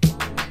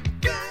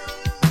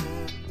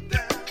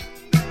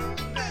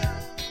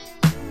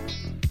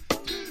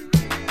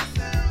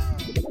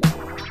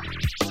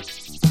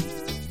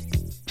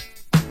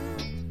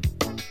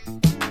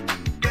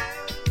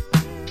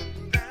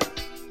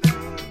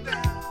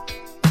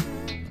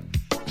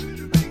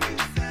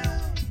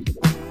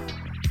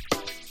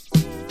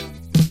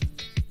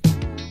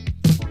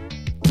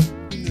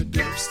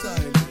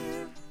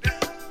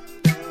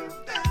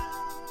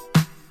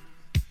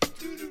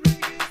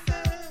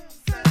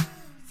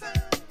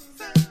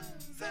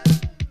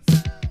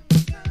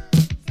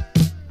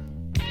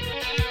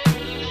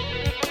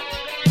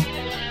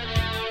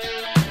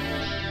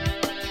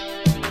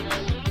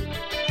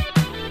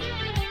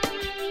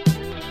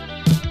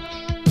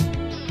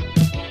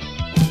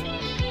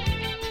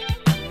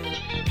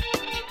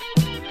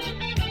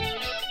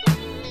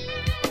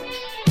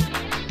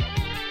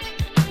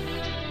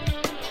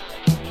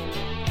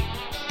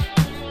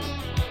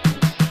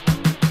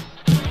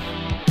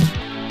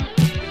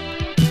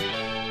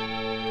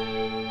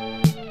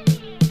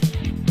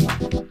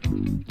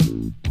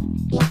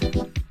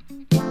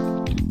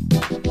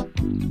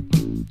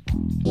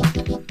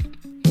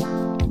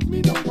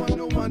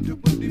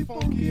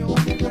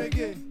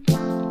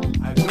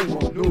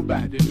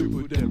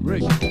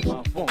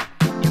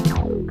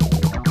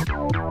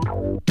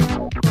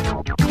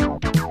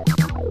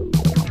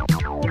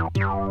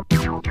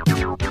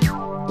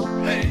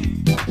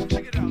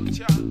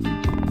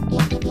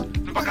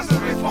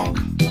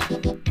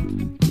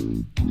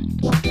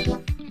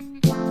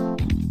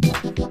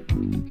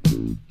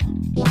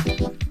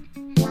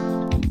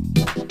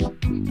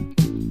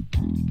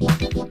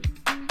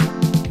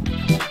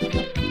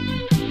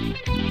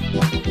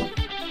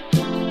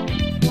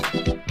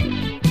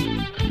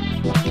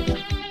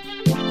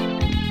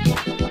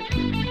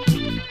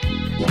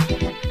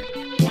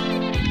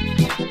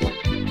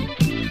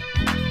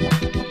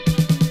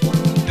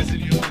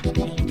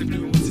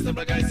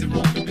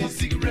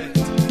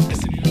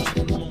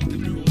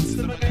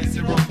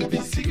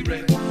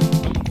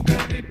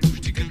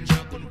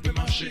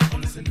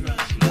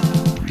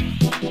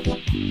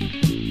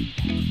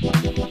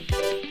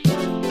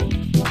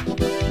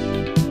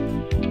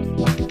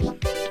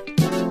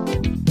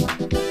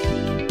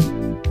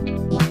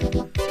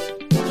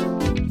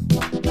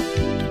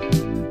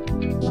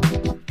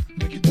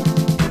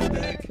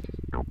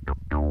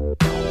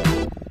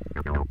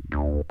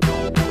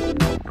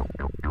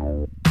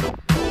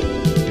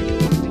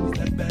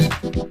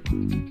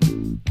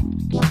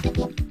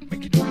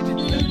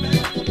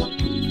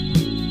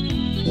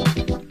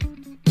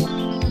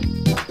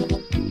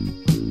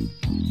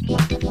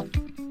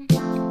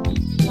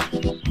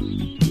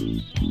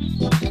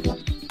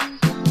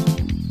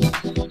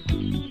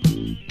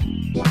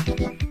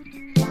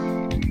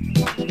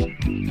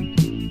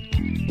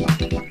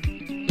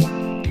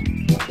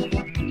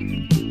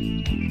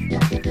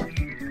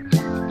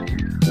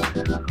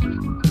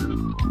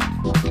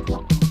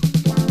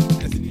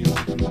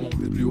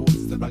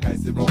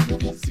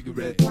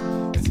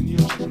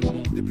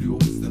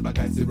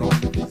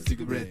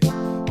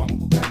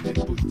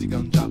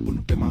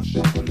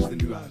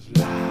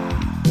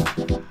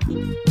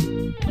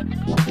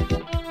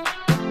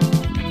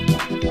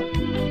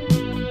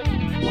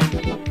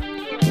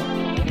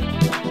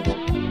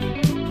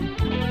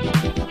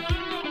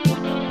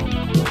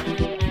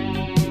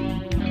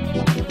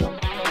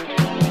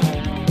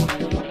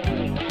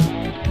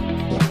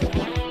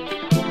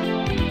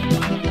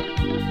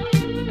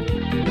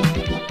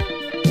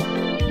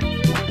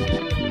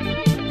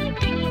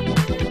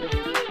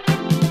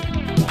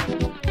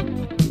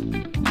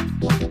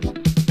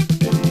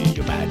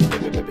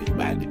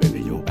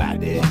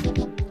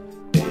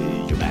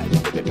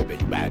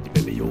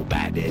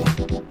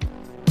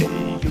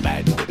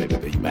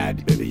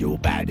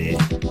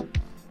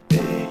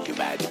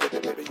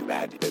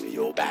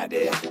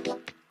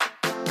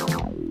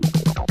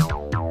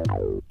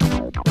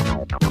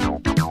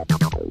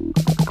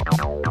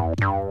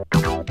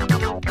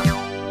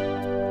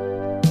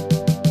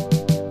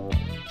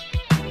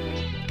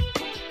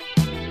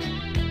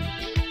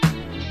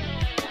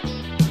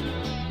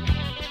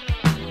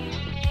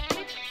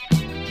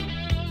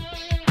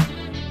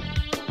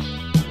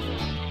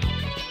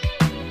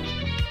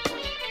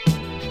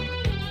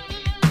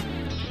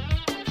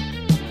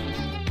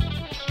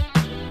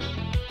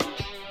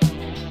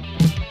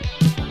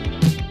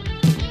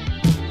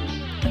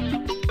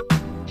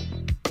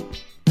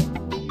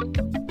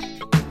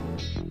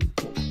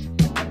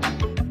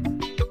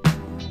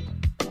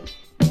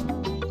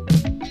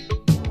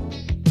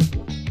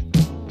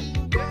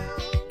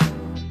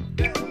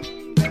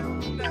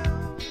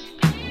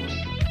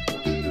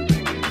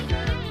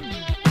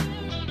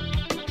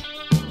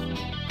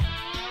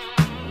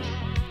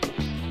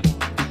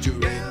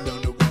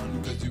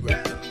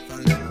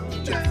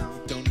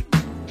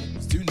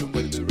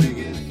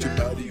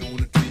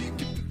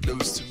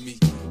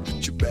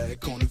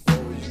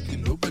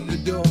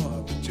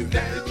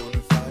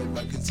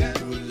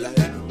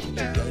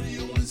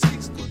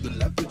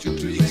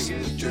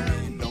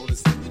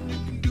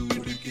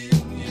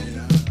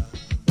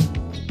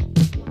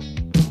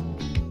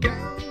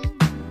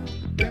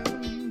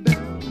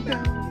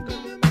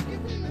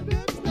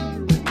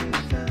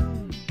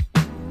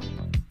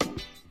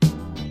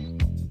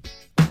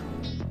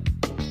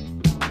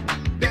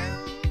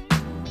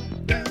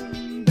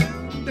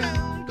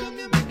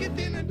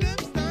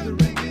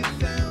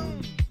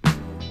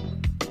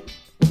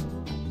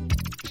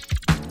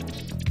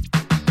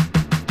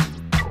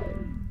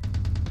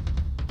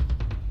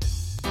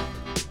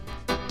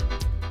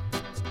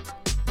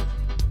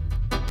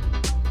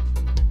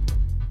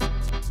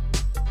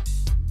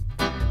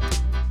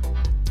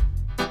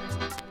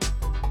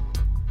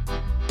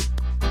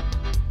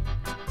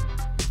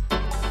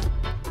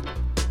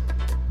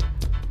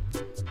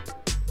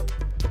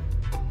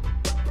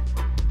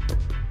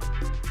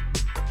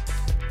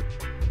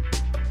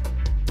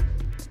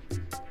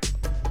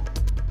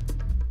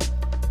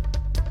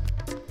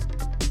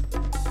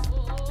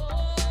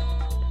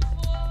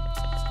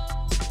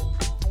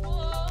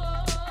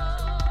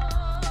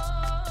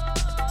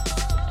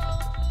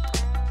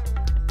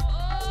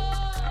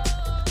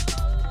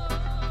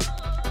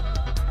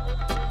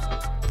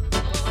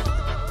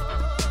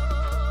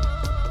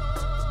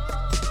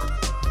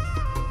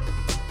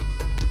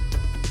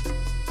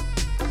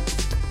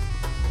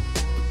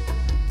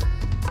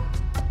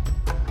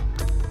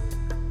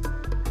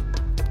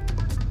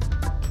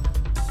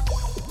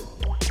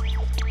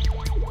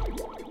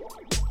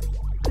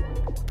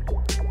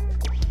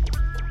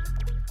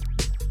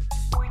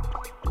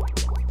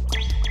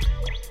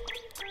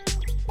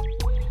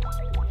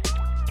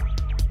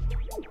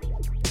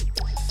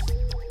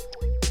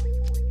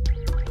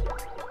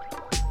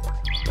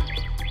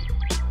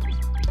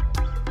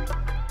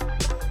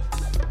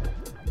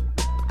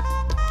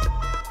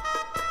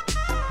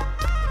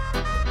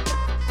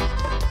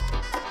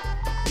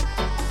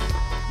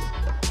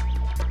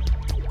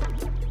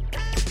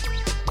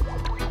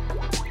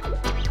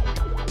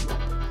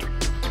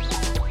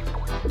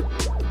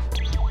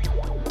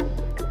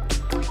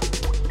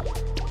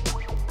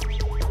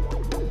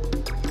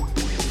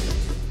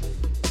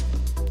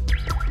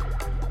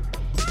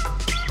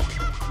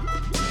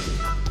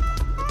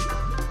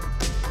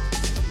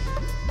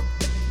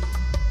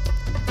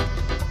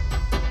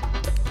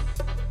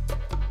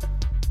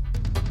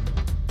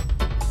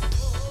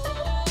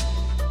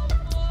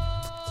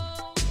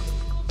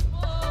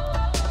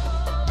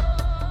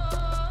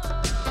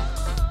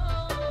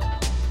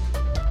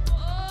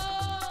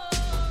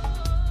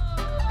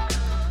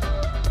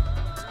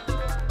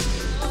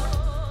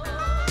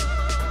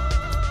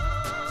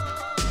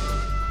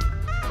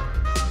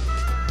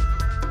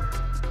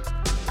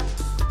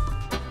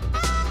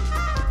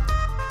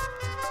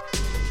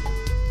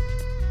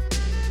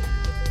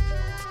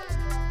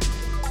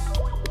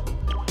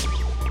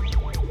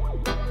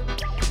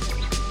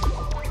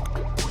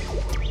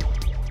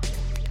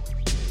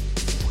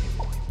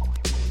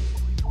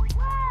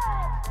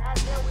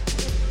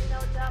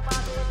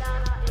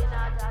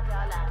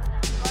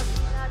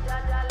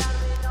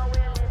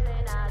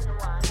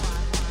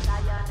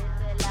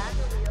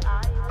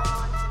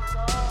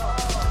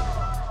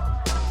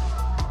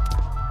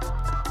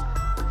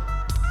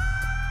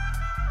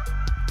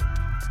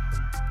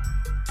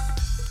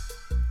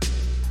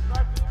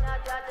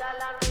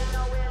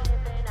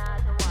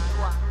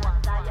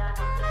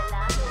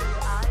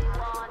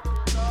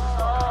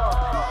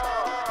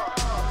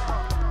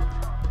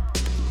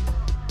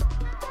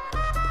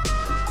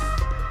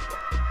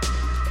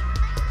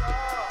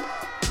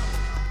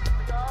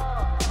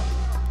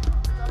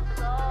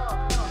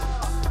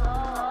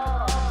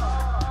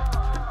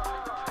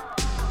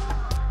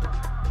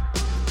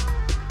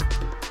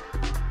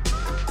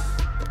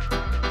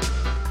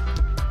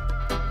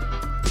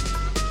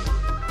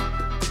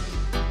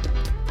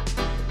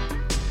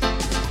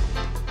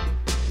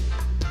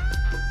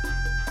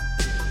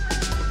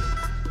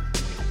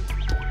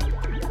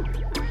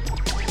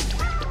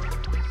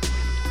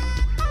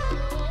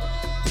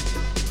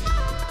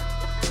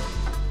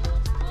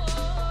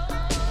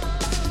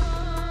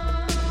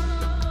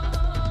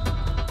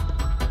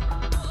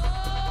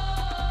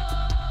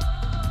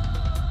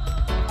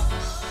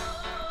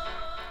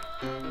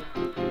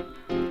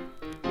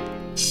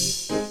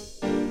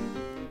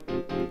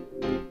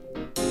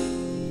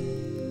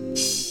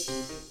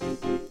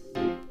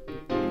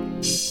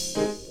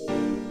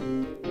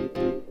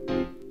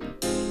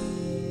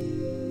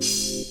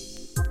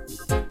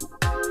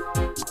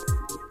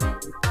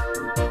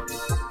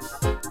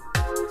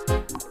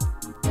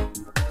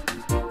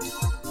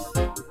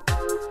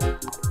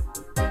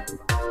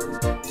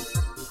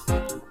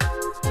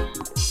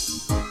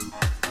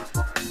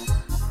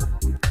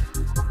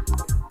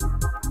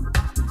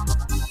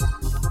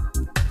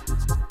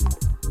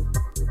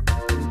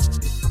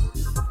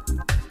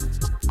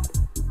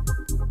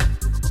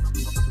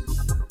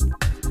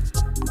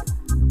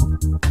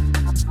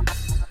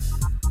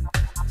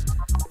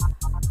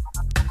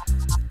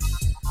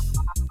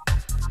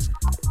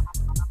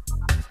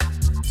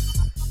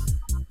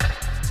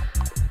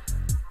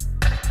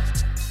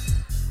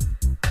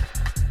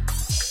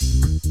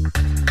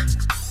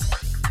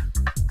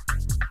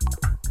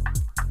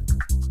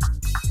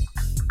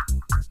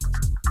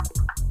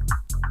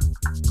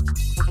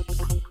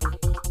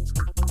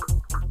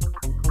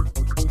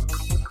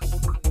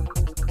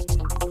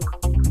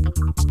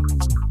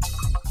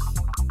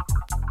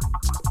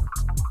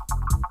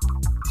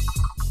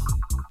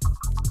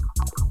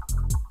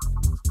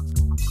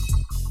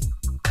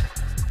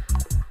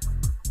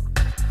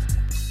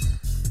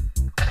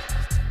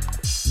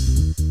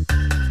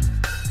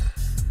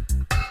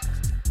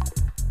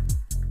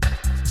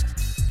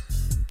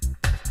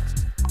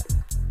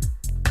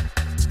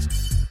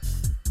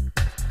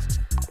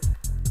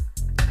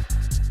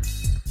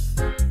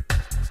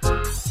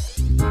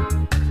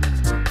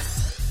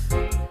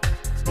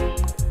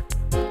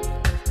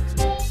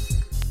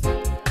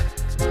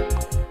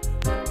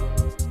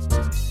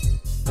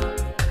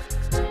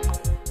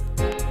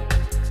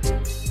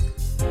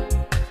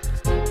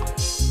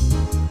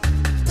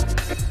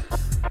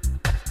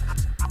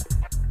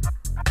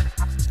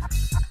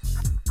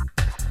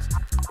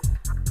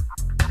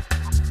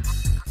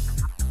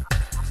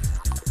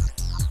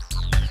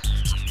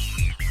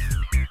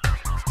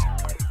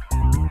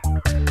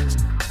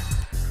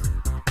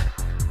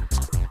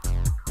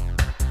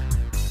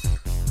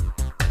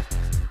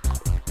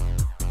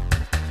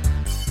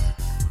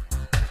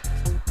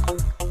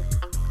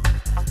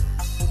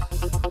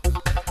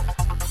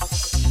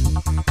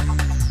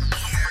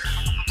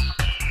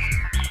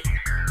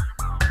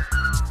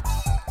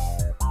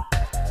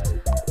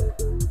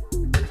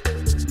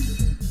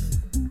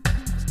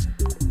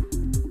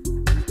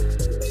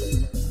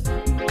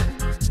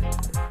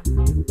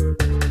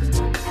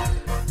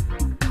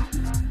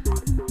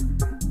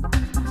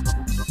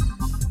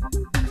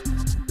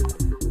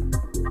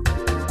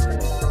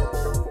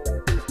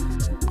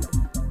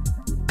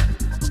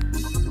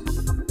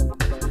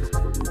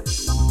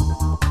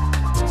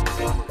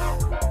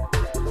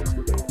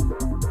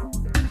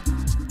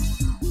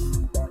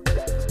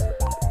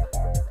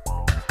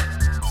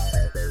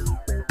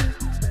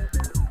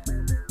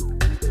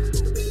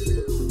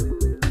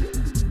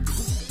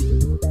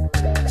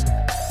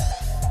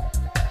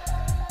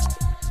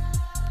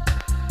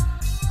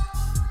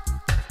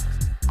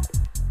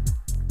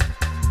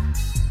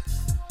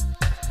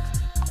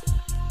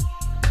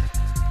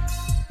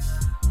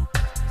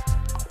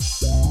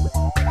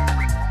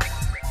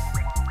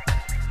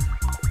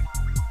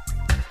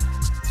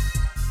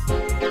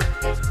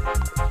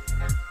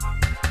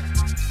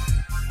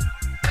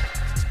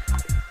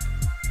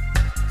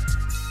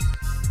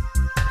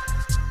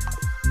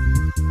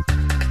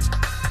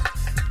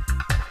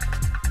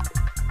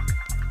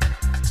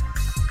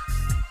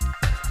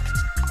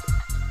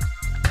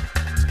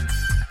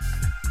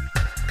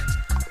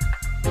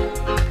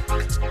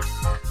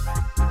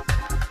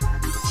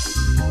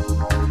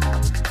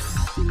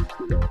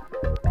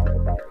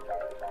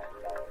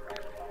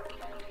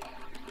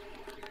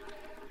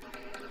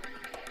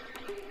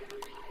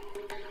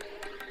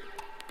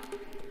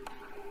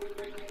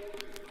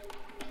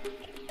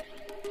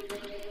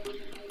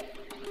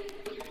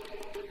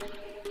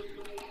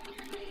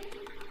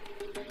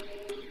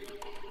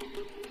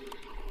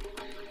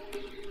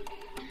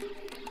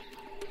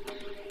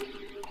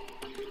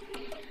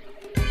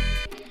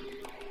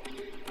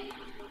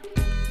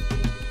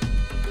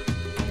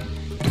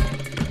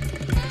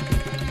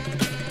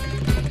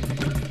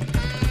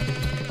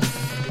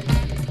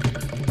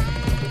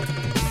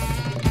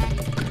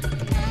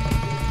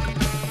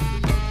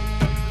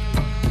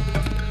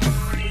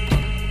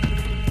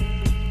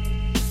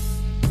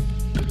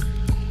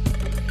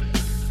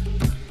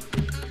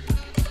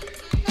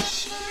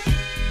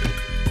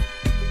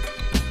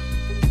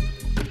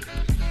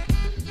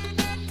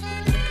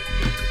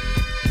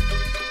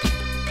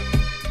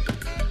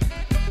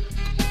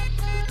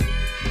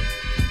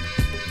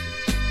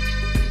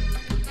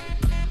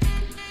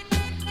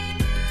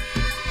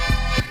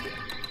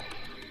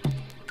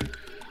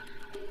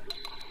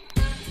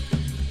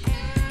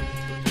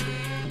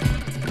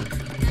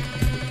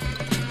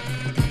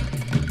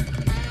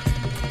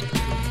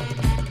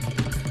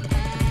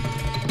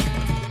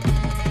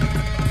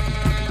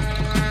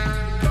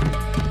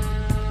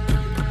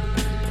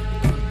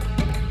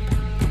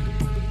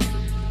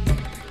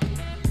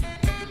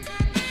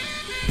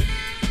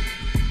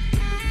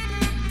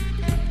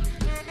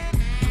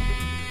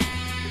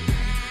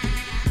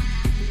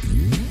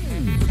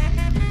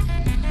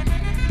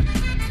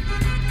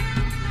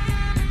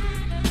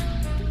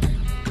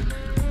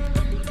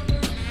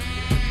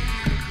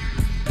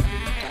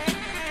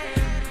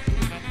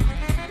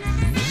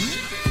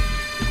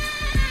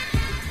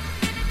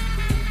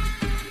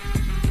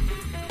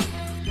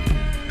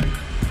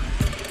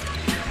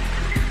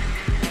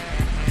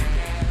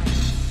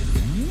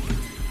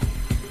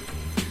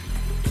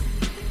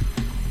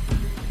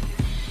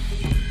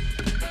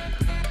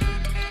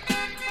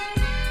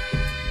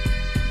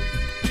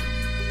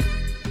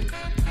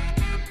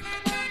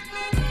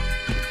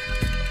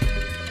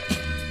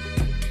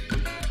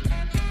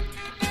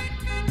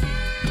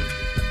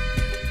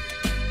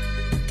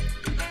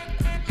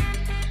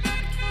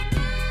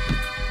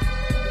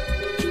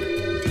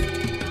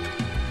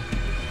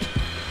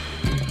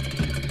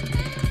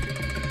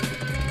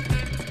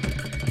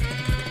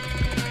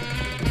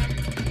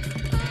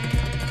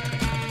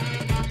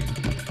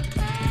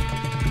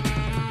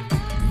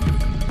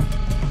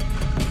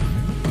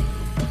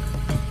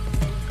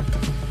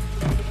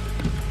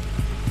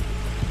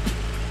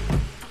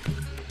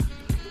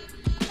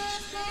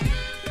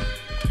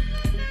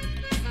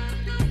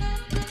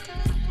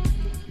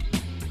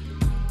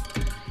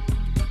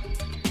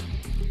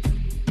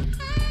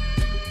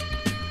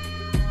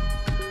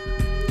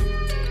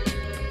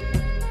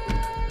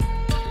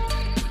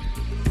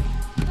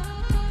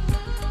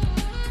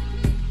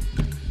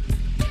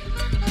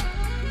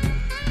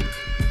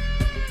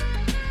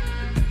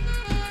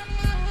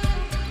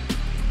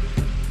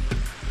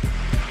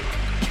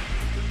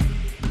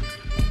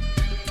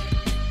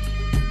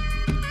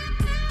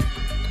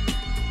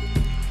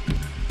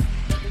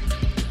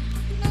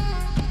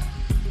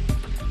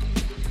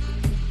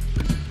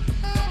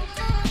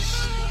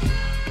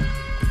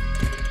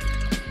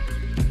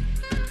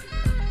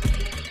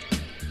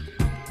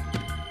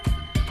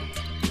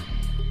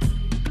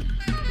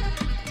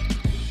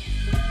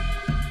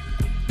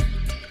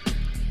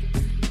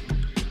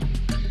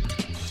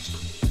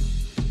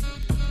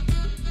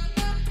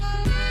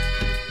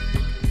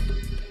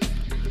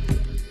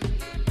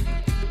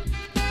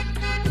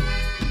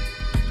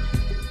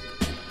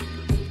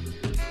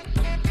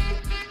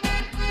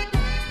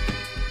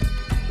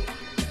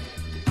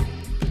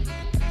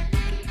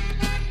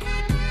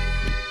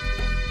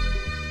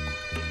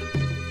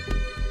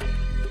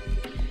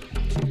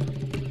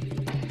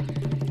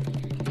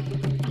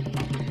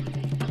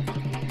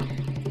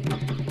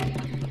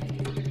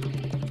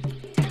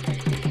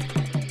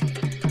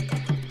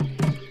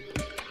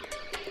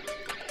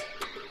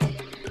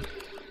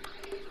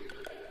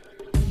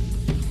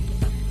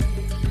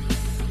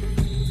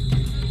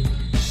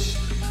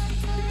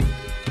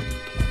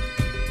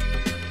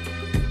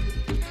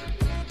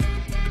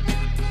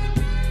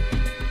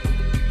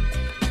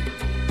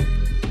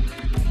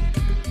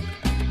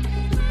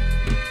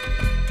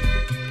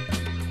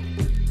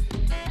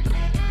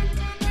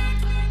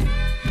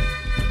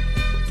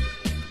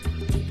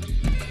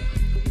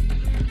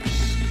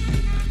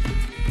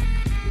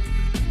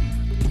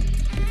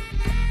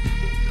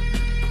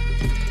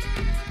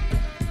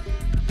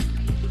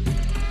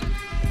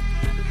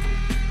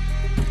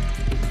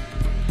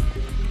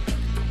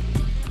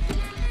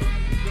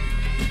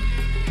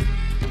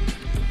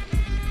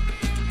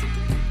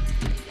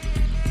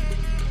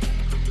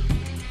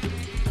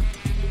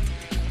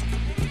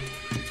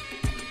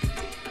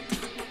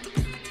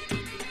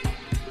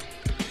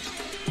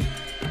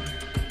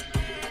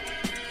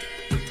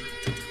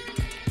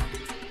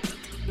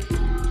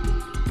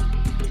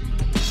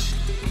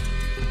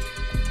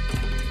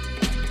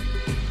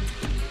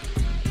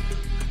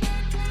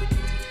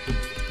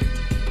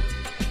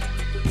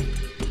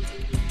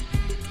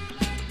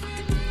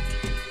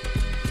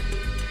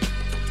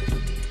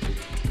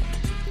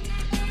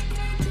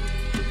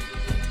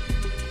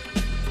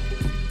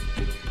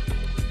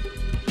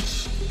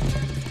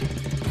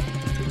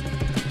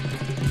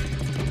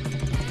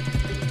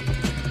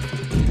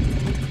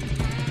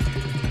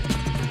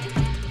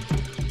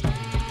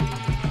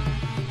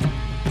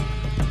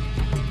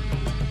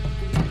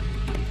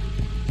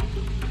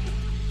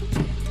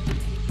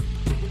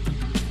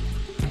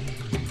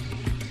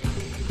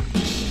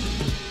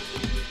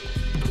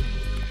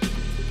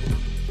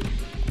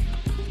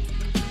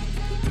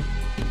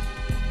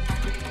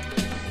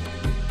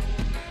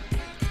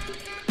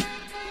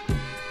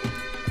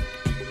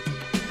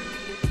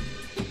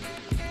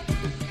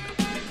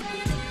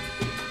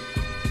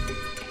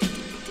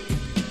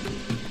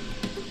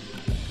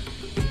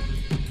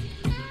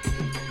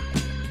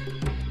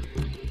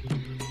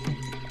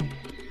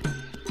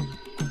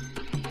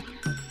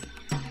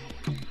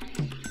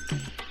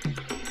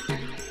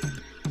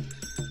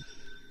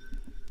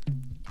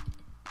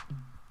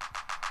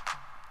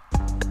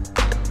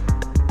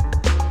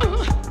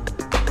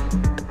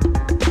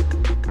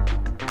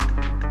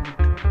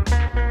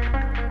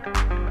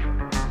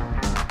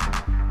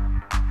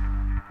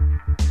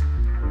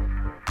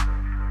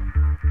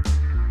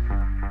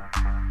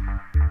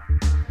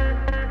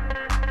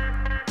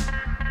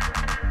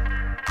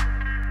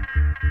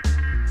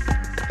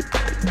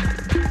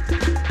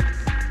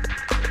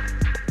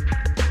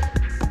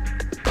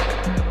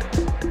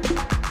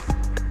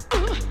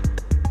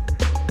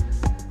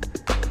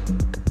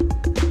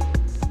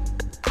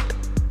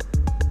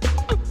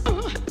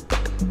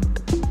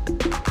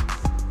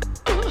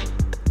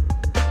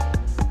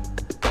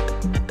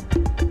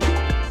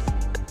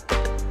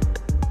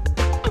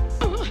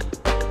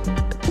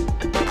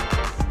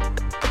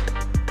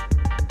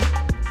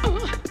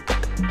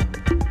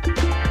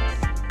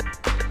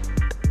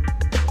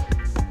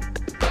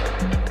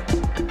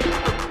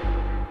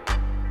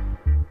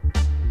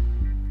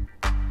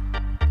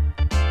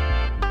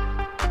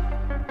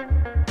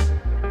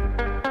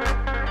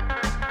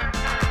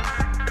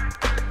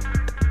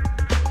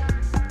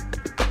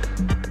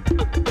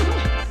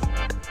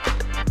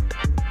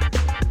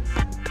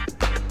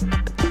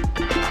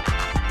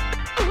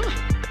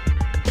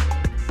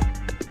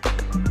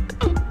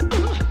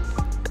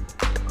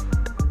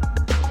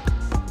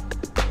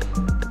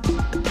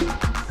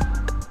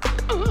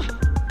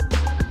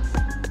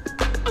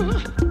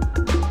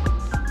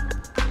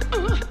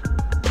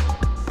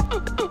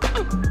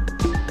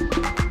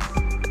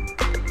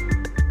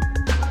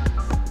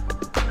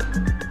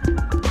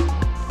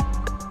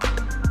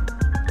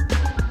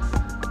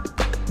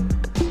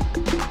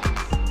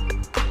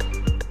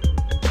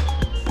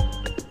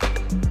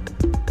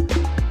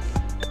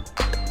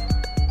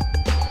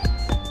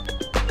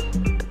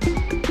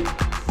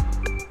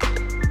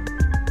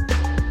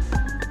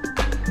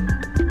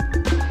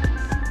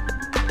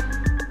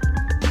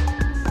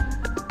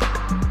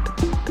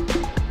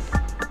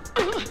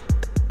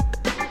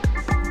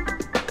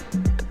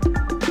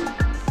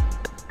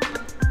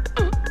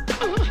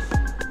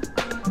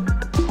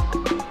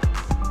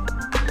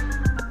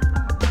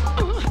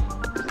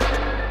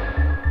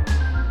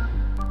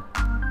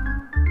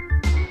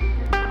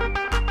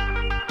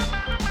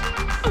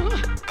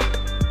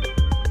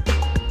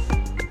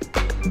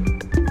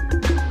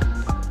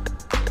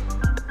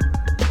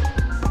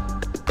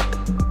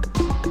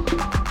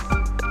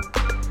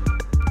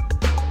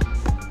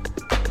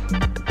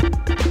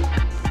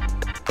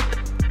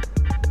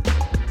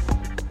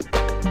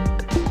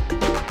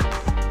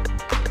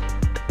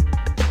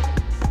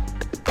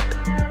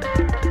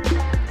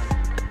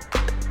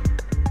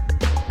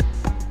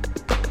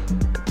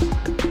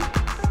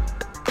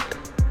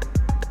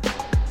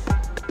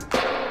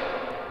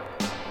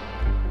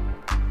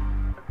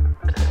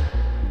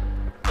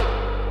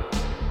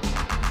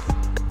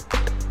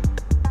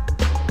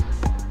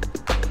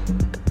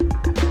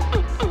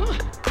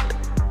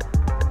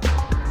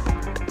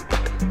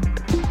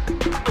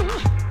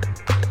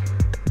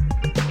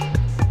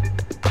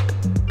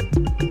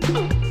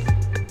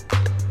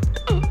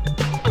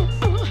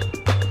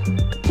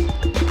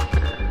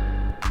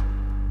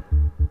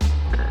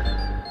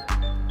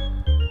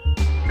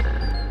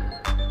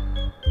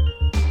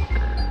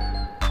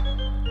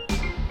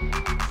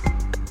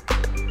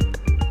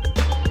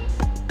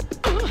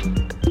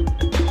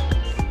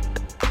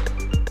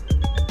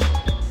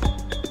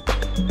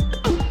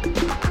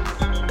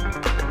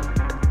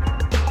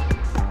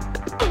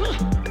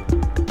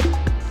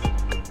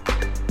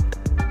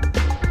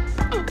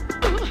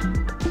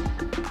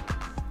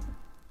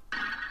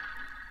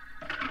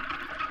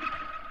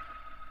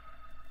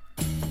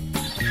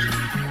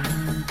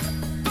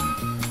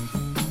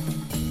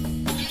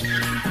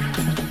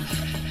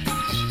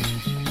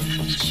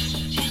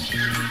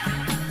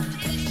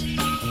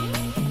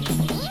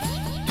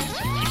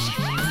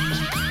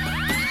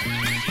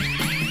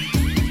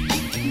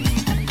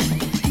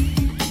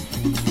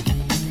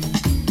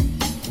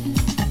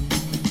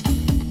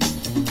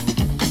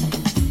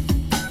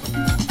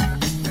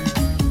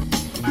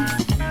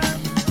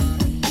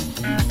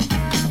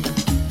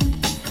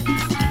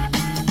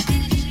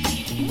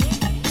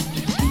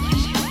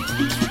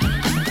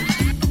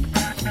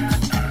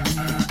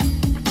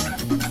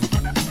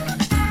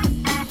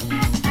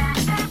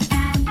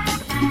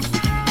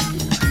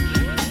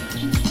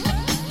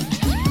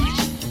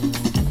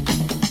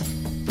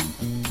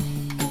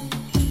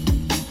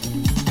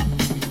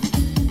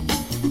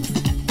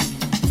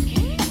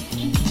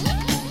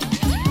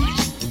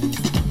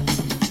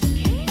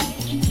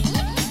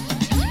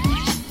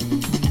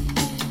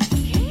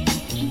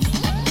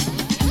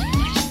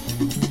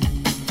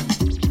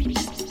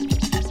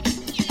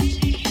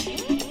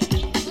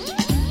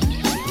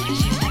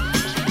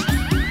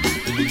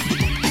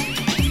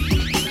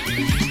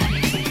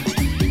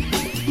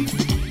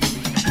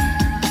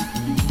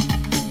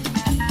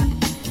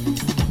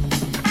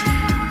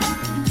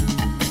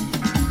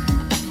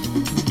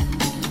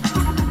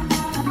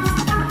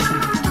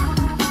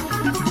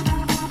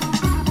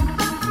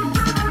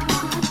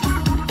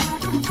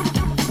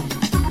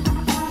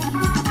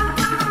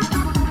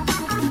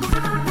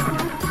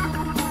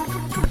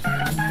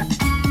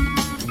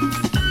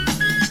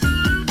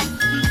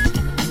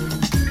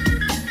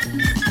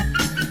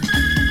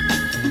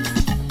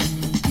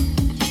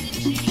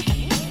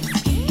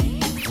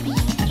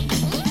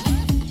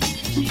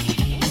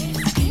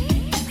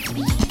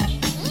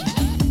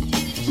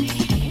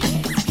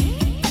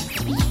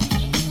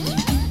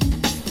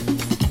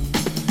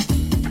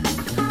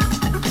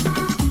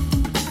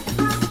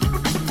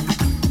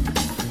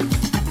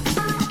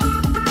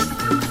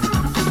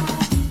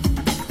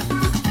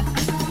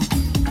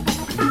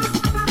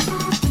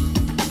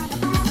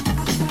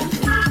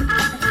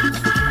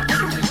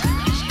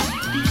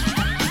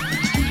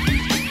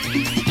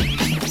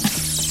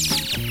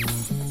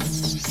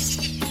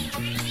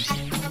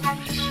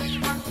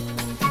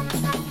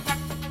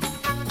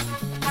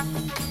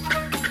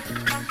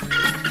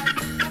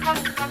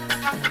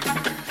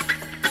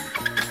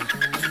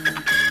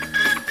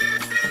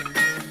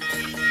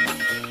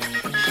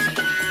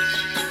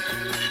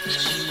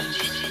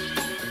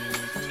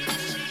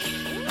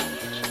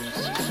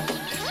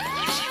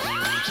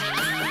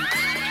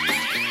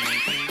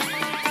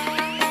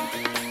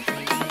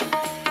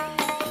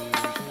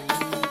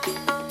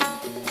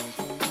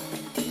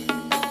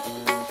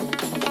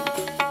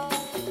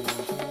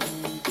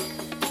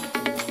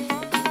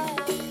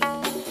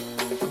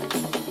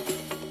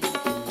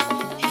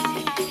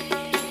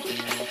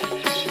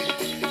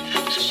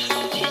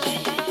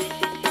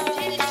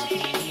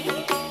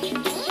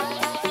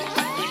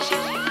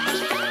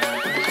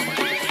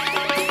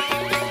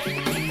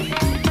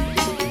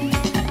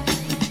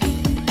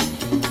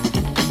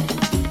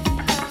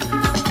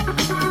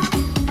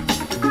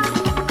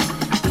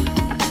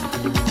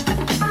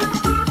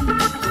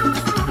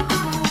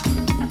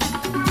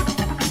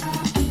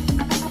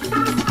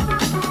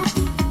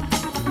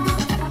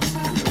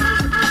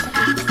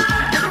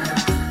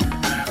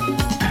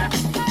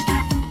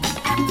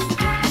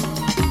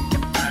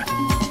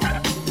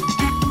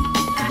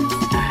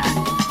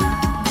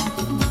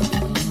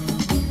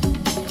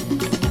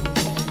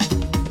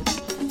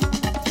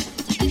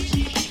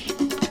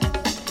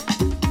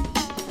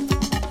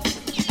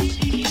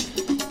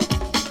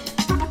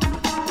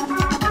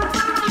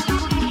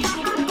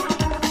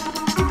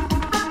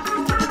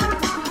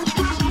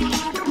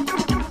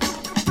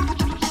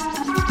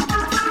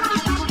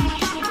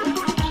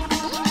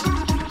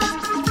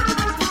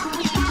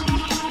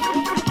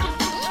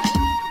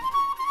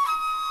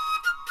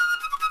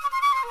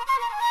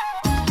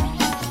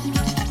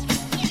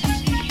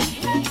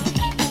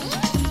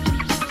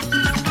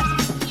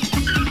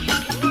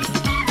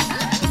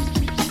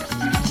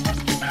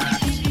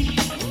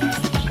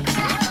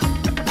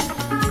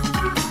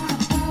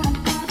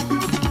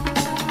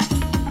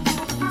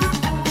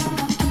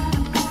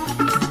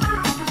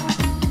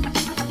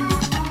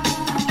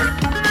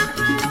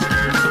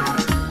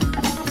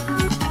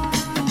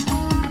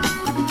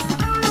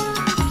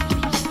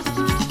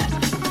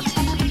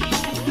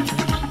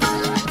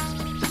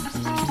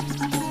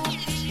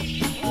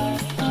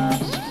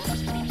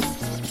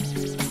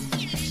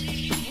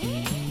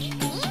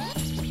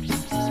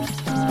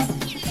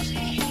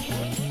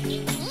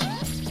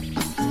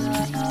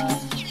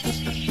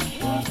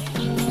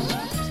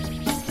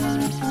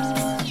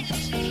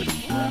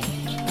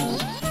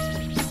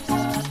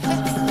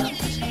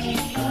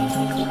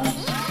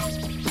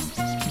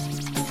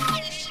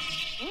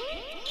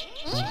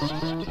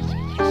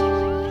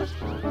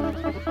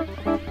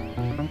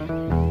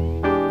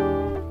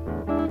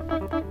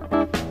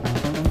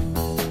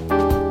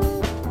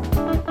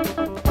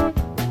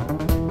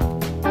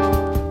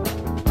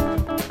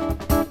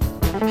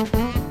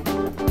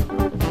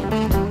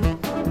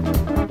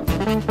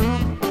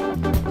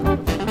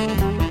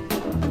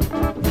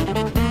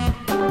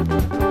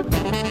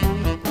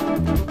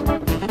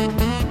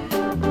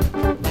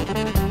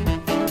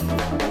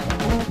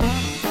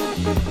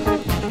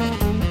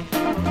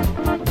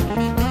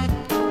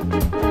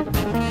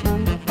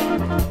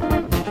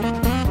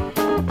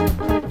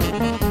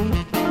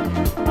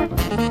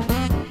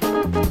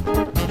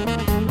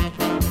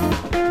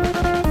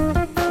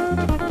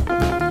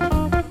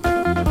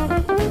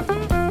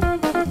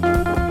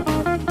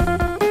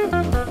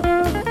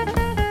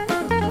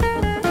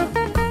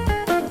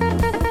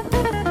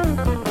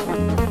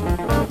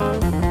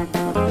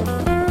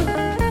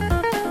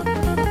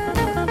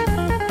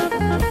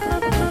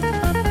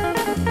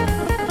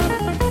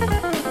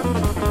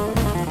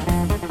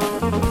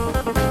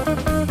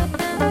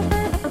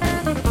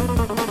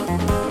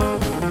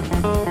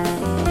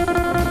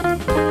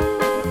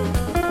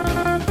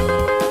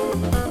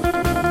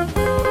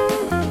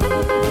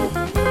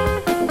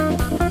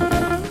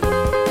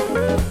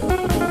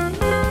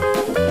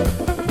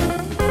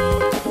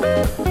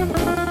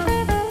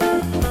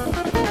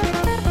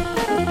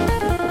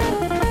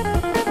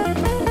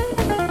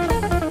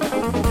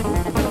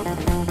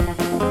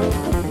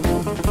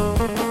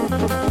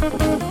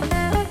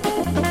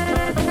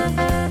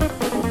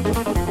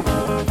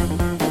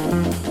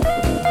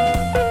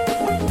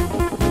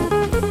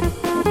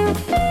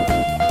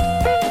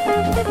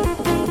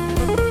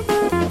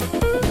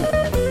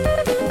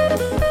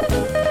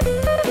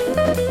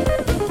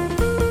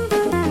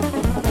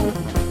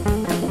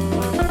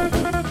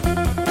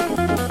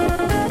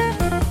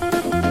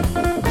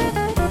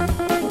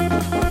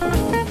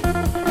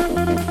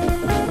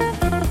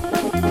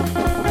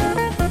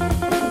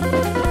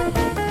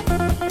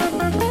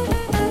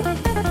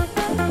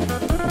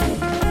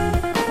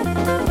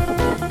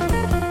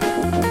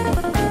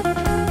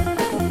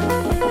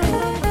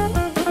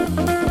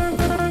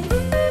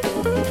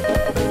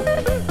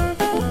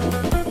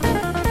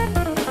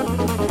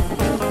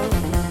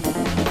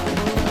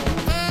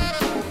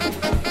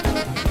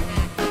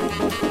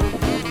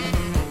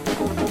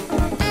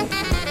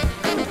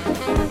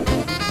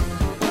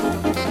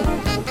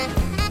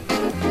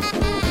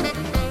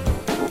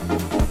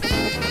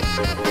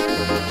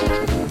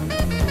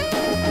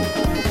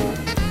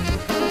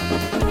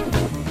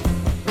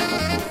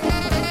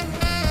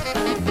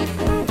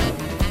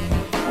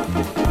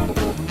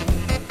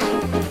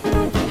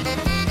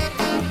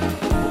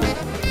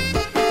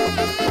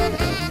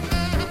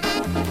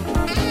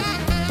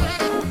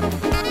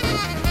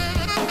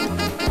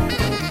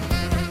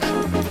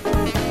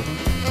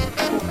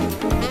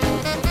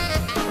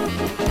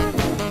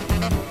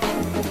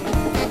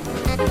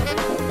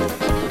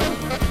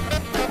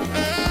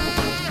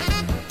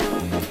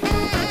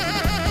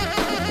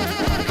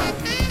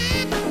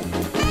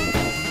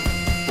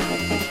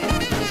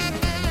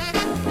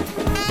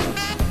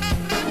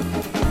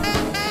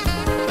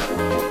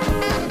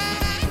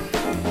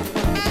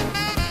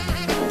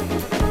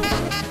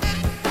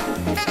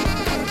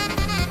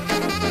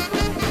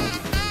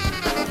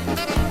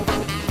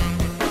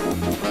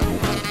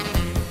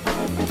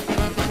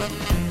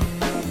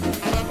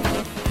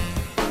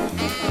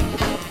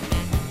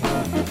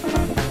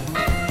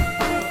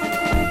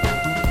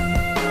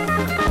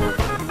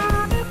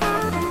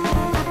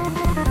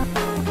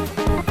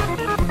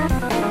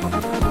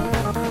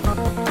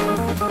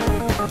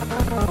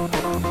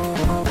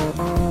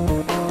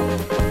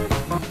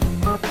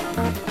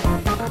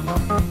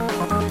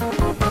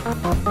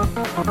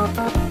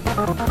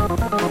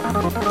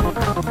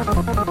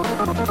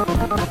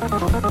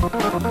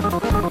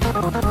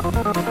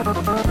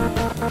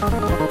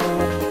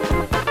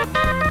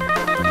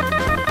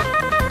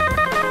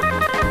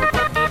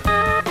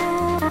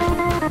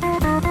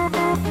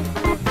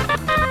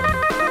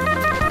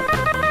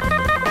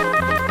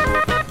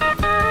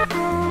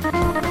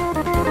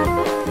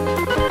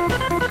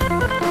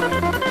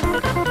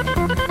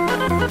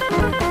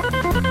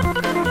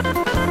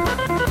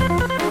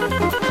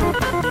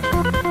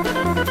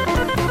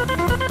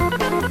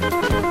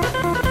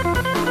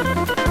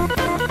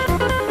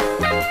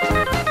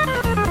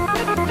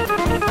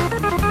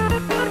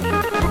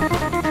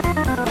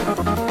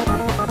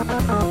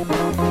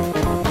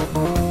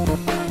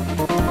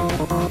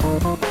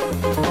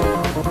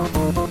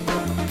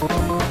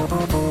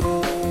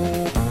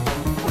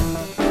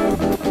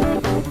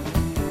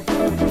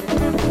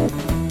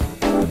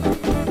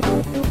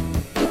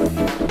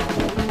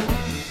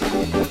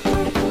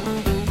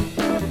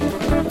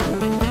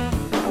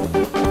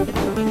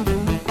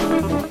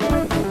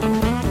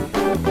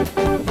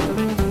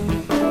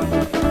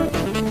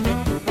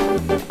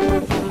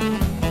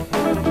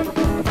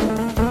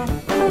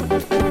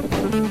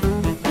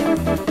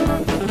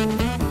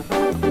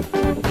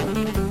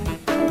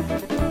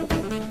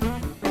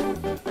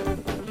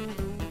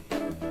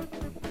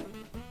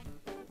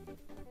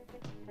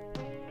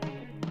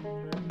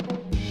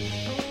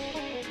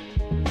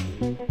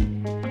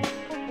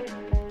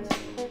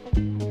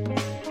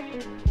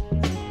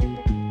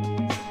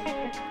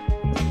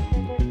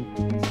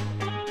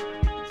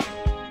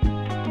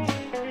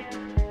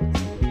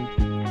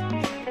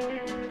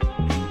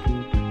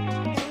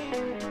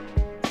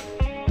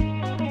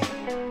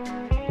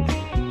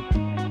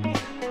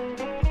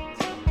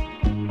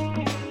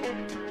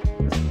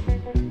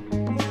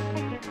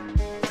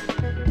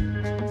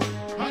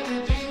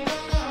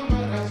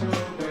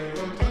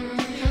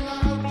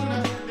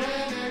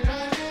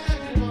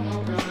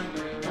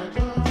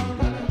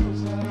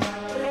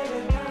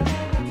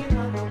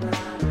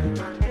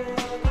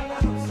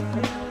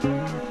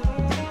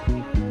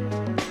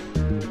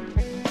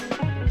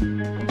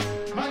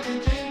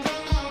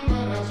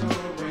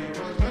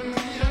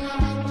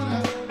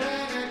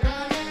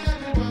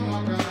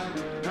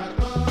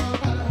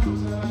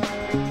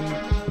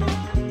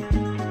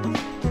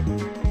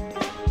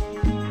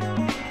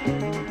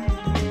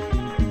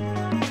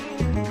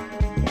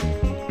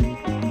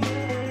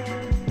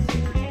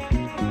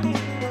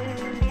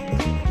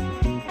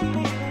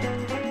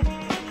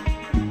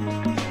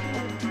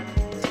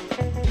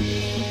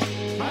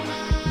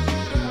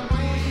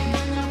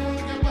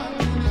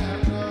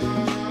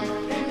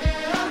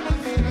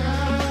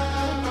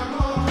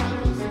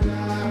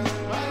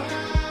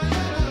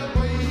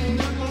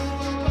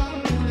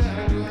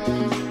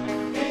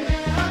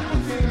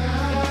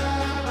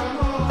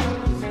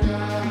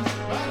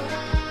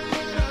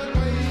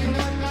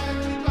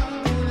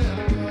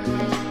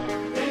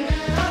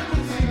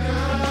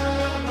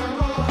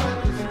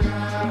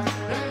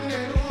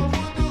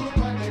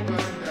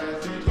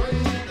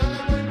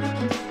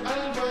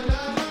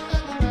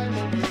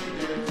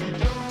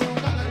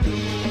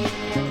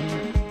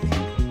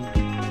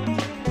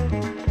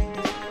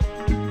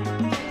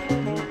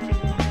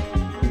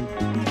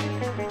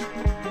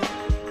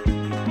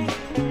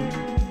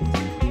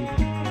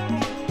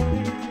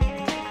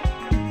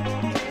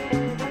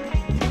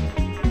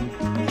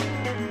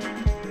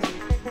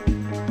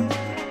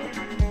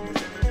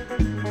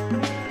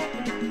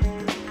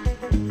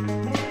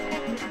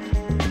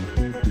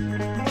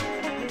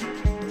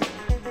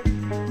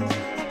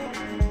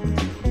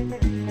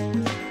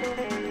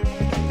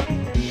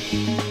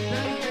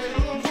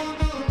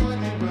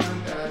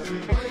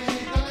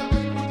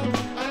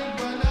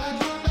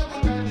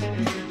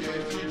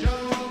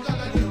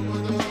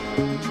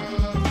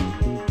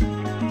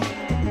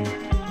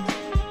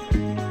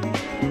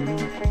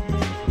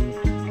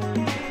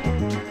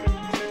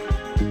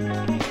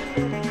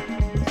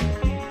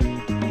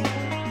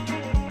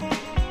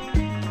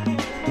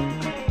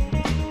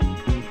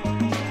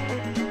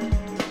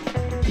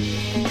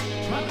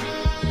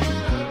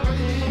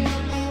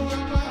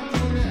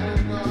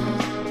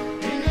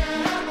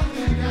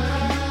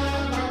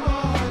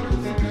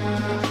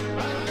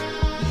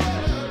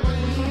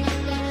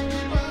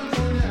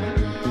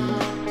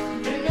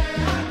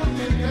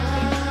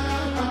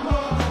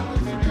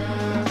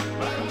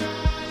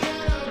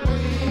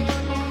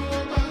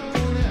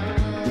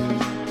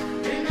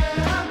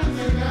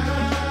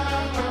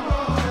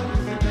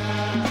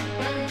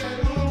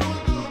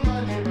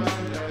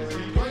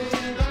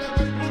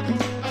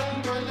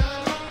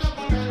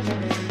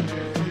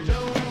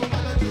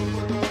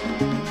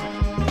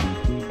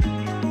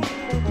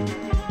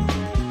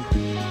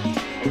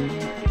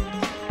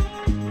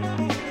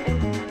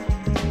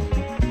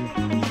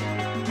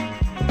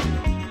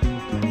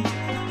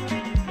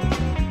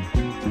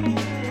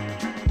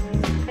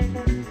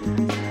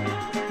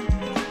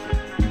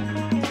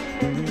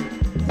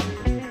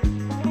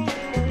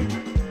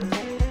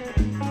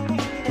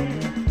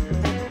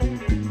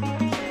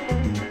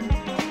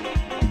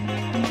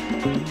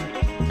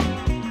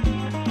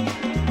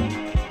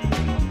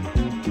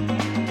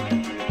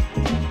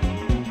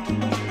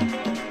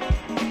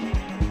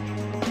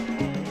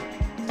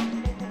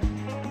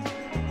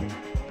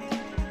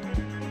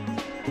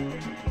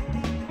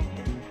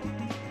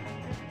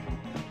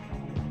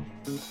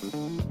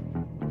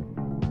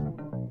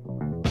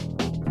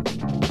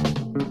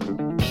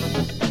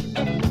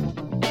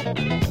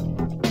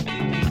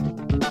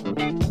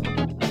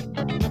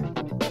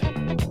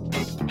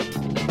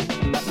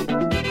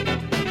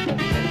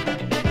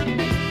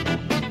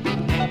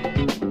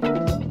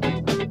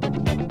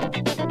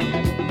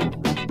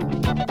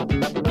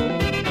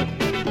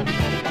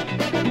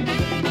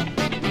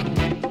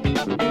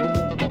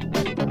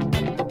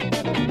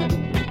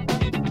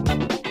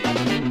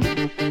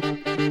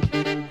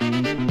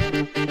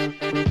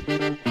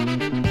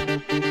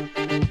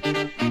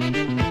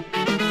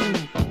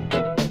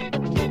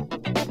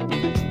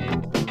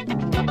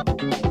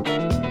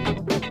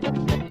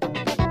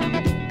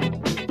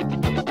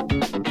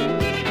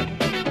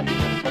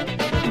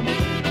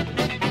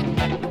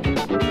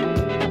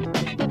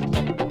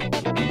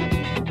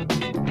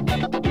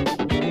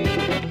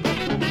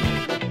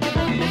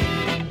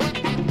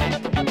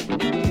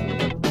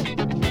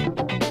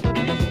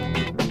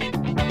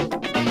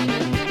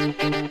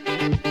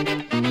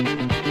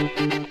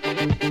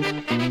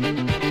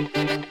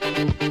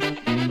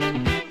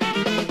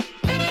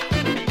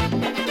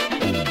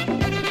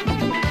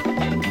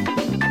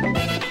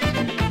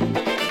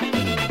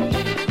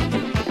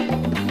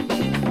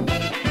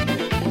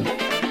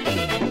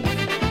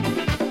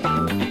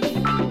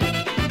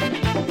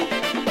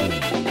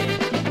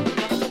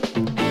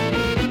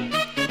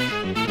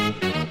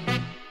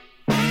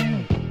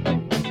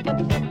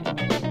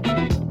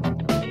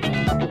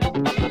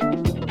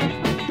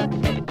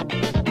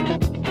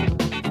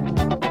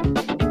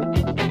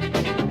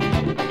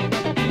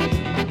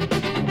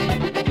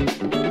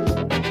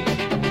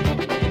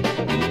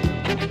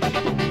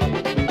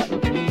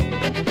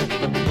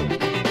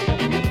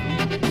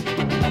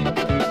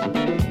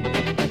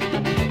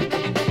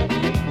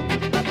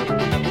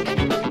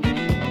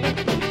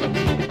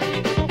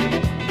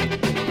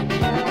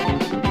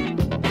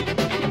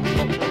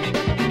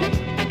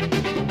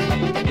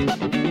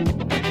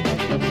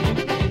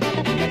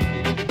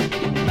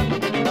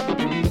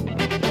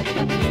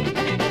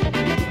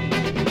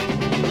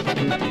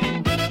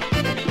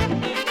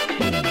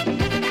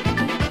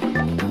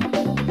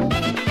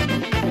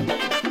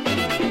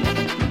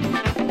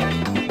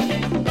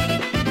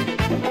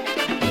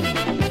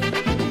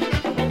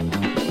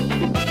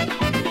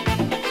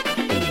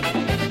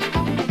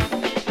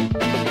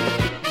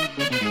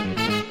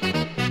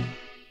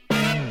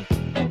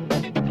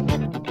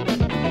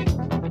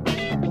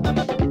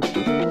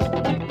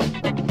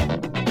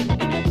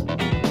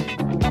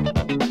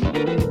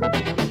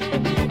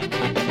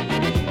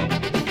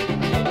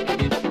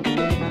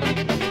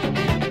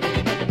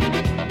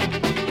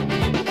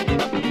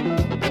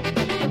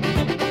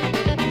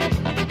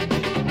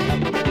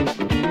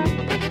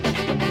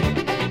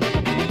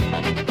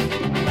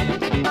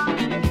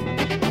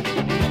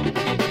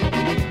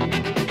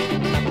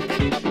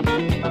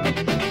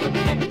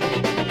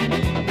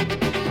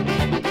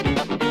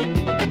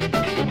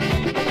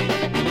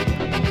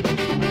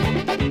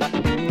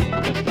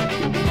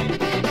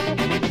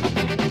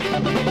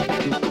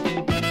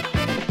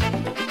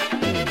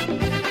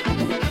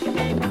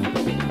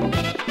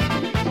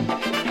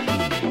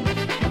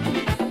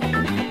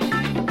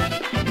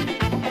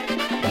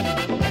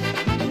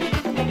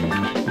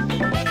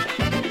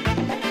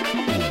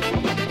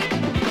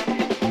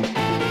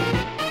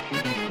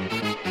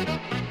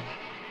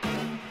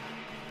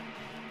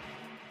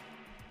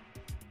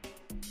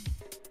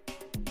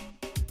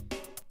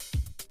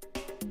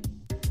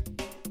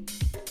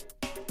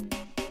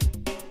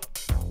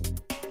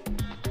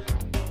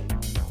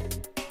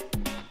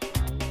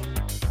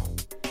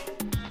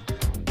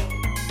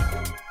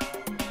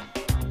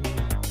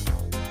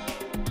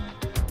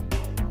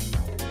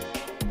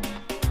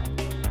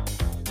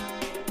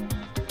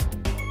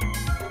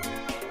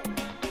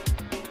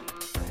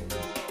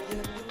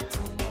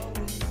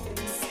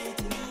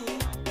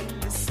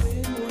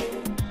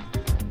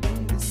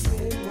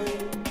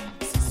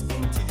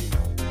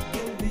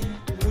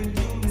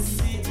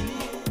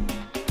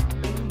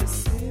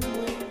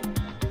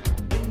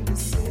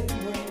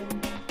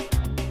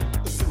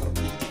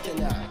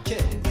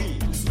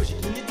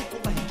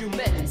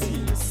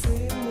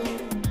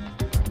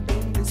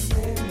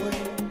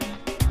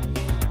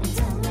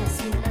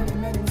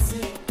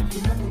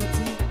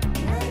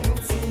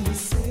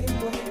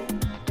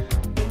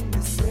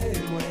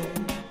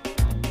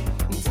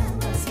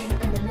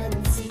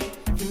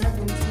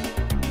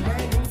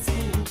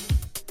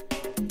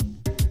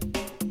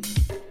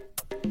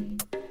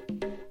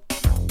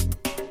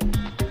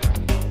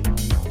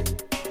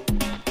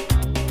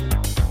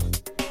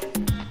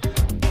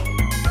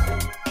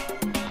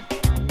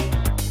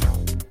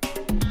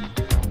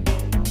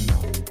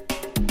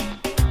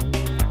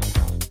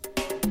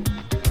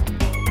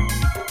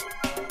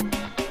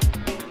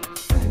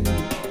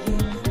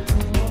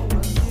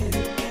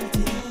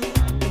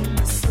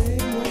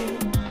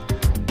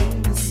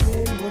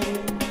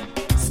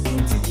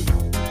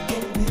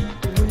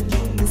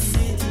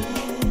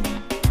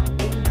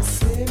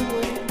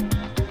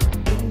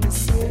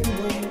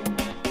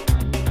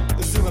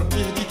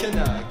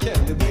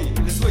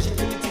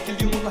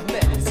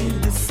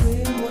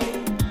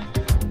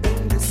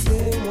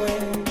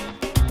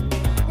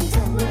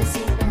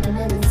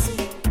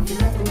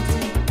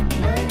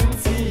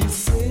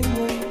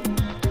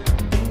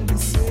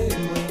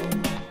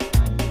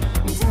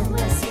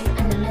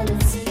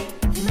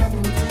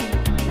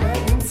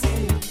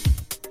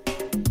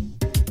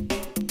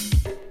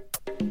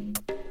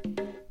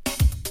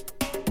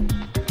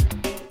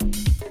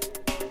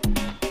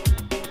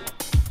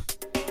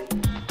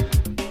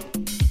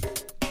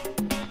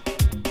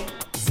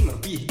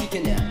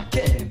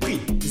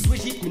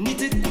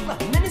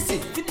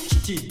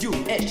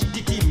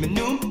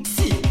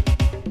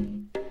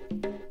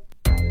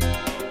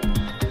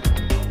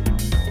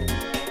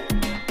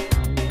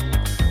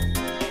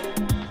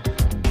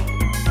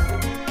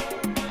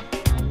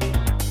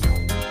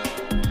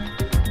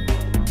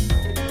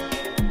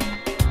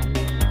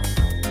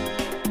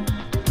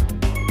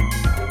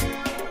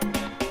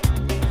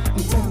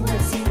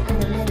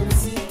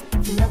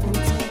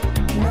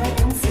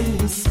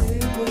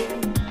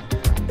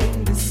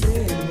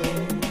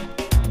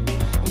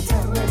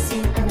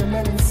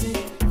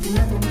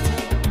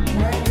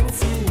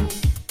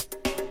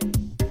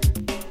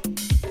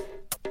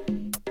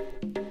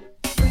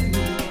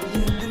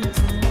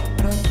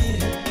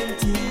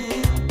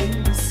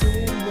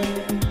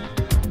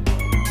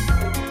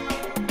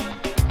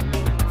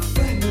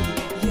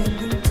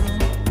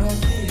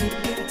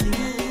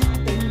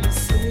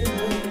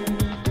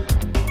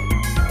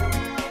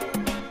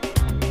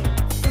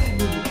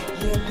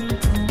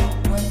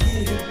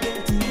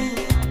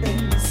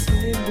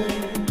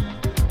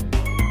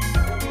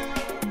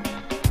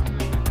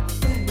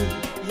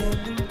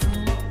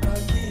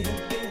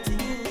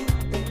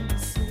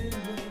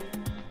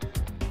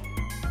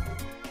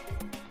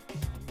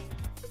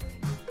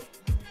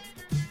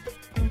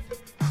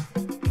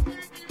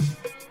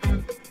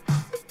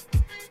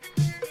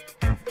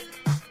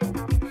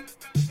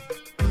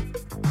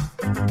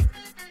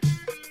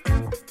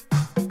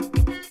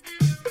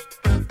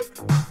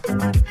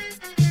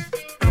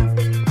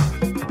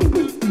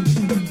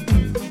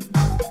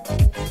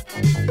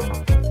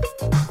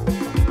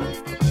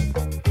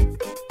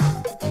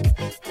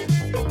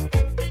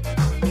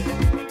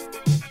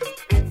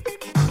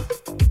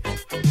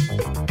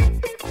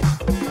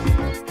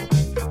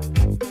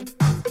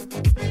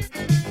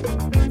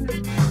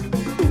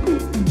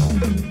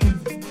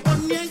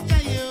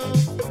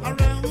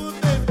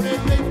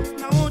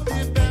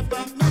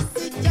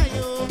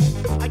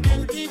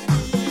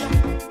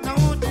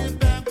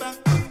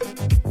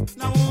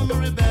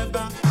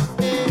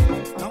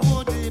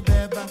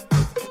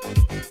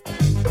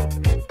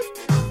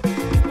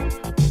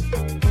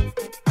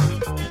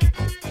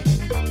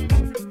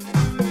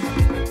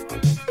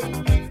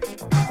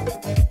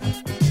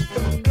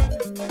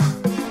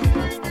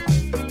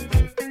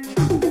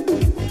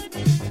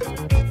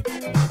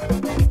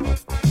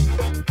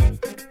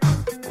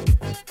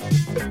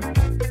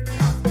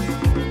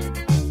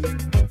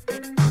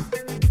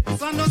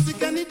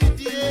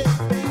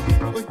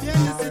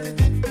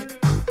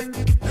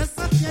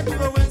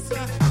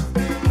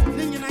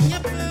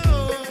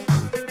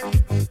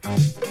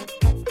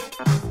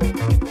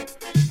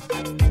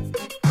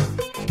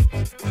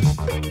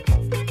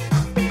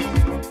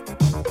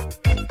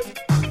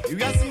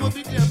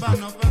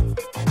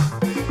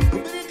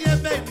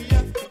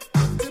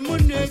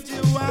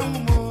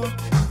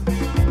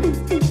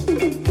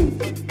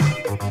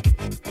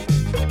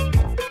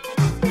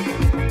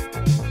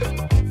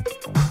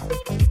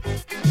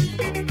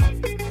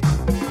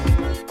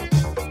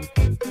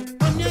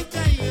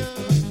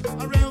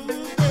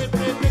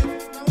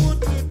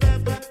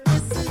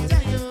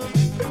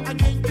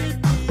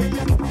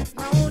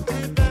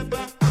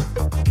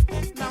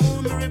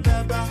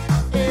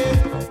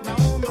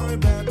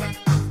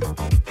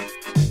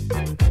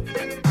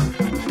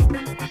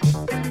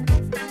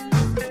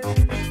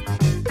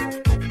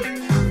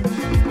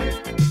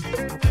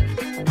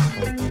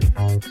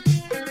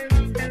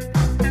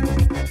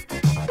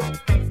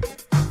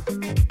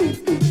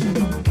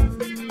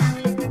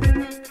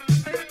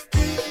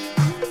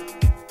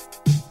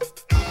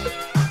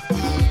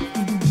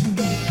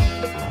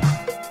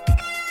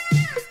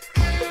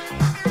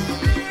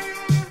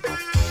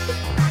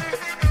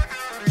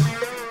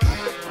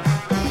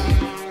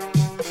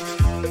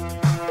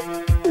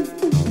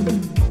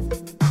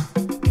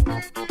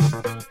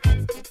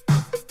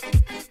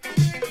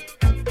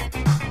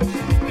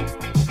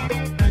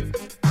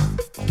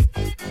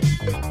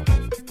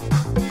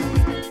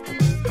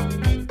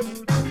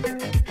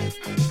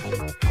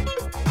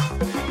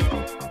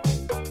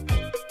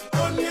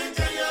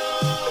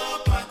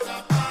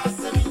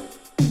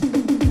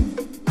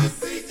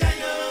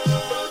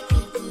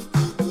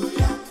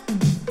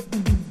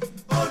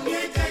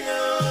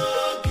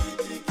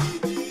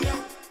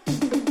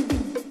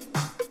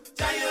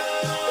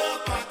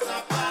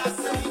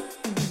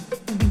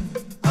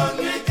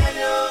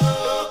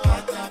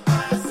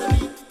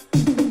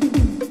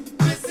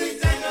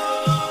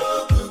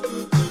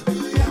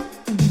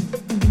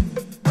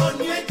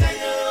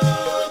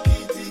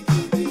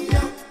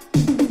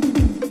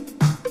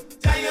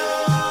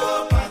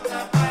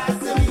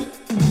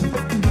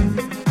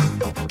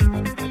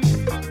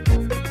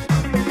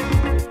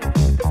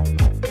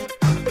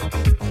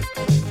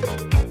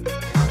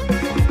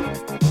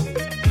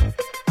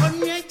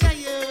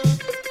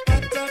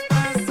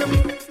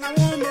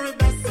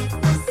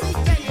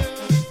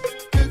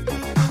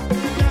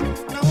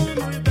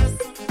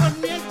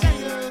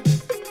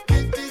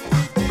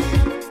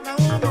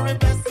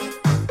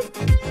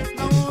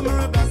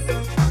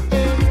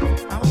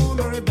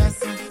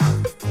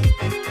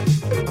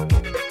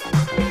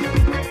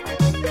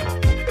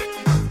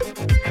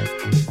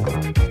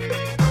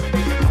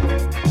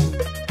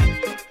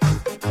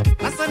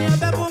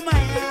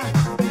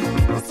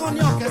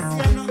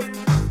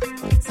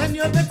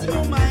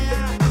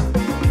 Maya,